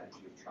counterforce strategy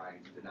of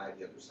trying to deny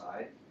the other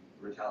side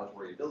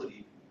retaliatory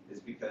ability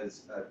is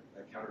because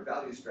a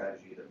counter-value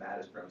strategy that MAD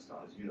is premised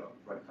on, as you know, to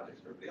provide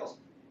context for everybody else,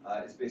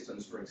 is based on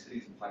destroying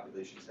cities and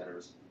population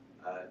centers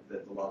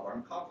that the law of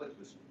armed conflict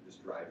was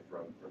derived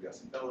from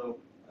Jus in Bello,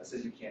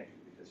 says you can't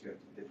do because you have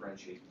to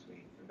differentiate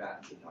between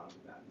combatants and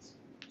non-combatants.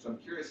 So I'm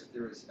curious if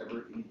there is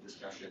ever any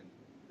discussion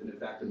that in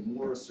fact a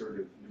more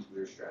assertive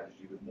nuclear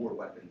strategy with more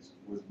weapons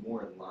was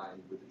more in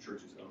line with the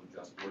Church's own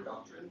just war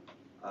doctrine,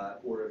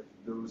 or if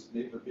those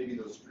maybe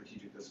those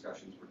strategic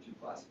discussions were too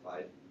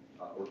classified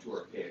or too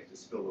archaic to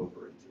spill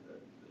over into the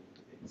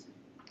papacy.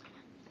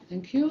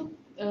 Thank you.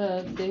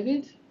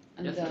 David?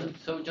 And yes,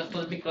 so just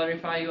let me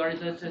clarify, you are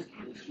interested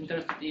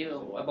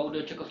about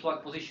the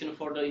Czechoslovak position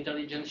for the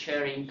intelligence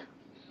sharing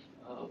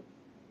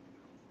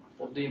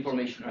of the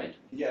information, right?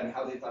 Yeah, and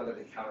how they thought about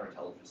the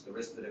counterintelligence, the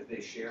risk that if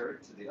they share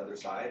it to the other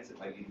sides, it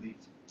might be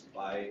leaked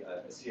by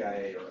a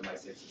CIA or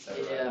MI6,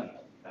 etc.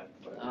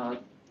 Yeah.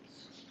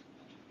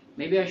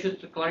 Maybe I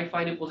should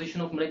clarify the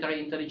position of military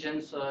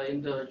intelligence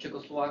in the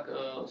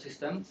Czechoslovak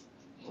system,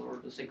 or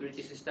the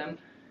security system.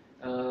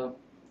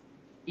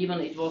 even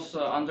it was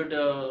under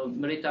the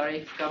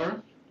military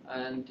cover,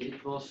 and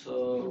it was,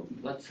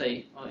 let's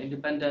say,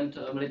 independent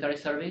military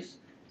service.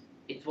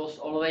 It was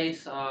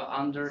always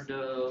under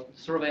the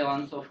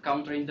surveillance of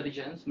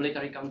counterintelligence,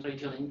 military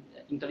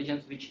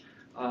counterintelligence, which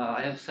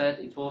I have said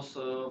it was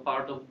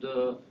part of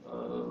the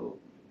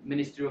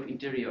Ministry of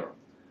Interior.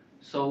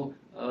 So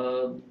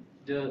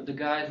the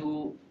guy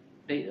who,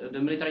 the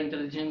military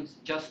intelligence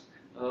just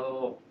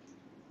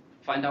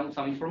find out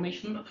some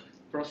information,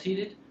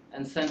 proceeded,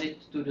 and send it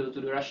to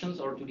the Russians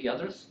or to the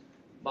others.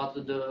 But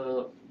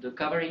the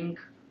covering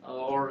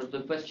or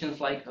the questions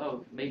like,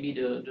 oh, maybe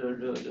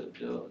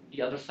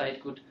the other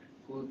side could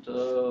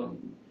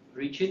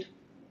reach it.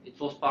 It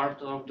was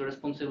part of the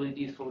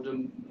responsibilities for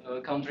the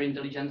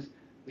counterintelligence,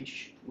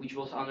 which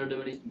was under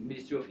the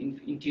Ministry of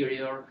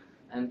Interior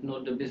and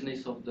not the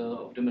business of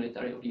the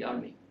military, of the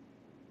army.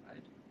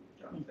 Right?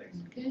 John, thanks.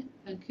 Okay,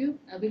 thank you.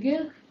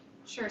 Abigail?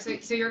 Sure.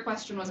 So your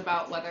question was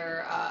about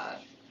whether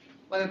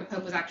the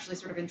Pope was actually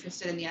sort of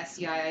interested in the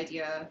SDI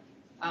idea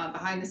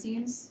behind the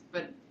scenes,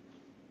 but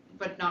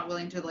not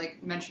willing to like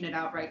mention it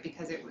outright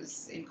because it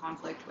was in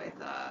conflict with.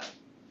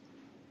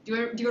 Do you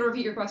want to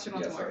repeat your question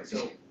once more? Sorry.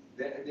 So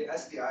the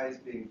SDI is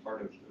being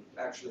part of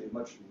actually a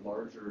much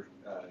larger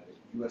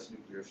U.S.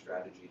 nuclear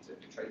strategy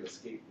to try to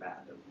escape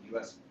MAD. The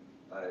U.S.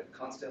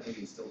 Constantly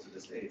and still to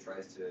this day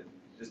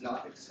does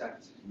not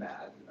accept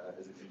MAD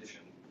as a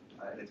condition,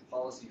 and its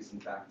policy is in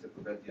fact to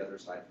prevent the other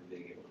side from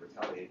being able to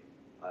retaliate.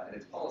 And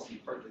its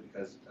policy, partly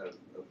because of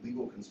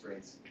legal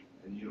constraints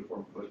and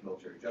uniform code of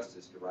military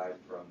justice derived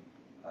from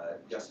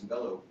jus in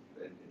bello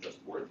and just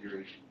war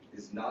theory,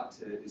 is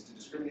to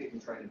discriminate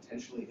and try and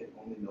intentionally hit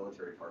only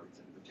military targets,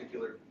 in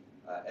particular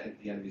and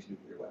the enemy's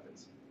nuclear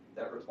weapons.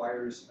 That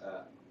requires,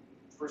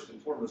 first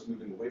and foremost,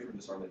 moving away from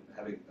disarmament,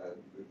 having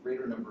a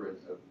greater number of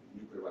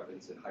nuclear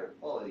weapons and higher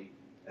quality,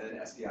 and then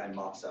SDI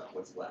mops up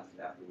what's left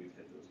after we've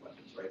hit those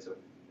weapons, right? So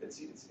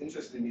it's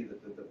interesting to me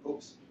that the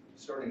Pope's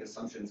starting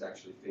assumptions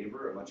actually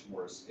favor a much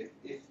more,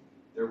 if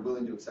they're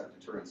willing to accept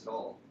deterrence at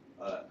all,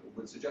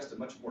 would suggest a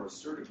much more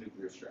assertive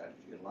nuclear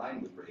strategy in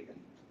line with Reagan,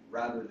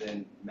 rather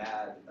than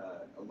MAD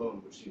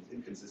alone, which seems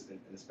inconsistent,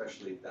 and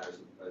especially that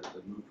as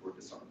a move toward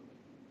disarmament.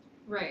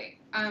 Right.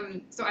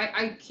 So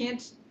I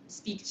can't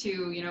speak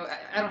to,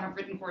 I don't have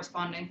written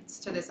correspondence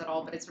to this at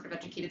all, but it's sort of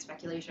educated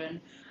speculation.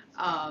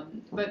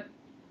 But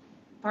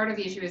part of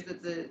the issue is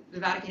that the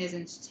Vatican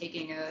isn't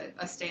taking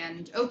a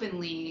stand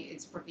openly in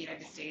support of the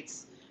United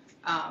States.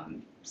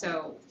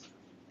 So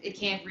it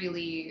can't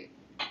really,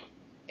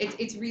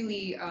 it's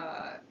really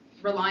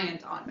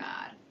reliant on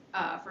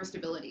MAD for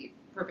stability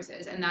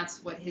purposes, and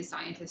that's what his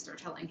scientists are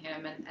telling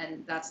him,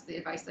 and that's the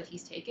advice that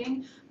he's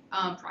taking.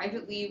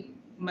 Privately,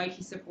 might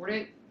he support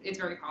it? It's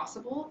very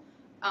possible,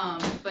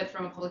 but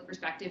from a public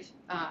perspective,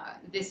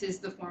 this is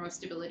the form of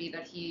stability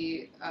that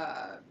he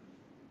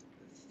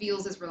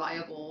feels is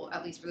reliable,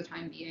 at least for the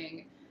time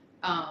being,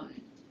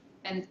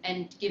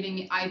 and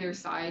giving either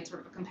side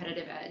sort of a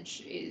competitive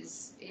edge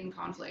is in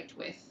conflict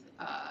with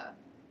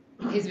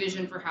his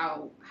vision for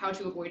how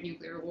to avoid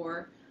nuclear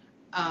war.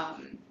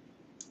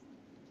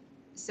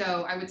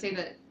 So I would say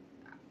that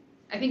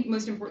I think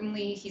most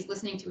importantly, he's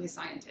listening to his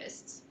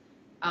scientists,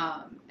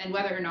 and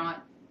whether or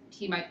not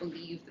he might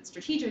believe that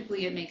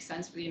strategically it makes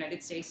sense for the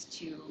United States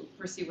to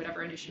pursue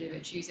whatever initiative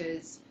it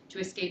chooses to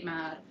escape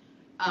MAD.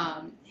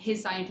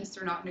 His scientists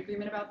are not in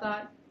agreement about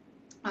that.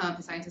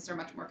 His scientists are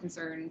much more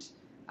concerned,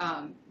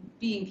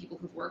 being people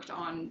who've worked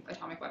on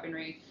atomic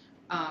weaponry,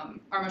 are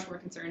much more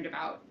concerned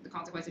about the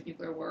consequence of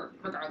nuclear war,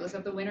 regardless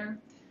of the winner.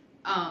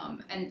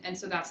 And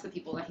so that's the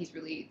people that he's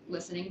really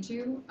listening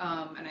to.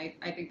 And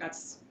I think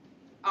that's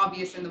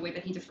obvious in the way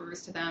that he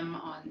defers to them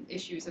on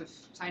issues of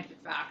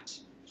scientific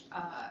fact,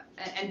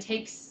 and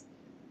takes,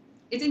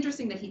 it's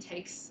interesting that he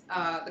takes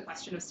the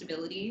question of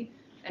stability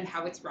and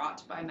how it's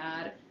wrought by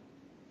MAD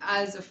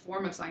as a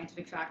form of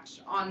scientific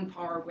fact on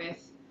par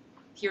with,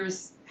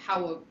 here's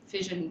how a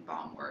fission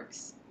bomb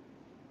works.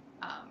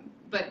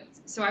 But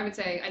so I would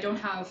say I don't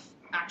have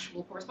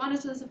actual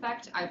correspondence to this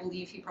effect. I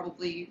believe he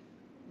probably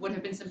would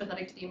have been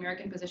sympathetic to the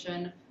American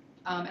position,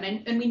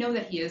 and we know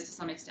that he is to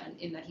some extent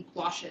in that he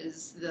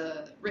quashes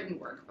the written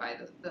work by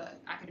the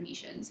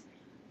academicians,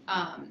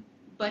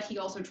 but he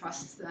also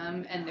trusts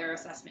them and their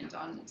assessment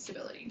on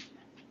stability.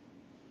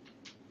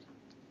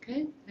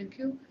 Okay, thank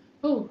you.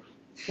 Oh,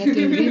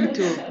 getting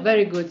into,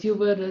 very good. You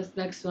were the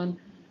next one.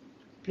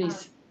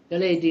 Please, the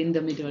lady in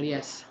the middle,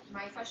 yes.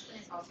 My question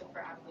is also for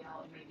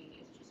Abigail, and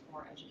maybe it's just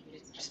more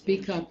educated speculation.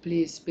 Speak up,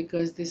 please,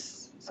 because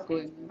this is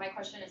going on. My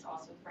question is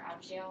also for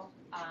Abigail,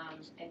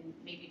 and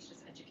maybe it's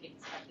just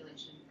educated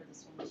speculation for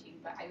this one too,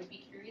 but I would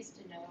be curious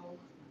to know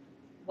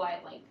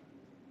what, like,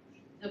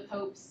 the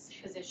Pope's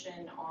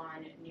position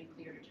on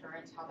nuclear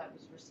deterrence, how that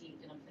was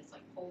received in a place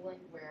like Poland,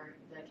 where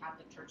the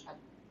Catholic Church had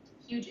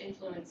huge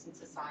influence in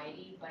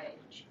society, but,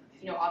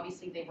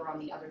 obviously they were on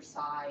the other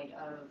side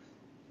of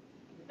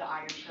the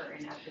Iron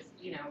Curtain at this,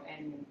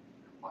 and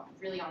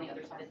really on the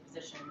other side of the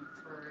position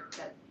for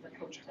that the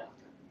Pope took.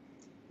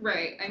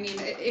 Right. I mean,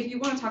 if you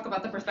want to talk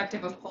about the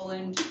perspective of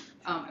Poland,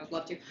 I would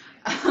love to.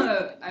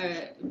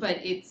 But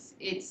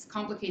it's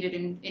complicated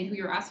in who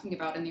you're asking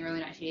about in the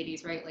early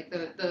 1980s, right? Like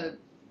the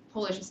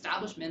Polish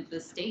establishment, the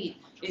state,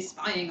 is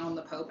spying on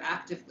the Pope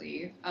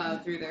actively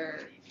through their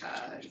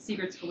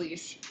secrets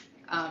police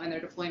and their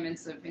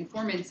deployments of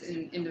informants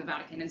in the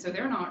Vatican. And so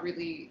they're not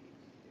really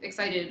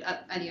excited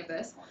at any of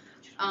this.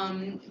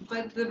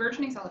 But the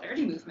burgeoning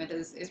solidarity movement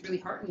is really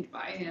heartened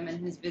by him and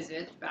his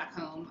visit back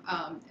home.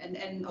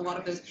 And a lot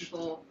of those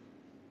people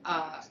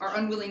are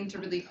unwilling to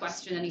really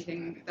question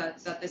anything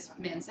that this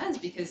man says,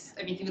 because,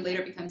 I mean, he would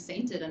later become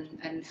sainted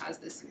and has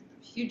this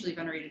hugely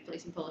venerated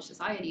place in Polish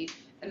society.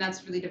 And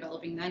that's really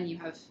developing then. You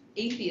have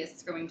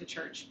atheists going to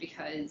church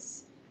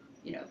because,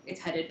 you know, it's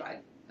headed by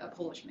a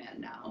Polish man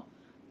now.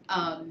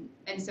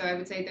 And so I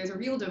would say there's a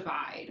real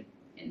divide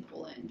in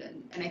Poland,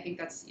 and I think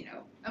that's, you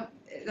know,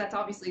 that's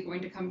obviously going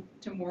to come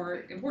to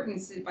more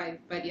importance by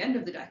the end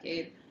of the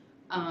decade.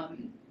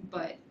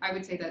 But I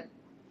would say that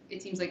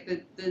it seems like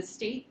the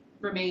state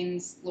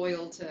remains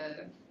loyal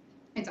to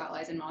its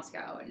allies in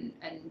Moscow,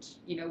 and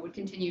you know, would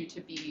continue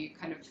to be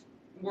kind of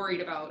worried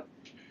about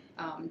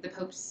the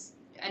Pope's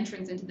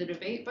entrance into the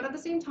debate. But at the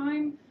same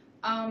time,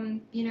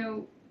 you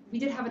know, we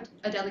did have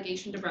a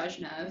delegation to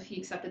Brezhnev. He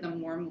accepted them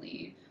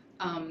warmly.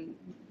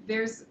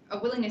 There's a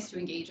willingness to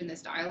engage in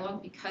this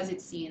dialogue because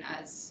it's seen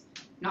as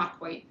not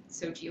quite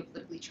so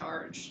geopolitically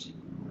charged,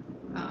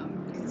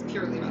 because it's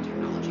purely about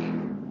technology.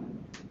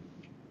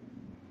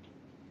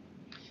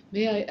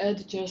 May I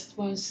add just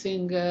one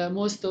thing?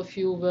 Most of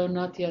you were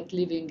not yet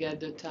living at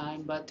the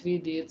time, but we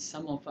did,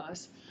 some of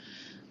us.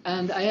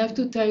 And I have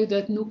to tell you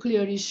that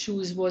nuclear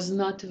issues was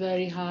not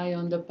very high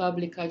on the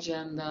public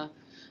agenda.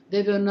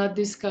 They were not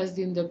discussed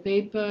in the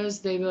papers,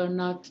 they were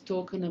not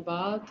talked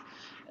about.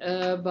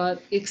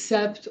 But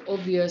except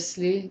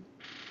obviously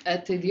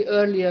at the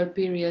earlier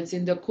periods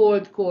in the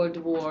Cold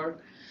War,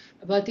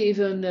 but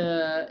even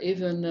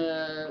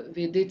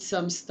we did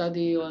some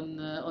study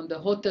on the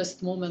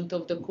hottest moment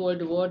of the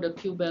Cold War, the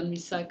Cuban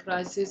Missile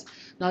Crisis.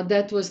 Now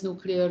that was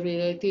nuclear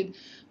related,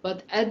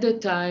 but at the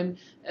time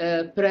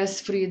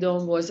press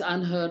freedom was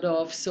unheard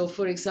of. So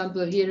for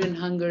example, here in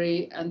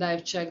Hungary, and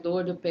I've checked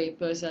all the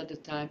papers at the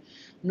time,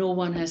 no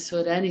one has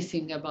heard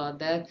anything about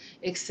that,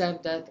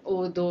 except that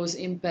all those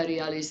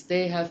imperialists,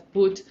 they have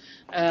put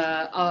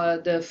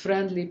the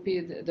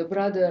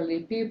brotherly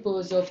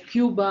peoples of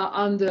Cuba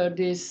under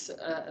this,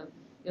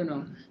 you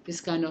know,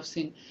 this kind of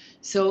thing.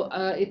 So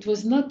it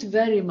was not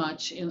very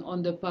much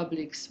on the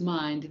public's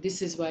mind.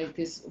 This is why it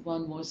is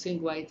one more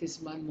thing, why it is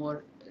one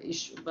more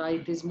issue, why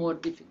it is more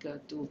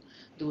difficult to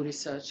do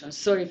research. I'm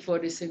sorry for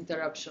this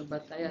interruption,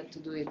 but I had to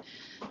do it.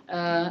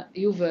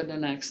 You were the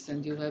next,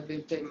 and you have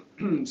been paid.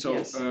 So,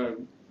 yes.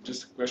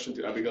 Just a question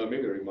to Abigail,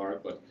 maybe a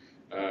remark, but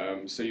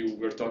so you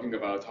were talking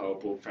about how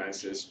Pope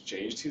Francis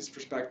changed his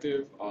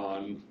perspective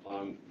on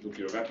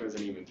nuclear weapons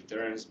and even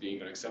deterrence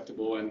being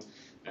unacceptable,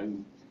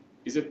 and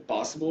is it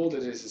possible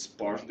that this is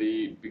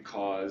partly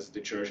because the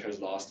Church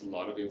has lost a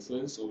lot of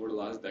influence over the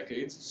last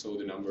decades? So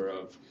the number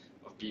of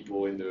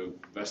people in the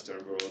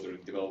Western world or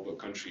developed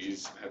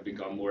countries have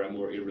become more and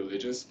more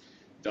irreligious.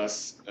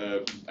 Thus,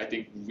 I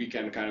think we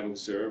can kind of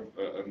observe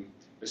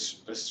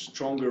a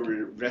stronger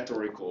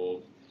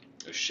rhetorical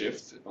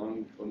shift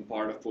on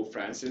part of Pope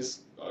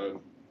Francis.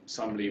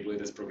 Some label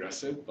it as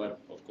progressive,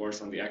 but of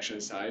course on the action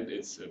side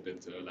it's a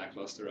bit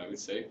lackluster, I would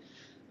say.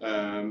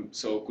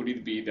 So could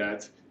it be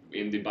that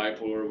in the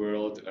bipolar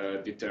world,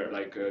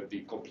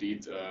 the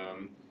complete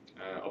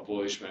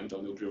abolishment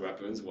of nuclear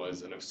weapons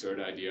was an absurd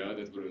idea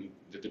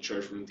that the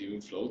Church wouldn't even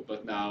float,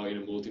 but now in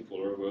a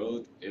multipolar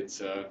world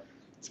it's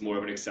more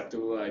of an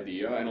acceptable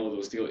idea, and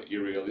although still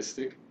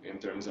unrealistic in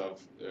terms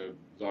of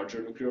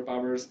larger nuclear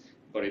powers,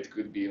 but it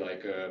could be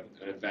like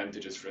an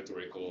advantageous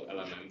rhetorical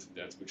element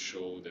that would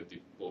show that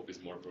the Pope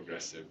is more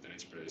progressive than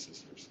its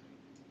predecessors.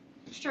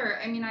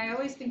 Sure. I mean, I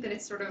always think that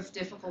it's sort of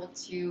difficult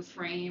to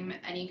frame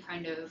any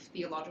kind of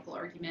theological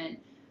argument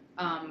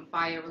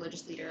by a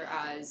religious leader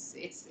as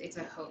it's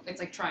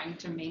like trying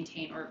to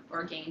maintain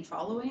or gain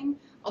following.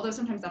 Although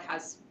sometimes that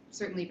has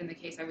certainly been the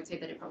case. I would say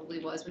that it probably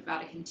was with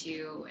Vatican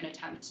II, an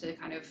attempt to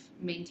kind of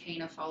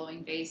maintain a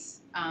following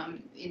base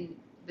in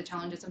the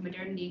challenges of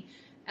modernity.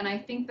 And I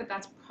think that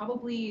that's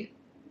probably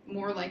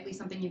more likely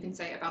something you can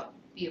say about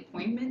the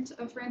appointment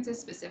of Francis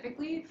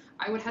specifically.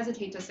 I would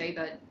hesitate to say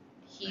that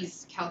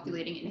he's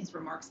calculating in his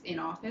remarks in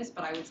office,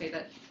 but I would say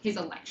that his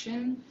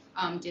election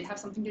did have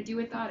something to do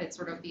with that. It's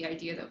sort of the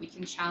idea that we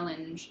can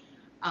challenge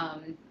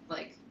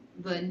like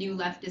the new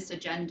leftist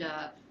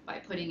agenda by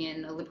putting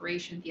in a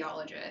liberation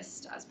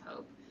theologist as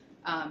Pope,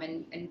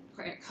 and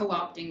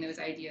co-opting those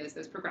ideas,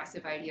 those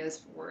progressive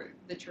ideas, for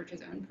the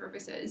Church's own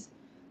purposes.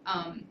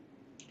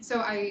 So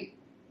I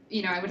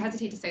would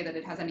hesitate to say that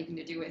it has anything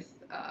to do with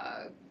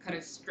kind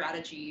of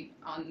strategy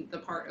on the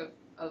part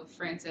of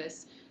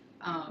Francis.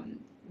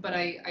 But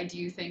I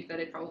do think that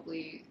it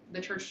probably,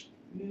 the Church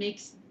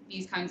makes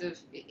these kinds of,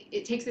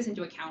 it takes this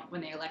into account when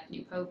they elect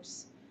new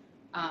popes.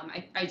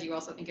 I do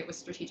also think it was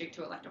strategic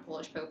to elect a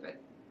Polish pope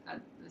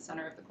at the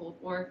center of the Cold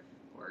War,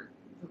 or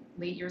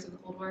late years of the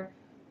Cold War.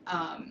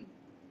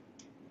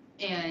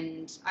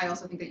 And I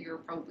also think that you're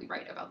probably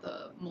right about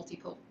the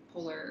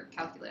multipolar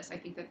calculus. I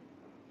think that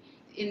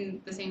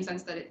in the same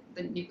sense that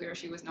the nuclear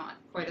issue was not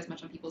quite as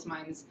much on people's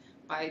minds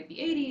by the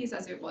 80s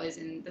as it was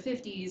in the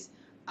 50s,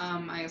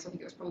 I also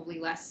think it was probably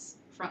less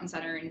front and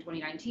center in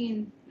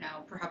 2019.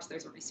 Now, perhaps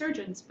there's a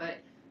resurgence, but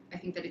I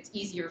think that it's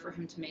easier for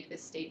him to make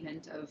this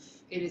statement of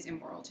it is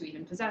immoral to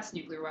even possess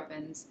nuclear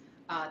weapons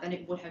than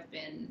it would have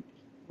been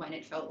when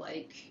it felt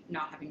like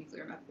not having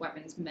nuclear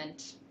weapons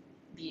meant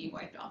being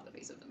wiped off the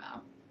face of the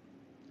map.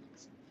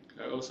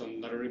 Also,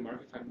 another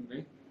remark, if I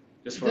may?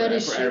 Just for, Very,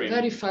 for Erin.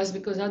 very fast,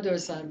 because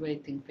others are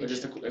waiting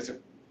Just patiently.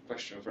 a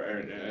question for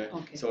Erin.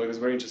 Okay. So it was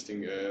very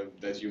interesting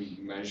that you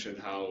mentioned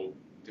how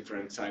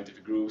different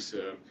scientific groups,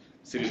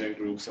 citizen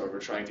groups, were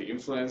trying to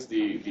influence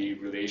the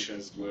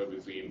relations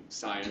between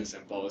science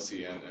and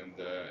policy and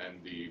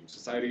the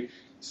society.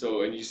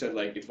 So, and you said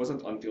like it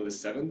wasn't until the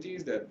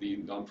 70s that the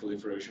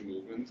non-proliferation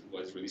movement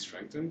was really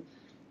strengthened.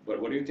 But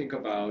what do you think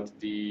about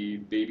the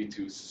baby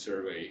tooth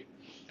survey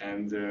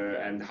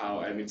and how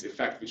and its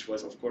effect, which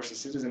was of course a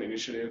citizen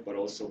initiative, but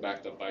also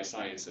backed up by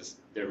science?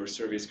 There were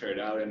surveys carried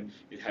out, and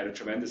it had a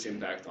tremendous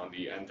impact on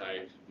the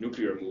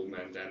anti-nuclear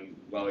movement. And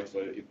well, it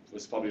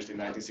was published in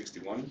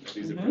 1961, at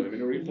least the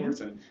preliminary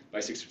reports, and by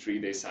 63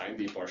 they signed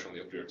the Partial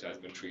Nuclear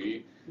Testament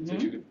Treaty. So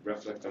if you could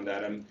reflect on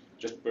that, and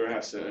just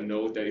perhaps a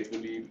note that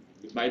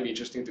it might be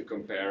interesting to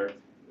compare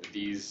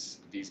these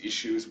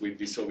issues with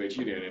the Soviet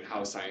Union and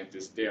how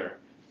scientists there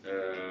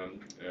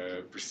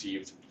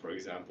perceived, for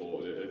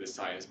example, the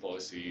science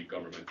policy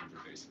government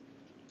interface.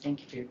 Thank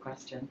you for your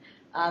question.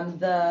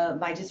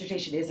 My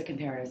dissertation is a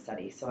comparative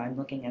study, so I'm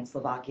looking at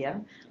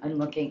Slovakia. I'm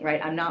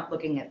not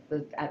looking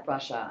at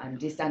Russia. I'm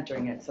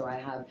decentering it, so I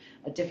have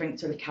a different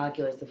sort of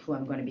calculus of who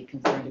I'm going to be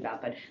concerned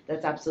about, but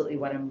that's absolutely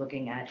what I'm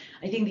looking at.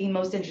 I think the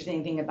most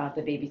interesting thing about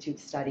the baby tooth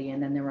study,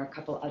 and then there were a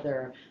couple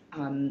other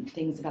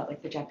things about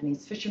like the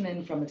Japanese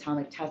fishermen from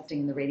atomic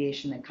testing and the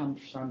radiation that comes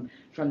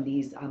from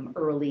these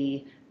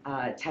early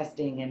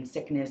testing and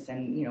sickness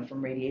and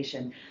from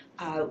radiation.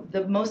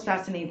 The most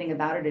fascinating thing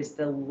about it is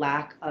the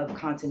lack of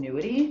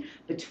continuity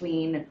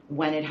between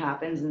when it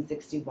happens in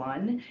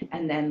 61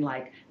 and then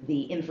like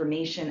the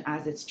information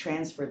as it's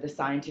transferred, the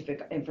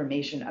scientific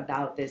information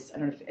about this. I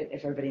don't know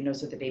if everybody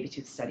knows what the baby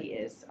tooth study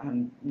is.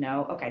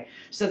 No? Okay.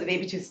 So the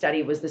baby tooth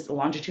study was this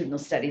longitudinal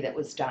study that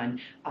was done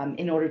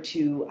in order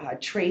to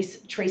trace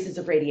traces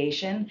of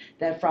radiation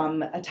that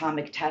from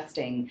atomic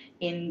testing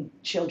in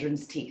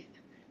children's teeth.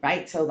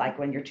 Right? So like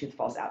when your tooth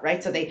falls out,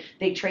 right? So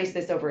they traced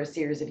this over a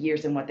series of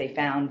years, and what they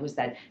found was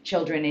that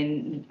children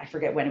in, I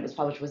forget when it was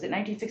published, was it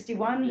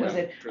 1961? Yeah, was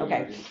it?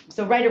 Okay.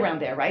 So right around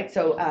there, right?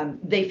 So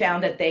they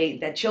found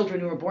that children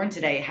who were born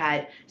today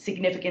had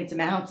significant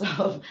amounts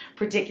of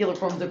particular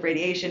forms of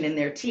radiation in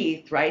their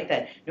teeth, right?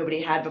 That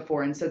nobody had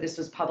before. And so this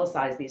was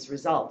publicized, these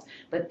results.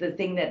 But the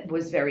thing that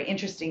was very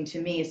interesting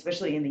to me,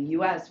 especially in the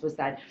US, was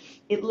that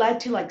it led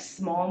to like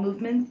small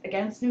movements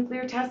against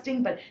nuclear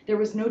testing, but there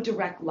was no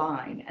direct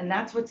line. And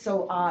that's what's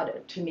so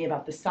odd to me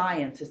about the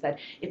science, is that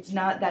it's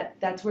not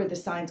that's where the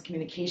science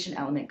communication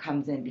element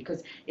comes in,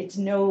 because it's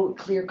no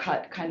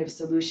clear-cut kind of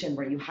solution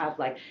where you have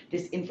like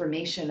this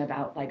information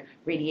about like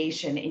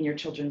radiation in your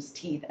children's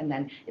teeth, and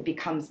then it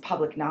becomes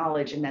public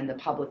knowledge, and then the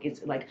public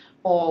is like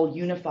all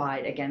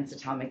unified against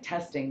atomic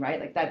testing, right?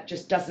 Like that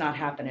just does not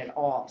happen at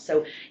all.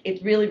 So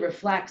it really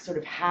reflects sort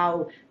of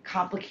how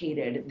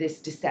complicated this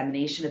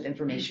dissemination of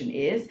information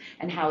is,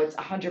 and how it's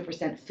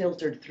 100%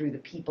 filtered through the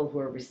people who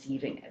are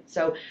receiving it.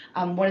 So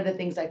one of the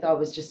things I thought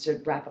was, just to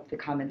wrap up the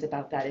comment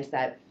about that, is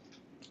that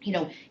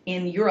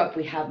in Europe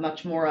we have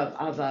much more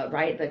of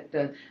right,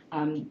 the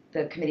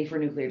Committee for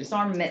Nuclear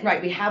Disarmament,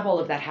 right? We have all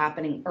of that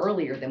happening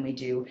earlier than we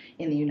do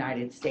in the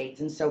United States.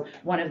 And so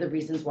one of the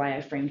reasons why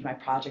I framed my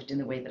project in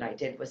the way that I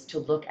did was to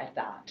look at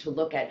that, to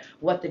look at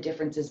what the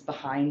differences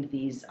behind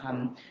these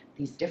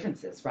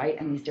differences, right?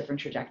 And these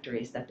different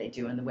trajectories that they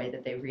do, and the way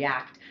that they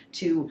react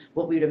to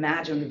what we would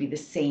imagine would be the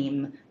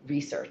same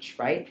research,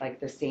 right? Like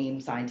the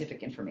same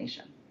scientific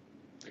information.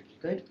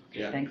 Good?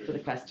 Yeah. Thanks for the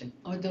question.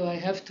 Although I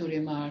have to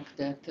remark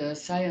that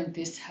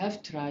scientists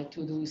have tried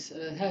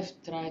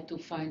to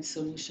find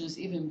solutions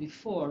even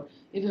before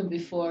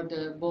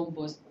the bomb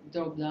was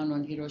dropped down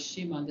on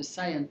Hiroshima. The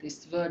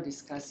scientists were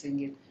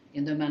discussing it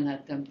in the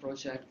Manhattan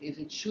Project, if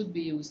it should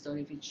be used or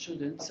if it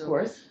shouldn't.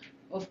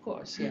 Of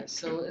course, yes.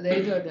 So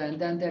later,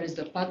 then there is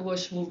the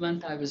pugwash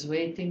movement. I was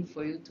waiting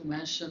for you to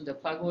mention the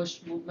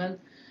pugwash movement,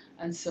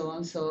 and so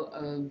on.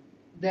 So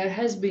there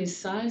has been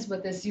science,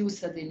 but as you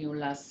said in your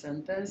last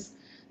sentence,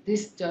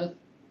 this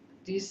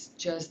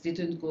just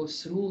didn't go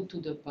through to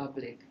the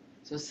public.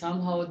 So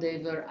somehow they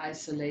were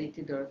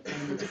isolated or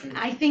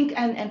I think,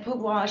 and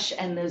Pugwash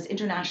and those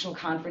international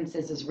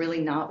conferences is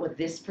really not what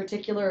this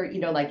particular,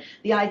 like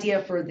the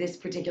idea for this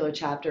particular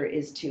chapter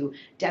is to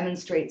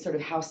demonstrate sort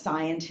of how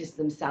scientists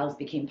themselves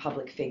became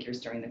public figures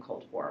during the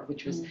Cold War,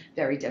 which was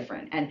very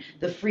different. And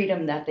the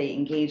freedom that they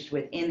engaged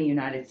with in the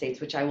United States,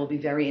 which I will be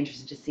very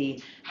interested to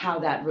see how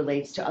that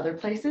relates to other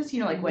places,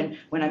 like when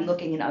I'm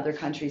looking in other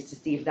countries to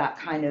see if that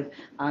kind of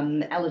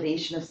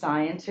elevation of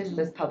scientists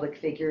as public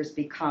figures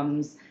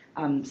becomes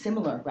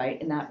similar,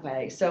 right, in that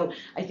way. So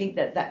I think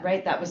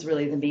that was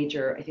really the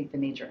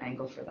major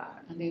angle for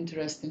that. An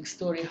interesting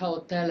story how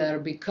Teller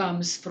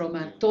becomes from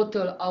a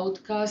total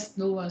outcast,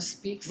 no one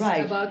speaks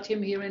about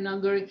him here in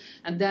Hungary,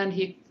 and then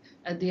he,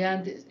 at the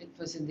end, it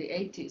was in the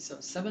 80s or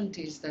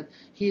 70s that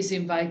he's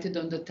invited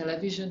on the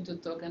television to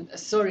talk, and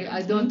sorry,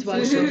 I don't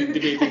want to...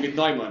 debating with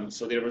Neumann,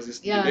 so there was this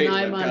debate.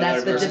 Neumann.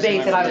 That's the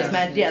debate that I was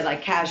meant,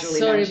 like casually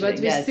sorry, but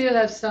we still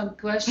have some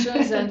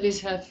questions, and we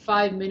have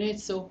 5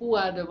 minutes, so who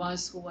are the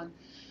ones who want...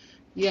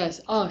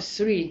 Yes,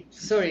 three,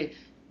 sorry.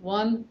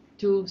 1,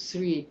 2,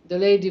 3. The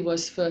lady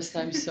was first,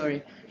 I'm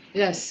sorry.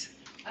 Yes.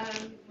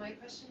 My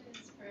question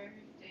is for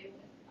David.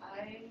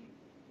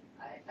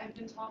 I've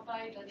been taught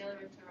by Daniela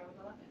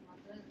Roma in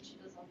London, and she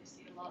does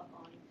obviously a lot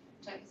on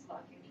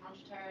Czechoslovakian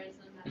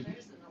counterterrorism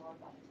measures and a lot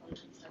about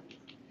intelligence studies.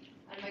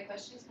 And my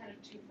question is kind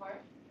of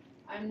two-part.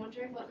 I'm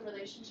wondering what the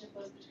relationship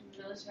was between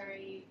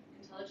military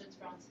intelligence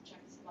fronts in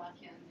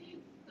Czechoslovakia and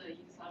the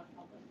Yugoslav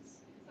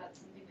republics, because that's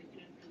something that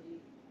you didn't really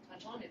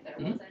touch on if there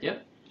was any.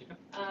 Yeah.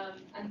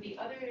 And the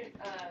other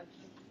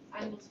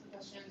angle to the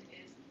question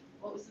is,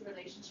 what was the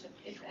relationship,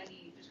 if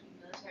any, between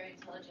military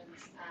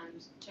intelligence and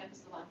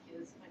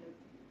Czechoslovakia's kind of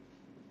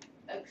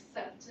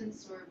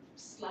acceptance or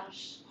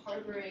 /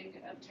 harboring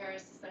of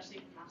terrorists,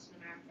 especially from Latin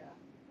America?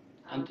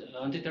 And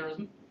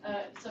anti-terrorism?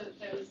 So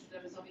there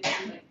was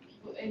obviously like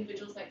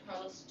individuals like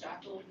Carlos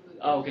Jackal who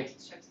okay.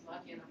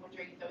 Czechoslovakia, and I'm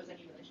wondering if there was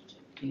any relationship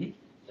between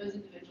those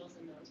individuals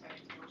and military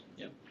intelligence.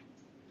 Yeah.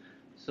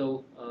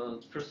 So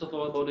first of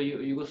all, about the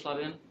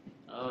Yugoslavian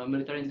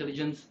military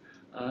intelligence,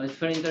 it's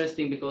very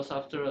interesting because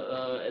after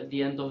at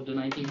the end of the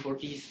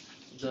 1940s,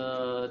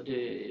 the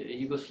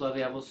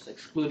Yugoslavia was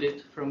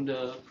excluded from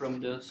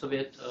the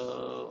Soviet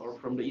or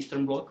from the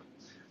Eastern Bloc,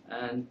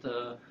 and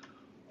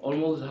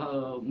almost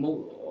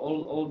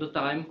all the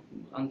time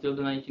until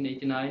the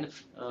 1989,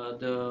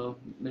 the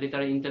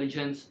military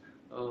intelligence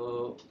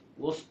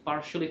was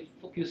partially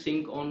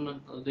focusing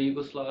on the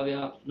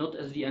Yugoslavia not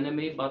as the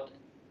enemy but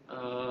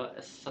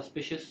as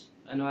suspicious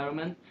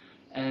environment.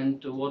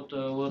 And what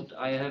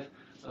I have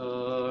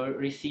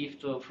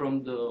received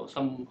from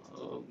some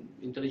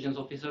intelligence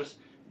officers,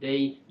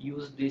 they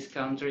use this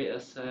country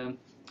as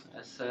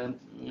a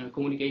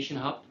communication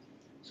hub.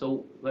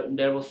 So when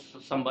there was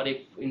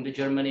somebody in the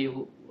Germany,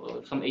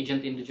 some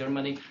agent in the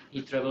Germany,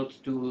 he traveled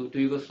to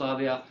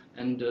Yugoslavia,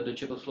 and the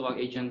Czechoslovak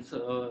agents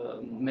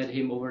met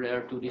him over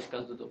there to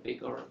discuss the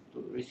topic or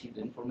to receive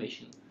the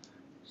information.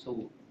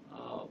 So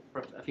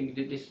I think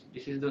this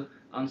is the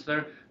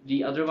answer.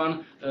 The other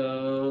one,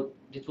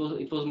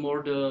 it was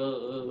more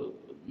the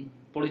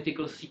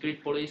political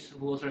secret police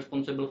who was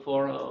responsible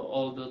for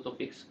all the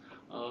topics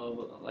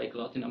like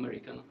Latin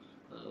American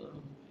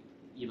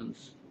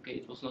events. Okay,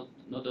 it was not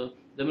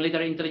the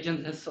military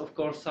intelligence has of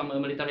course some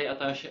military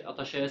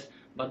attaches,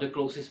 but the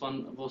closest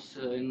one was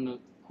in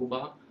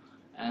Cuba,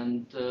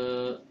 and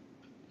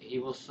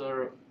it was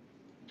an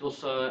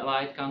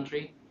allied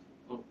country.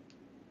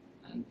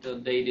 And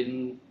they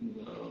didn't,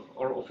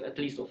 or at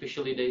least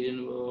officially, they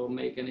didn't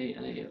make any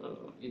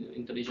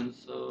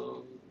intelligence,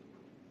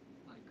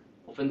 like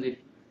offensive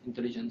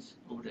intelligence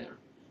over there.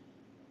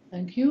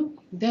 Thank you.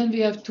 Then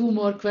we have 2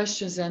 more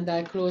questions, and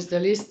I close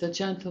the list. The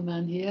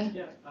gentleman here,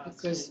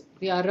 because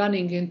we are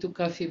running into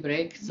coffee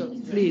break. So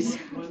please.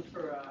 One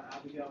for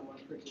Abigail, one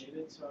for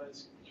David. So I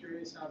was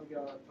curious,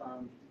 Abigail,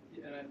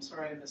 if, and I'm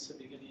sorry I missed the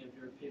beginning of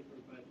your paper,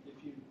 but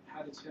if you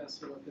had a chance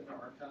to look in the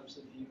archives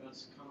of the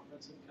U.S.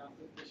 Conference of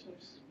Catholic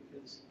Bishops,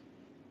 because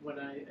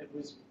it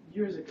was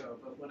years ago,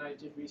 but when I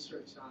did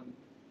research on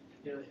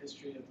the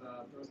history of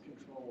birth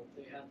control,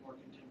 they had more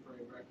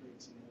contemporary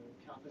records, and the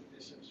Catholic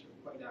bishops were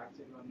quite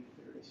active on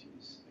nuclear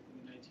issues, like in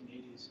the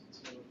 1980s. And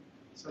so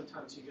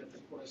sometimes you get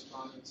the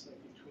correspondence like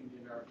between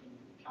the American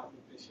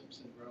Catholic bishops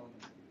in Rome,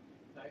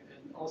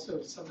 and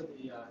also some of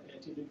the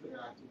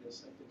anti-nuclear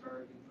activists, like the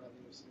Berrigan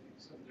brothers. I think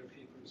some of their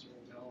papers are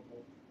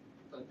available.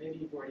 But maybe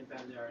you've already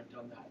been there and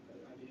done that, but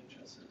I'd be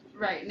interested.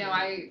 Right. No,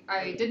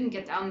 I didn't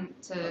get down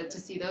to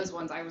see those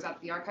ones. I was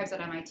at the archives at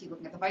MIT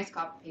looking at the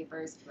Weisskopf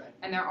papers,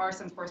 and there are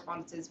some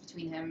correspondences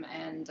between him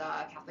and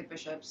Catholic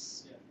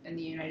bishops in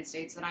the United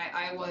States. And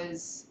I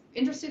was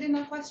interested in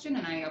that question,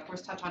 and I, of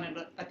course, touch on it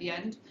at the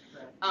end.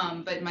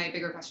 But my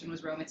bigger question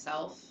was Rome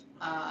itself.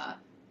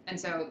 And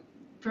so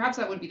perhaps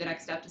that would be the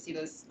next step, to see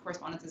those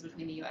correspondences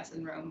between the U.S.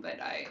 and Rome. But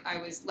I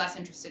was less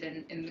interested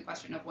in the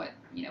question of what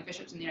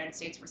bishops in the United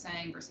States were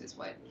saying versus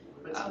what.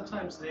 But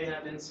sometimes they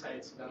have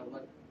insights about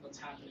what's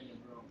happening in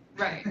Rome.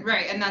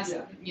 Right, and that's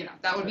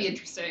that would be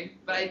interesting,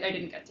 but I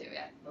didn't get to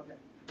yet. Okay,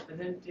 And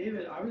then,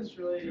 David, I was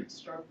really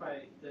struck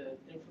by the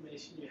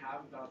information you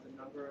have about the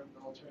number of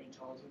military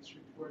intelligence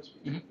reports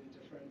between the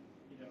different,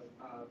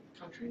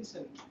 countries,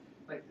 and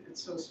like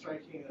it's so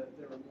striking that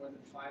there were more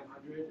than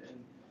 500 and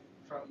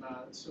from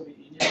the Soviet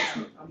Union.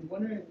 I'm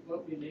wondering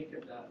what we make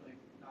of that. Like,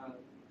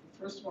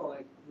 first of all,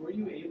 like, were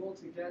you able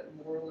to get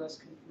a more or less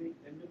complete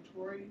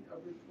inventory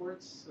of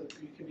reports so that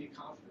you can be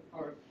confident?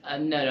 Or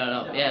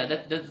no. Yeah,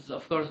 that's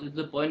of course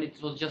the point.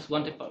 It was just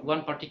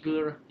one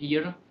particular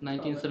year,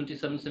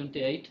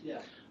 1977-78.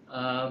 Yeah.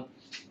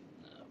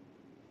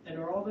 And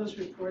are all those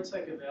reports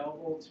like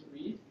available to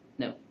read?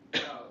 No.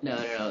 Oh. No.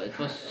 It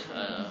was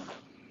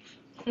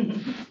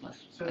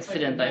so it's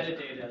accident. Like the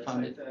metadata. It's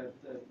found like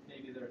it.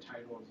 maybe their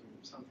titles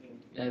or something.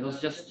 Yeah, it was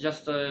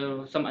just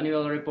some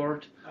annual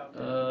report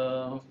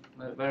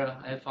where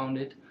I found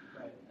it,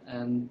 right.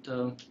 And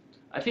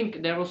I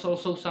think there was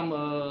also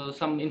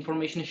some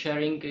information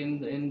sharing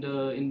in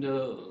the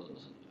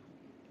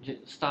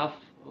staff,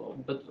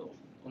 but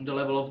on the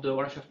level of the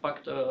Warsaw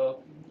Pact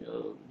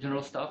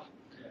general staff.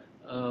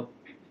 Yeah.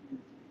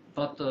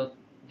 But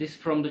this,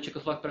 from the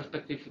Czechoslovak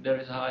perspective, there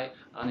is high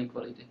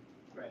inequality.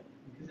 Right.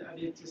 Because I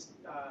mean, just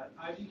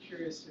I'd be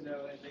curious to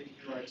know, and maybe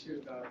you are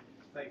too, about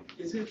like,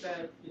 is it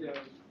that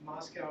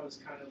Moscow is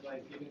kind of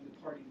like giving the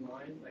party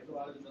line, like a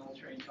lot of the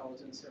military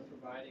intelligence they're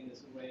providing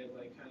is a way of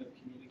like kind of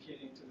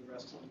communicating to the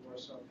rest of the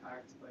Warsaw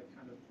Pact, like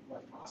kind of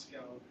what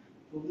Moscow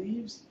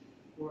believes,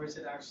 or is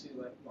it actually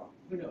like, well,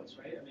 who knows,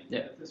 right? I mean,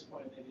 at this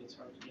point, maybe it's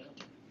hard to know.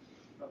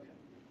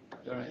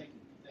 Okay. All right.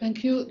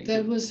 Thank you.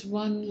 There was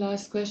one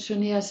last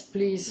question. Yes,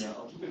 please. Yeah,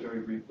 I'll keep it very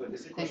brief, but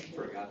this is a question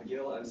for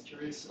Abigail. I was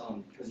curious,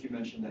 because you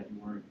mentioned that you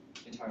weren't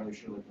entirely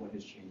sure like what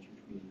has changed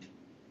between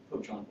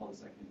Pope John Paul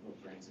II and Pope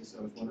Francis. So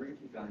I was wondering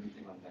if you found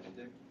anything on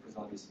Benedict, because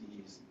obviously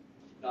he's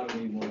not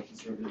only more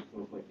conservative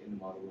Pope like in the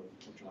model of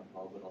Pope John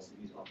Paul, but also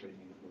he's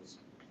operating in a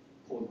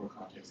post-Cold War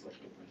context like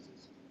Pope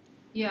Francis.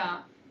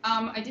 Yeah,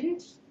 I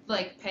didn't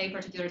like pay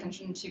particular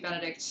attention to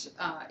Benedict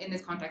in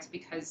this context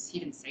because he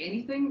didn't say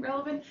anything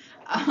relevant.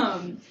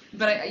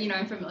 But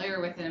I'm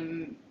familiar with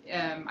him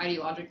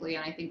ideologically,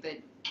 and I think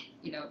that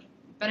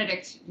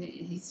Benedict,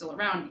 he's still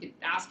around. You could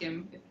ask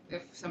him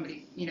if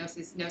somebody knows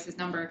his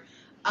number.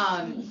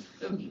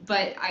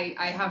 But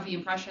I have the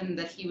impression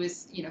that he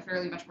was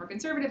fairly much more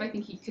conservative. I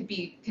think he could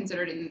be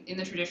considered in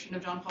the tradition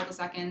of John Paul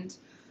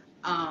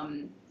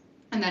II.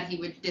 And that he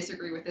would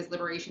disagree with this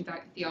liberation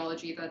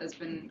theology that has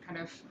been kind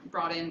of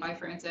brought in by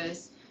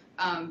Francis,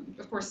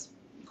 of course,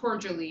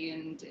 cordially,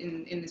 and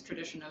in this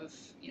tradition of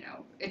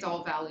it's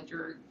all valid.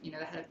 You're the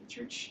head of the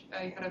church,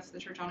 head of the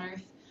church on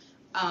earth.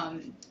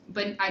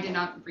 But I did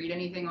not read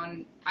anything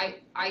on.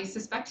 I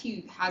suspect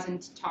he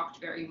hasn't talked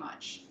very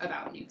much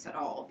about nukes at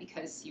all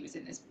because he was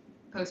in this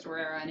post-war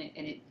era,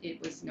 and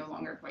it was no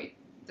longer quite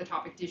the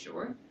topic du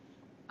jour.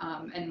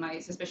 And my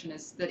suspicion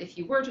is that if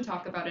he were to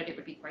talk about it, it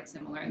would be quite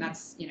similar. And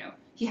that's,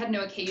 he had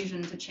no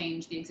occasion to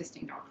change the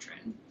existing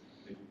doctrine.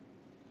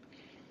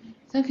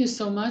 Thank you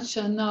so much.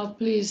 And now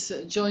please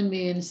join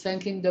me in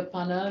thanking the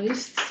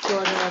panelists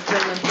for their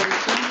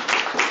presentation.